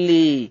ṣe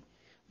lè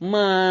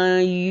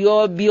máa yọ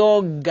bí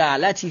ọ̀gá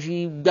láti fi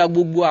gba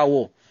gbogbo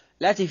àwọ̀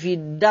láti fi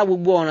dá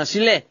gbogbo ọ̀ràn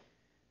sílẹ̀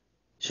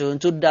ṣòun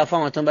tó dáa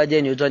fáwọn tó bá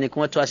jẹ́ ní òótọ́ ni kí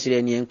wọ́n tó àṣírí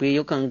ẹni yẹn pé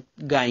yóò kàn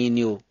ga yín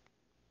ni o.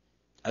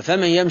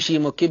 أفمن يمشي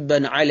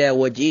مكبا على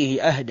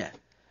وجهه أهدى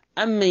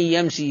أمن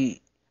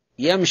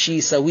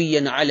يمشي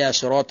سويا على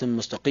صراط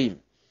مستقيم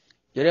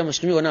يرى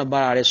مسلمي وانا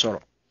بارا ري سورو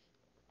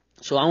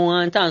so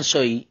àwọn tan sọ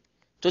yìí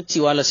tó ti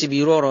wá lọ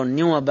síbi roro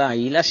níwọ̀n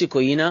báyìí lásìkò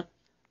yìí ná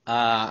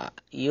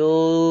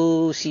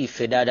yóò sì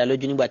fẹ́ dáadáa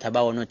lójú nígbà tá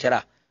bá wọnú tírà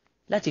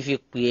láti fi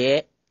pè é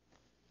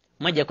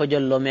má jẹ́ kó jọ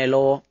lọ mẹ́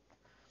lọ́wọ́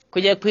kó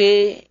jẹ́ pé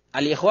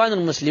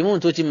al-ikhwanul muslimun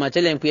tó ti mọ̀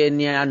tẹ́lẹ̀ pé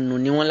ẹni àánú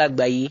ni wọ́n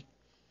lágbàáyé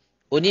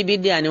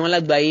oníbídíà ni wọ́n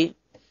lágbàáyé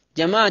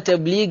jama'a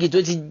tablighi tó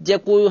ti jẹ́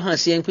kó hàn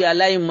sí en pé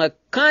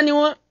aláìmọ̀kan ni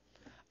wọ́n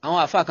àwọn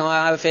àfáà kan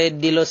wá fẹ́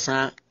dé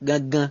lọ́sàn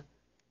gangan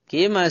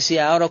kìí máa ṣe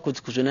àárọ̀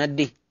kùtùkùtù náà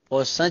dé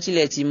ọ̀sán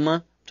tilẹ̀ ti mọ́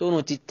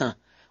tóòrùn ti tàn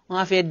wọ́n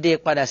á fẹ́ dé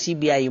padà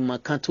síbi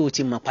àìmọ̀kan tó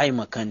ti mọ̀ pa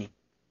àìmọ̀kan ni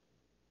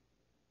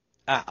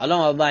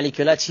ọlọ́run ọba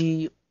àlìkọ́lá tí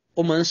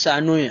ó máa ń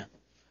ṣàánú yàn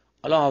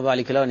ọlọ́run ọba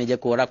àlìkọ́lá ò ní jẹ́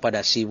kó rá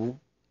padà sí ibú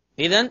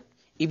idan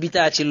ibi tá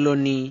a ti lọ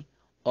ni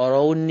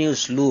ọ̀rọ̀ ó ní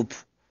uslub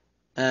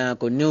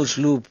kò ní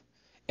uslub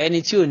ẹni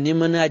tí ò ní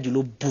mọ́nà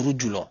jùlọ burú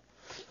jùlọ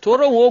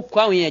tóró wọn ó kó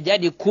àwọn èèyàn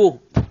jáde kó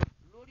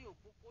lórí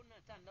òpópónà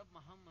tí ànábì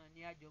Muhammad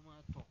ní àjọ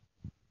máa tọ̀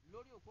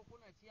lórí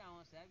òpópónà tí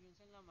àwọn sàhábì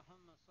ńlá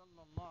Muhammad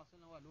sallallahu alaihi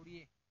wasallam wà lórí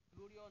ẹ̀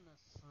lórí ọ̀nà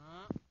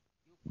sàn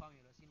yóò kó àwọn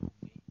èèyàn lọ sínú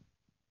òfin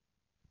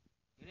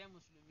ìrẹ́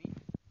mùsùlùmí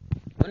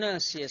wọn náà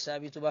ṣe ẹ̀sà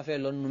bí tó bá fẹ́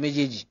lọ nínú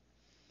méjèèjì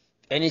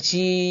ẹni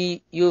tí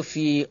yóò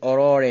fi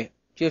ọ̀rọ̀ rẹ̀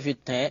tí yóò fi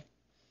tàn ẹ́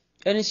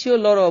ẹni tí yóò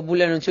lọ́rọ̀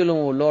ọ̀búlẹ́nu tí ó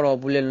lóun ò lọ́rọ̀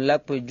ọ̀búlẹ́nu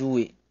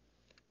lápèjúwe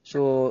so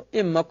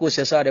imma kó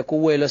sẹ̀sà rẹ̀ kó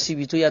wọ́ ẹ lọ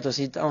síbi tó yàtọ̀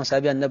sí àwọn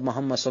sàhábì ànábì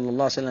Muhammad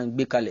sallallahu alaihi wasallam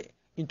gbé kalẹ̀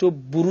ní tó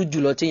burú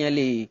jùlọ téèyàn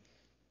lè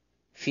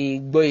fi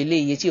gbọ́ ilé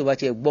iye tí ò bá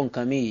tiẹ̀ gbọ́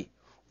nǹkan mìíràn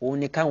òun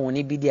ni káwọn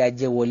oníbídí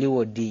ajẹ́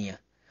wọléwọ̀de yàn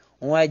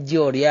wọ́n á jẹ́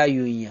ọ̀rẹ́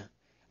ayò yàn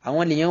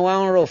àwọn lèyàn wá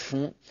ń rọ̀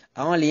fún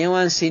àwọn lèyàn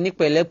wá ń ṣe ní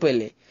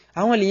pẹ̀lẹ́pẹ̀lẹ́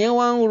àwọn lèyàn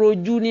wá ń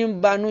rojú ní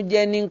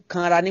banújẹ́ ní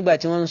kanra nígbà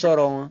tí wọ́n ń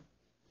sọ̀rọ̀ wọn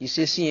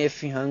ìṣesí yẹn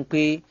fi hàn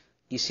pé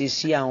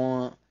ìṣesí àwọn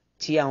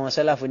tí àwọn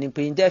sálàfù ní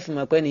pé ǹtẹ́ fi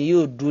mọ̀ pé ni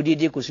yóò dúró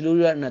déédéé kò sí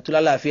lórí ọ̀nà tó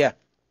lálàáfíà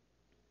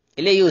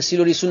eléyìí ò sí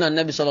lórí súnà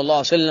nàbì sallallahu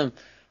alaihi wasallam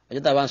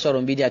ọjọ́ tàbá ń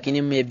sọ̀rọ̀ ń bídà kí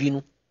ní mú ẹ bínú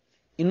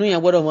inú yẹn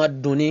gbọ́dọ̀ máa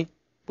dùn ní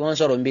pé wọ́n ń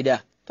sọ̀rọ̀ ń bídà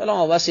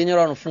tọ́lọ́wọ́n ọba ṣe ní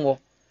rọrùn fún wọn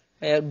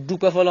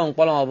dúpẹ́ fọlọ́run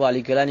pọ́lọ́wọ́n ọba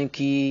àlìkẹ́lá ní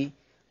kí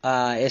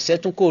ẹ̀ṣẹ̀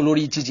tún kó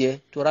lórí títjẹ́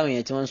tó ráwọn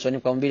èèyàn tí wọ́n ń sọ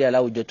nípa ń bídà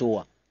láwùjọ tó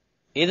wà.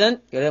 idan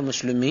ìrẹ́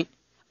mùsùlùmí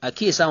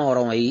àkíyèsí àwọn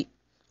ọ̀rọ̀ wọ̀nyí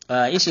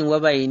ìsìn wá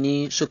báyìí ní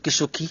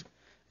ṣókíṣókí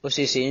ó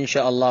ṣe é ṣe insha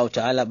Allah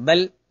ta'ala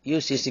bal yóò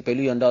ṣe é ṣe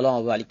pẹ̀lú yọ̀ǹda ọlọ́run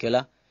ọba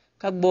àlìkẹ́lá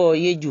ká gbọ́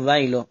yé jù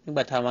báyìí lọ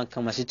nígbà tá a máa ń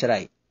kàn máa sí tírà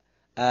yìí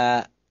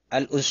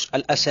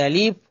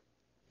al-asalib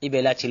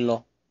ibẹ̀ láti lọ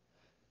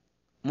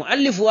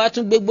mu'allifu wa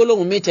tún gbé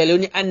gbólóhùn mi tẹ̀lé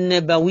ní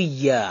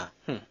annabawiyya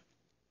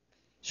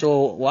so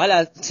wàhálà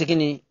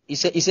síkíní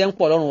iṣẹ́ ń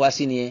pọ̀ lọ́rùn wá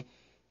sí nìyẹn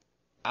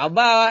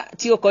àbá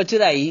tí ó kọ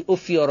tírà yìí ó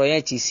fi ọ̀rọ̀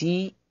yẹn tì sí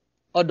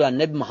ọ̀dọ̀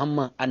anabi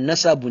Muhammad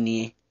anasabu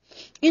nìyẹn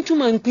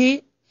ìtumọ̀ ń pé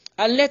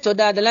alẹ́tọ̀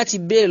dáadáa láti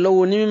béèrè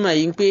lọ́wọ́ onímọ̀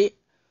yìí ń pé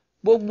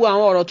gbogbo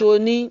àwọn ọ̀rọ̀ tó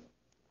ní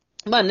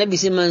bá anabi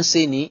sí máa ń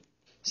ṣe ní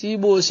sí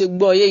bó ṣe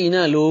gbọ́ yé yìí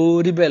náà ló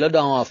rí bẹ́ẹ̀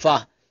lọ́dọ̀ àwọn àfà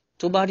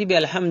tó bá rí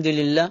bẹ́ẹ̀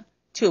alhamdulillah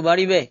tí ò bá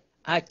rí bẹ́ẹ̀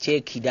á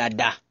chẹ́ẹ̀kì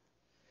dáadáa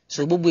so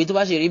gbogbo èyí tó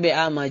bá ṣe rí bẹ́ẹ̀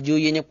á máa jó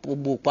yé ní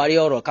gbogbo parí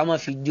ọ̀rọ̀ ká má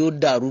fi jó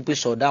dàrú pé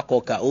sọ̀dá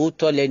kọkà ó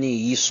tọ́ lẹ́ni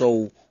yìí sọ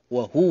o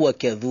wa huwa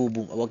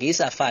kadhubun ọ̀wọ̀ kì í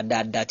sàfà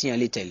dáadáa tíyàn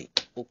lè tẹ̀lé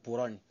ó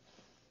purọ́ ni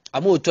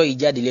àmọ́ òótọ́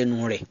ìjáde lẹ́nu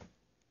rẹ̀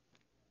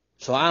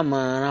so á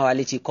máa rán wa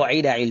létí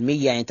qaida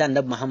ilmiyya yẹn tá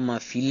ǹdà Muhammad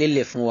fi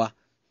lélẹ̀ fún wa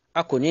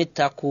a kò ní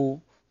tako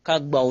ká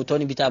gba òótọ́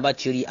níbi tá a bá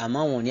ti rí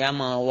àmọ́ wọn ni a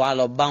máa wá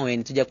lọ bá àwọn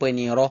ẹni tó jẹ́ pé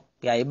ní irọ́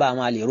pé àyè bá a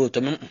máa lè rò tó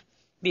mọ́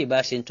bí ìbá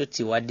ṣe tó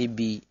ti wá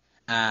débi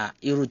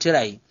irú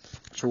tíra yìí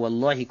so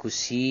wallahi kò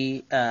sí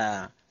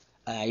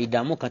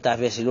ìdààmú kan tá a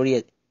fẹ́ sí lórí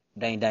ẹ̀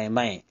dáìdáì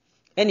báyẹn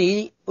ẹni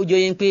yìí ó jẹ́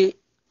yín pé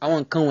àwọn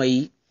nǹkan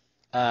wọ̀nyí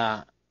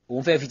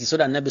òun fẹ́ fi ti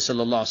sọ́dọ̀ Nabi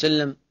sallallahu alaihi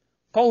wasallam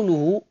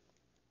qawluhu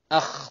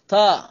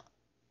akhta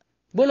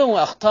gbólóhùn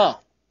akhta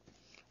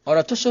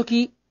ọ̀rọ̀ tó sókí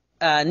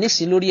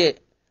nísì lórí ẹ̀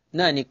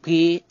náà ni pé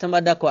tán bá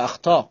dákọ̀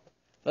akhta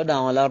lọ́dọ̀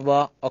àwọn Lárúbá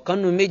ọ̀kan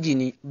nínú méjì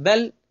ni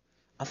bẹ́ẹ̀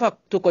afa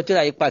tó kọ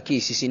tíra yìí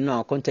pàkíyèsí sí náà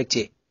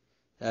kọ́ńtẹ́kìtì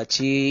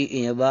tí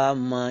èèyàn bá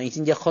mọ ìtí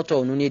ń jẹ́ kọ́tọ̀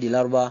òun ní èdè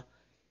Lárúbá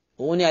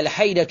òun ni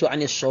alhaidatu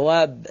ani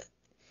sawab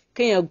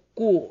kéèyàn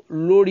kú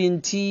lórí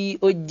tí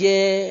ó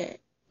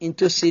jẹ́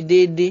tó ṣe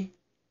déédé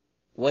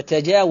wa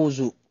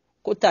tajawuzu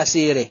kó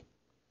tàsé rẹ̀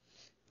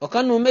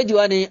ọ̀kan nínú méjì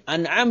wá ní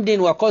an amdin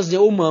wa qasdin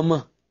ó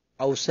mọ̀ọ́mọ̀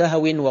aw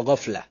sahwin wa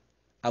ghafla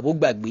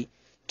àbúgbàgbé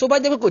tó bá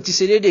jẹ́ pé kò ti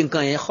ṣe déédéé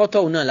nǹkan yẹn khata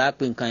náà là á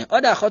pè nǹkan yẹn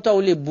ọ̀dà khata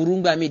lè burú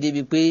gbà mí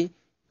débi pé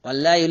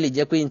wàláyé lè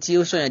jẹ́ pé tí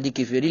ó sọ̀yàn di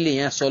kèfèrí lè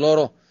yẹn sọ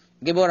lọ́rọ̀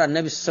gẹ́gẹ́ bọ́ra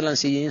nabi sallallahu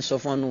alayhi wa sallam sọ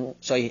fún ọ́nù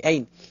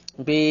sahihayn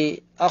pé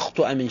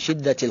akhta'a min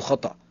shiddatil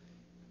khata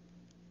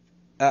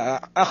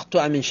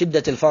akhta'a min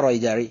shiddatil far'i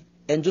jari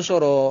ẹni tó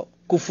sọ̀rọ̀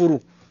kúfúrú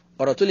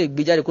ọ̀rọ̀ tó lè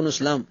gbé jáde kúnnú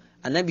islam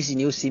anabi sì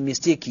ni ó ṣe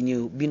mistake ni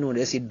bínú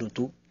rẹ̀ ṣe dùn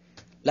tó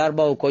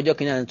lárúbáwò kọjọ́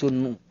kìíní àti tó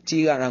nù tí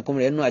arankum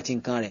rẹ̀ nù àti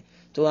nǹkan rẹ̀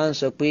tó wá ń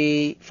sọ pé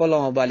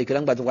fọlọ́wọn ọba àlekèrè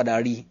ńgbà tó padà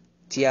rí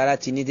tí ara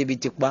ti ní débi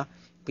tipa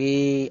pé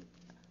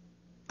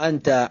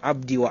anta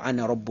abdi wa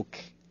ana rabbuk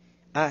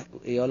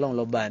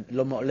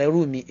ọlọ́run lẹ́rú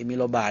mi èmi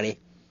lọ́ba rẹ̀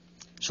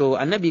so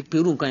anabi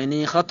pẹ̀lú nǹkan yẹn ní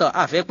khata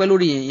àfẹ́ pẹ́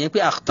lórí yẹn pé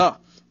akhta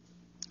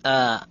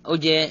ó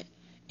jẹ́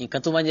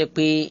nǹkan tó bá jẹ́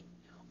pé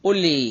ó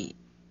lè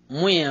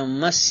mú yẹn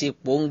má ṣe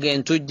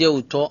pòǹgẹ́ tó jẹ́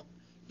òótọ́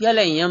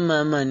yálà èèyàn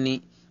máa ní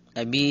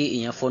àbí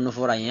èèyàn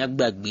fọnúfọra èèyàn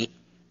gbàgbé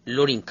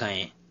lórí nǹkan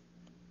yẹn.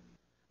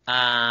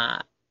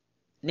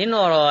 nínú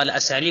ọ̀rọ̀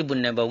al-asalibu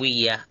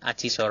nabawiyya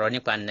àti sọ̀rọ̀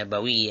nípa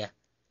nabawiyya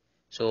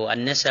so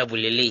an-nasabu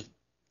lélẹ̀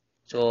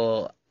so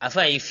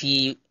afáyí fi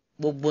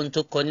gbogbo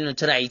tó kọ nínú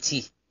tíráìtì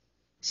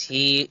sí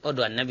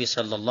ọ̀dọ̀ anabi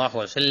sallallahu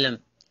alayhi wa sallam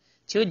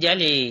tí ó jẹ́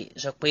lè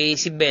sọ pé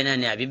síbẹ̀ náà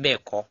ni àbí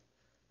bẹ́ẹ̀ kọ́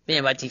bí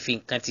yẹn bá ti fi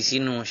nǹkan ti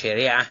sínú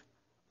ṣẹ̀ríà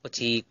ó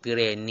ti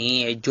pèrè ní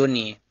ẹjọ́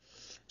nìyẹn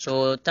so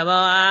taba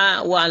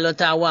wa lọ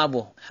tá a wá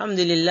bọ̀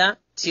alhamdulillah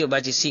tí o bá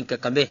ti sí nǹkan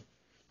kan bẹ́ẹ̀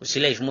kò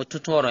sílẹ̀ ìfimọ́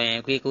tuntun ọ̀rọ̀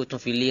yẹn pé kó tún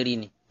fi lérí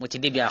ni mo ti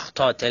débi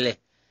akhta tẹ́lẹ̀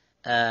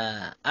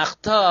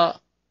akhta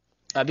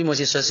àbí mo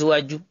ṣe sọ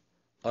síwájú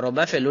ọ̀rọ̀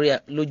bá fẹ́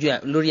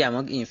lórí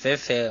àmọ́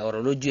ìfẹ́fẹ́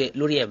ọ̀rọ̀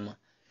lórí ẹ̀ mọ́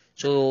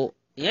so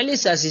ìyẹn lè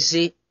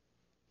ṣàṣìṣe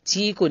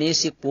tí kò ní í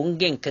ṣe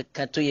pòǹgẹ̀ nǹkan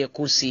kan tó yẹ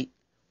kó ṣe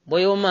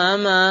bóyá ó máa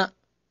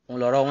ń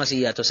lọ́rọ̀ wọn ṣe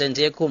yàtọ̀ sẹ́ni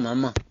tí kò máa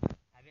mọ̀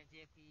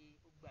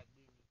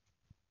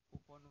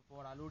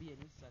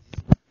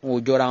wọn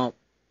ò jọra wọn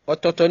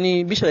ọ̀tọ̀ọ̀tọ̀ ní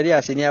bíṣọ̀rí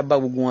àṣẹ ní abá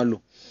gbogbo wọn lò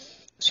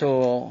so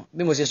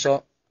bí mo ṣe sọ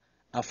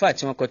àfáà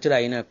tí wọn kọ tírà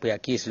yìí náà pé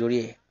àkíyèsí lórí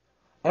ẹ̀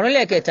ọ̀rọ̀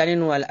lẹ́ẹ̀kẹta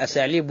nínú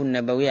al-asalibu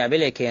an-nabawiyya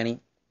abẹ́lẹ̀ kẹrin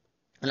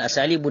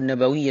al-asalibu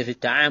an-nabawiyya fi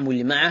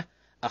at-ta'amul ma'a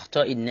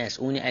akhta'i an-nas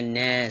òun ni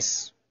an-nas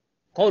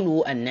qawlu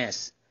an-nas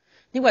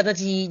nígbà tó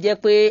ti jẹ́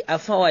pé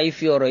afáwa yìí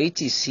fi ọ̀rọ̀ yìí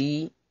tì sí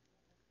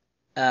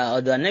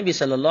ọ̀dọ̀ anabi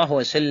sallallahu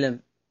alayhi wa sallam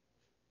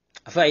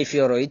afáà yìí fi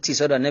ọ̀rọ̀ yìí tì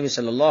sọ́dọ̀ anabi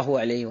sallallahu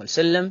alayhi wa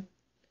sallam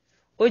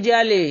ó jẹ́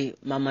àlè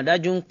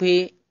màmàdájú ń pé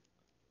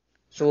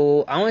so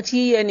àwọn tí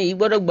ẹni yìí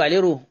gbọ́dọ̀ gbà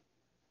lérò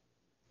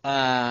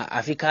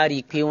àfi ká rí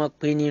i pé wọ́n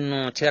pé nínú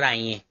tírà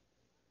yẹn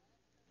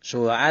so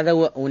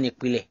àdáwọ̀ òun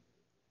ìpìlẹ̀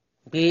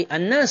pé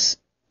anas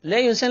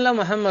lẹ́yìn sẹ́ńlá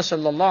muhammad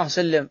sallallahu alayhi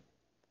wa sallam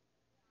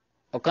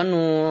ọ̀kan nu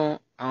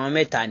àwọn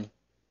mẹ́ta ni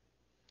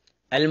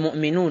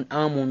al-mu'minun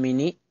àwọn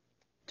mùmìnì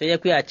tó jẹ́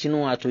pé àtinú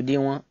àtòdé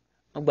wọn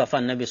gbà fún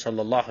anabi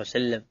sallallahu alayhi wa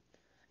sallam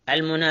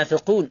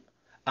al-munafiqun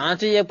àwọn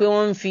tó jẹ́ pé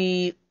wọ́n ń fi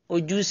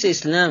ojú ṣe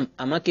islam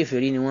àmọ́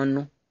kèfèrí ni wọ́n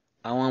nú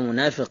àwọn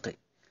munafiki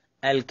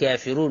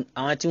al-kafirun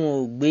àwọn tí wọ́n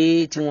gbé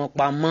tí wọ́n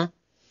pa mọ́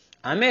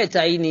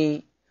àmẹ́ta yìí ni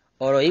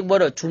ọ̀rọ̀ yìí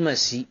gbọ́dọ̀ túmọ̀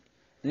sí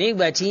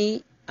nígbà tí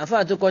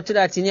afáàtúkọ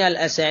tíra ti ní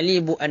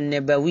al-asalibu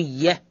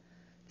an-nabawiyya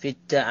fi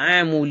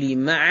at-ta'amuli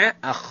ma'a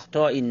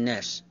akhta'i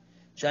an-nas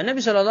so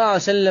anabi sallallahu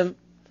alayhi wa sallam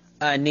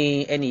ni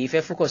ẹni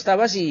ìfẹ́ focus tá a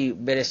bá sì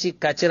bẹ̀rẹ̀ sí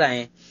ka tíra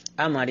yẹn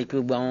a máa rí pé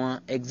gbogbo àwọn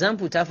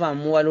example táfà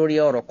mú wá lórí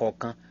ọ̀rọ̀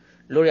kọ̀ọ̀kan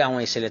lórí àwọn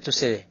ìṣẹ̀lẹ̀ tó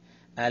ṣẹlẹ̀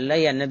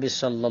aláyé anabi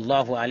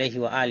sallallahu alayhi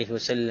wa alihi wa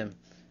sallam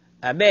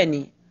abẹ́ẹ̀ ni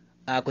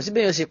kò sí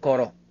bẹ́ẹ̀ yóò ṣe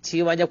kọ̀rọ̀ tí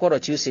ó bá jẹ́ kọ̀rọ̀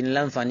tí ó ṣe ní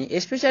láǹfààní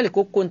especially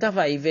kókó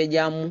ntáfà ìfẹ́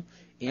já mú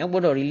èèyàn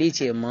gbọ́dọ̀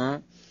relate ẹ̀ mọ́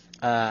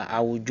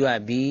àwùjọ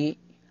àbí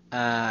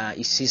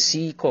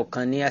ìṣesí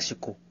kọ̀ọ̀kan ní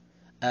àsìkò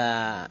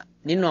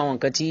nínú àwọn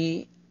nǹkan tí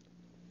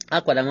a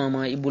padà máa mọ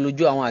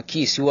ibolójú àwọn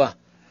àkíyèsí wà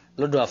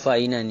lọ́dọ̀ àfáà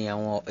yìí náà ni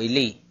àwọn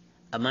eléyìí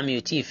àmọ́ mi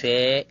ò tí ì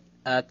fẹ́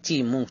tí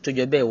ì mú tó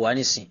jọ bẹ́ẹ̀ wá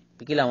nísìn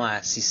pé kí làwọn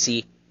àṣìṣe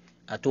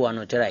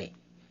àtòwànà tẹ́ra yìí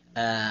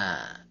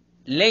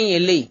lẹ́yìn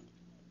eléyìí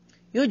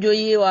yóò jọ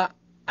yé wa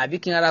àbí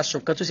kí n ara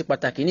sùn kan tó ṣe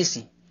pàtàkì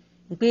nísìn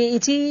pé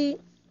tí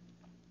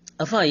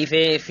àfáà yìí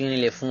fẹ́ fi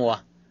rinlẹ̀ fún wa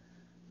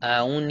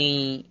òun ni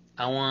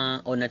àwọn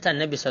ọ̀nà tá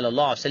Ànábì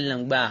sallallahu alaihi wasallam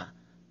gbà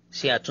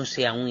ṣe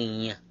àtúnṣe àwọn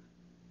èèyàn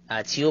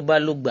àti ó bá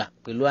ló gbà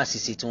pẹ̀lú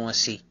àṣìṣe tí wọ́n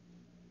ṣe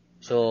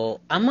so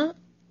àmọ́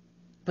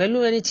pẹ̀lú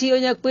ẹni tí ó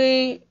yẹ pé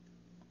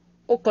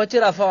ó kọ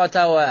tírà fáwọn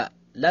táwa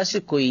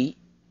lásìkò yìí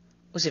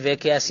ó sì fẹ́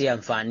kí a ṣe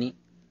àǹfààní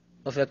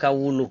ó fẹ́ ká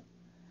wúlò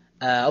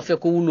ó fẹ́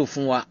kó wúlò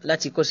fún wa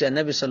láti kọ́ sí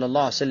Ànábì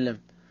sallallahu alaihi wasallam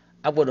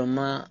a gbọ́dọ̀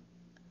mọ̀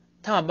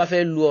táwọn bá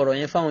fẹ́ lu ọ̀rọ̀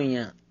yẹn fáwọn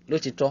èèyàn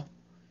lótìtọ́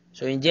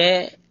so ǹjẹ́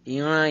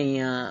ìran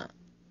èèyàn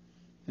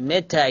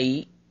mẹ́ta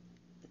yìí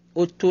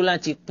ó tó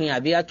láti pín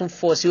àbí a tún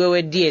fọ́ sí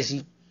wẹ́wẹ́ díẹ̀ sí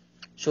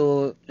so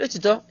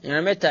lótìtọ́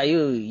ìran mẹ́ta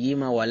yóò yí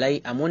máa wà láyé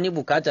àmọ́ ní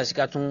bùkátà sí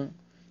ká tún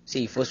ṣe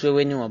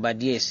ìfọ́síwẹ́wẹ́ níwọ̀nba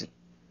díẹ̀ sí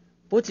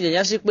bó tilẹ̀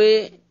já sí pé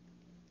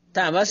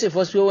tá a bá ṣe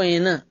ìfọ́síwẹ́wẹ́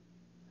yẹn náà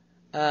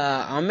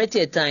àwọn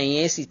mẹ́tẹ̀ẹ̀ta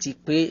yẹn sì ti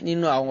pé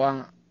nínú àwọn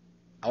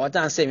tá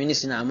à ń sẹ̀mí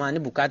nísìnyí àmọ́ ní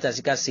bùkátà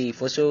sí ká ṣe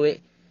ìfọ́síwẹ́wẹ́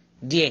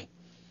díẹ̀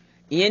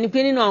ìyẹn ni pé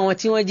nínú àwọn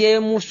tí wọ́n jẹ́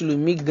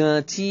mùsùlùmí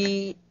gan tí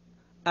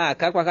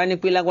àkápáká ní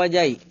pé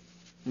lágbájá yìí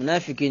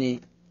mùnáfìkì ni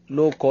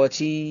ló kọ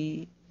tí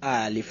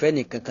a lè fẹ́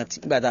nìkankan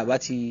nígbà tá a bá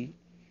ti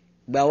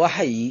gba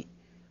wáhàyí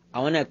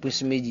àwọn náà pín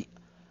sí méjì.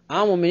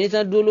 àwọn mùmínì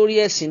tán dúró lórí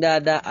ẹ̀sìn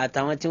dáadáa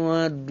àtàwọn tí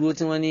wọ́n dúró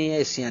tí wọ́n ní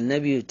ẹ̀sìn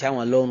ànábì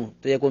táwọn lọ́rùn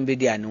tó yẹ kó ń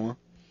bédè àná wọn.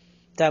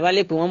 tá a bá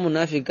lè pè wọ́n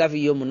mùnáfìkì káfí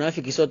yọ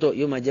mùnáfìkì sọ́tọ̀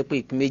yóò máa jẹ́ pé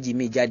ìpín méjì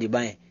míì jáde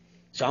báyẹn.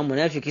 sọ àwọn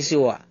mùnáfìkì sì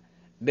wà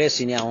bẹ́ẹ̀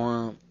sì ni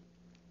àwọn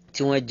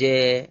tí wọ́n jẹ́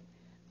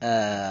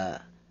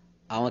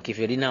àwọn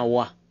kèfèrí náà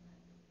wà.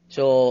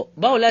 so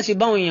báwo la ṣe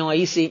báwọn èèyàn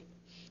wọ̀nyí ṣe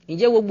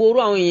ǹjẹ́ gbogbo orú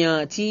àwọn èèyàn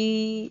tí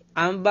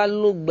à ń bá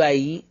ló gbà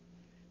yìí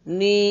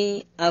ní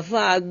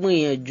àfáà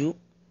gbìyànjú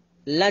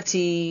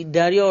láti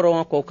darí ọ̀rọ̀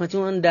wọn kọ̀ọ̀kan tí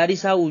wọ́n ń darí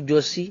sáwùjọ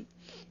sí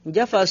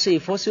ìjáfà ṣe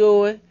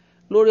ìfọ́síwẹ́wẹ́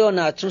lórí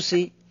ọ̀nà àtúnṣe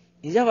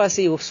ìjáfà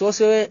ṣe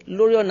ìfọ́síwẹ́wẹ́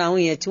lórí ọ̀nà àwọn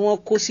èèyàn tí wọ́n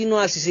kó sínú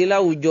àṣìṣe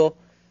láwùjọ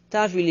tá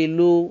a fi lè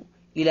lo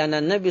ìlànà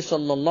Nabi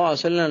sallallahu alaihi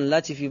wasallam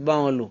láti fi bá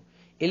wọn lò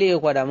eléyìí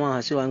padà máa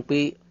hàn sí wa pé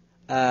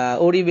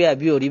ó rí bẹ́ẹ̀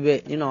àbí ò rí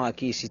bẹ́ẹ̀ nínú àwọn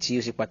àkíyèsí tí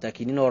ó ṣe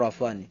pàtàkì nínú ọ̀rọ̀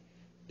àfáàní.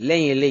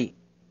 lẹ́yìn eléyìí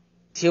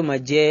tí ó máa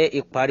jẹ́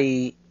ìparí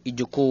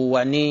ìjókòó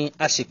wa ní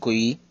àsìkò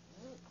yìí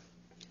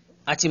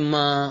a ti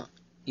mọ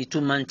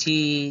ìtumọ̀ tí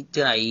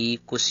tírà yìí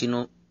kó sínú.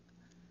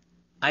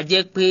 a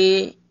jẹ́ pé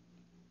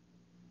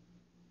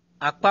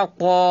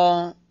àpapọ̀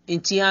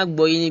ntí a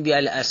gbọ́ yìí níbi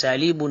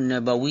al-asalibu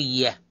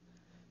nabawiyya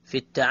fi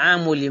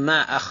at-ta'amuli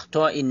ma'a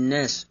akhta'i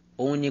an-nas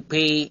òun ni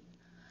pé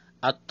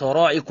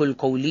at-tara'iqu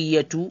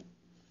al-qawliyyatu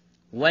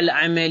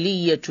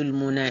wal-'amaliyyatu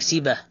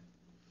al-munasibah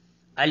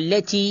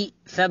التي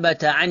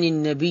ثبت عن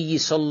النبي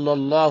صلى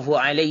الله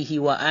عليه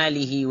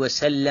وآله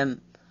وسلم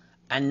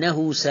أنه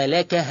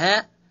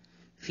سلكها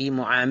في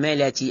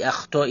معاملة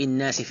أخطاء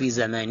الناس في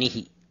زمانه.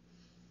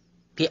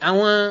 في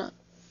أوان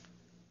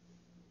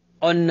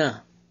أن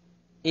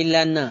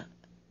إلنا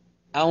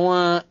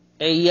أوان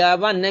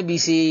إيابا النبي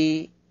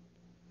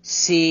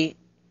سي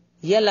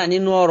يلا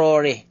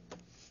ننورore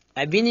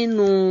àbí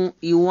nínú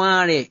ìwà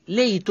rẹ̀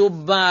léyìí tó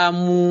bá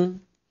mu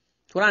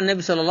tura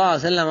nabi sallallahu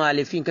alaihi wasallam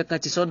alifin kankan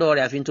ti sọ́dọ̀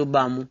rẹ̀ àfin tó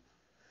bá mu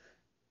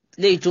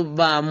léyìí tó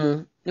bá mu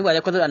nígbà tí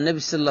kọ́tọ̀ nabi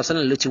sallallahu alaihi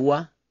wasallam ló ti wá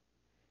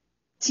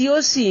tí ó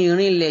sì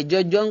rinlẹ̀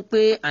jọjọ ń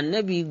pé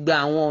ànábì gba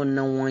àwọn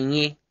ọ̀nà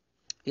wọ̀nyẹn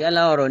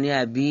yálà ọ̀rọ̀ ni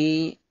àbí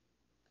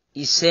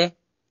iṣẹ́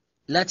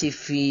láti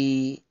fi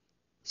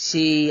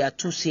ṣe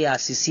àtúnṣe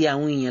àṣìṣe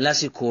àwọn èèyàn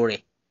lásìkò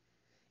rẹ̀.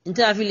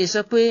 níta fi lè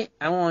sọ pé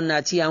àwọn ọ̀nà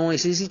àti àwọn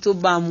ìṣesí tó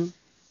bá mu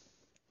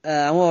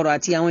àwọn ọ̀rọ̀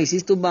àti àwọn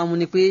ìṣesí tó bá mu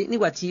ni pé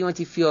nígbà tí wọ́n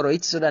ti fi ọ̀rọ̀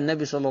yìí ti sọ́dọ̀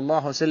ànábì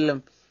sallallahu alaihi wasallam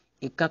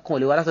nǹkan kan ò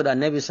lè wá látọ̀dọ̀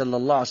ànábì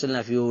sallallahu alaihi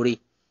wasallam fi orí.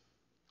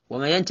 wa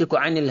ma yantiqu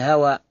anil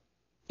hawa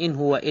in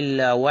huwa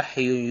illa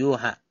wahyun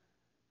yuha.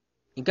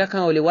 nǹkan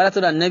kan ò lè wá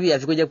látọ̀dọ̀ ànábì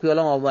àfi kó jẹ́ pé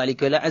Ọlọ́hun Ọba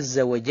alikẹ́lá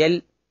azza wa jal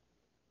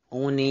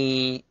òun ni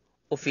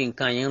ó fi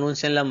nǹkan yẹn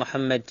ránṣẹ́ ńlá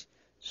Muhammad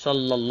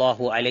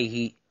sallallahu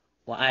alaihi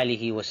wa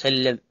alihi wa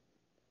sallam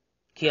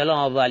kí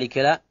Ọlọ́hun Ọba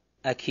alikẹ́lá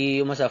àkí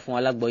mọ́sá fún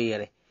alágbọ̀ọ́yẹ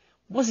rẹ̀.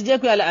 bó sì jẹ́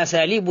pé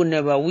al-asalibu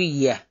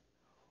nabawiyya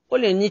ó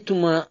lè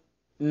nítumọ̀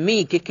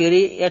míì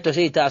kékeré yàtọ̀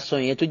sí ìta sọ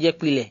yẹn tó jẹ́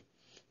pilẹ̀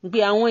pé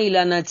àwọn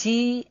ìlànà tí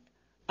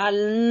a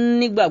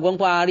nígbàgbọ́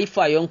pa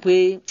àrífàyọ́ pé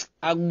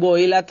a gbọ́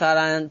yìí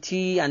látara tí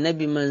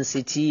ànábì máa ń ṣe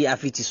tí a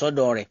fi tì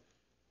sọ́dọ̀ rẹ̀.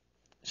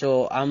 so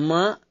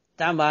àmọ́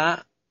tábà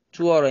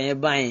tú ọ̀rọ̀ yẹn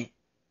báyẹn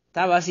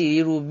tábà sì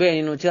ríru bẹ́ẹ̀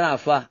nínú tírà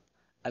fà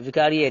àfi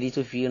ká rí ẹ̀rí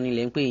tó fi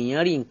rinlẹ̀ pé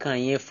èèyàn rí nǹkan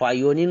yẹn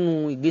fàyọ nínú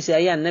ìgbésí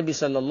ayé ànábì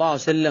sallallahu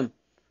alaihi wasallam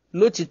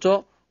lótìtọ́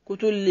kó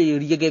tó lè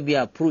rí gẹ́gẹ́ bí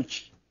approach.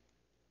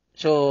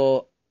 so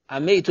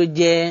àmì èyí tó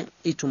jẹ́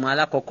ìtumọ̀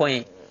alákọ̀ọ́kọ́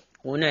yẹn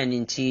òun náà ni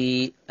tí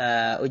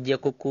ó jẹ́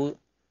kókó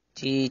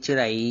tí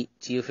tírà yìí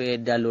tí ó fẹ́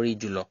dá lórí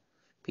jùlọ.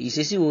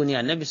 ìṣesí wo ni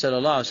ànábì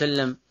sallallahu alaihi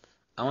wasallam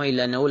àwọn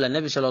ìlànà wo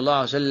lànábì sallallahu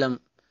alaihi wasallam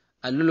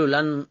alólò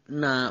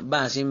lánàá bá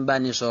a sì ń bá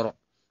ní sọ̀rọ̀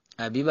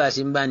àbí bá a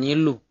sì ń bá ní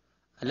lò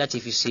láti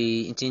fi ṣe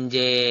tí ń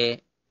jẹ́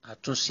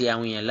àtúnṣe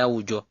àwọn èèyàn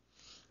láwùjọ.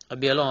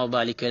 àbí Ọlọ́hun Ọba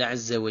alikẹ́lá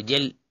azza wa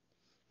jal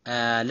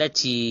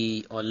láti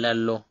ọ̀la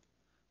lọ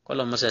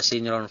kọ́lọ̀ mọ́sá sí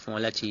ní rọrùn fún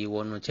wọn láti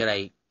wọnú tírà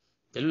yìí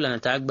pẹ̀lú ìlànà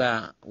tá a gbà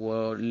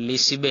wọlé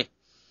síbẹ̀.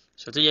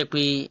 sọ tó jẹ́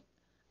pé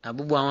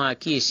àbúgbò àwọn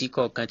àkíyèsí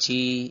kọ̀ọ̀kan tí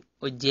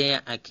ó jẹ́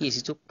àkíyèsí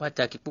tó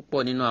pàtàkì púpọ̀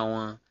nínú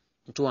àwọn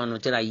tó wà nù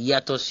tírà yìí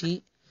yàtọ̀ sí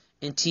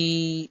tí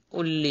ó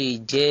lè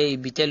jẹ́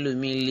ibi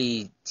tẹ́lómi lè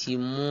ti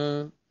mú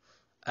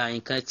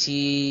nǹkan tí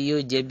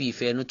yóò jẹ́ bí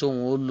ìfẹ́ ẹnu tóun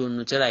ó lò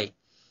nù tírà yìí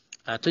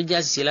tó jẹ́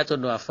àṣìṣe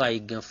látọ̀dọ̀ àfa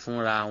ìgàn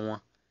fúnra wọn.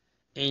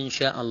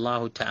 insha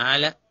Allahu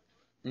ta'ala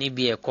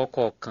níbi ẹ̀kọ́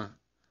kọ̀ọ̀kan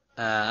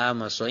a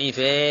mọ̀ sọ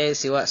ìfẹ́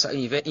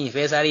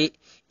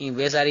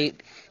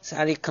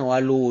sáré kan wá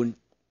lówó ni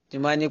tí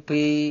máa ní pé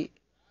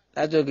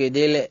látòkè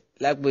délẹ̀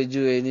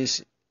lápèjú ẹ̀ ní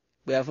sí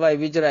pé àfa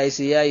ìbíjọ́ra yìí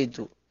ṣe yá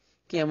ètò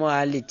kí ẹ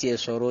máa lè tiẹ̀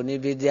sọ̀rọ̀ ní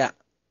bídíà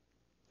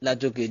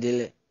látòkè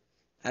délẹ̀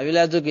àbí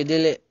látòkè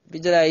délẹ̀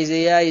bíjọ́ra yìí ṣe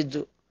yá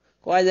ètò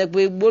kó wá jẹ́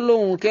pé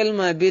gbólóhùn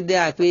kẹ́lìmà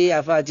bídíà pé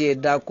àfa tiẹ̀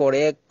dakọ̀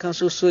rẹ̀ kan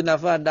ṣoṣo ní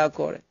àfa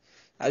dakọ̀ rẹ̀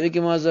àbí kí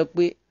wọ́n sọ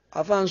pé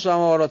àfa ń sọ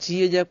àwọn ọ̀rọ̀ tí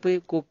yóò jẹ́ pé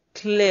kò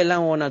clear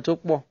láwọn ọ̀nà tó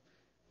pọ̀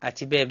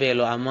àti bẹ́ẹ̀ bẹ́ẹ̀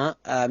lọ. àmọ́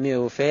mi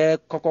ò fẹ́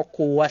kọ́kọ́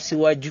kó wá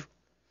síwájú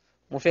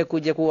mo fẹ́ kó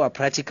jẹ́ kó wà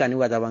practical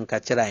nígbà tá a bá ń ka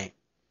tírà yẹn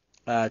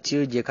tí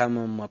ó jẹ́ ká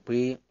mọ̀ pé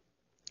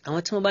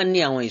àwọn tí wọ́n bá ní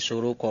àwọn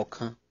ìṣòro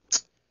kọ̀ọ̀kan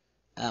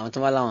àwọn tí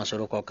wọ́n bá láwọn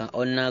ìṣòro kọ̀ọ̀kan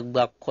ọ̀nà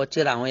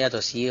ìgbàkọ́tìrà wọn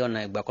yàtọ̀ sí ọ̀nà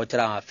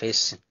ìgbàkọ́tìrà àwọn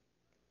afẹ́sìn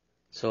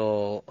so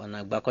ọ̀nà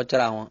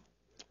ìgbàkọ́tìrà wọn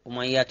ó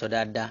máa ń yàtọ̀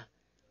dáadáa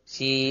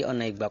sí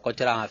ọ̀nà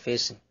ìgbàkọ́tìrà àwọn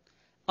afẹ́sìn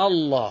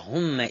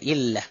Allahumma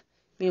illa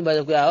mi bá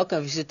sọ pé àwọn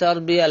kan fi sí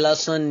tarbiya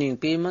lásán ni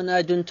pé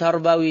manhajun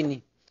tarbawi ni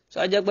so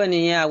ajẹ́ pé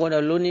nìyẹn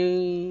àgbọ̀dọ̀ ló ní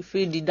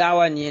fídí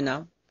dáwà nìyẹn náà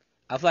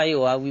àfáàyè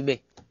wàá wí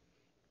bẹ́ẹ̀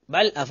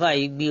báyìí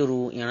àfáàyè gbèrò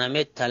ìran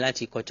mẹ́ta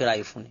láti kọ́tìrà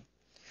yìí fún ni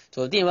so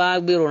tí ìbá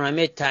gbèrò ìran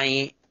mẹ́ta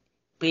yẹn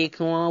pé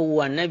kí wọ́n wo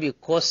ànábì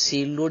kọ́ sí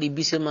lórí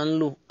bí ṣe máa ń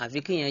lò àfi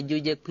kí yẹn jó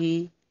jẹ́ pé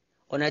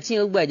ọ̀nà tí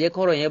yẹn gbà jẹ́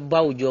kọ́rọ̀ yẹn bá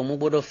òjò ọmú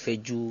gbọ́dọ̀ fẹ̀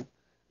ju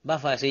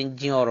báfa ṣe ń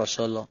jín ọ̀rọ̀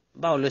sọ lọ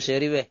báwo ló ṣe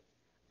rí bẹ́ẹ̀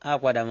á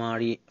padà máa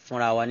rí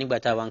fúnra wa nígbà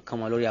tá a bá ń kàn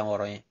mọ́ lórí àwọn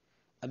ọ̀rọ̀ yẹn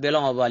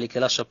abẹ́lẹ́ wọn bá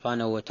alikẹ́lá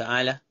subhanahu wa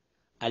ta'ala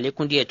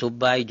àlékún díẹ̀ tó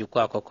bá ìjòkó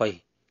àkọ́kọ́ yìí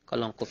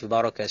kọ́lọ́n kò fi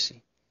bárọ̀kẹ́ sí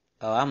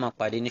a máa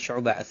pàdé ní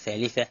shu'ba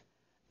ath-thalitha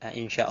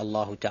insha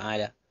Allahu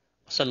ta'ala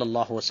wa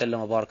sallallahu wa sallam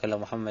wa baraka ala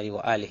Muhammad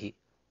wa alihi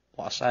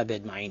wa ashabihi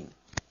ajma'in.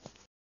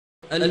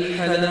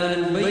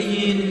 الحلال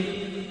بين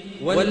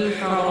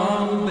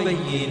والحرام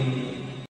بين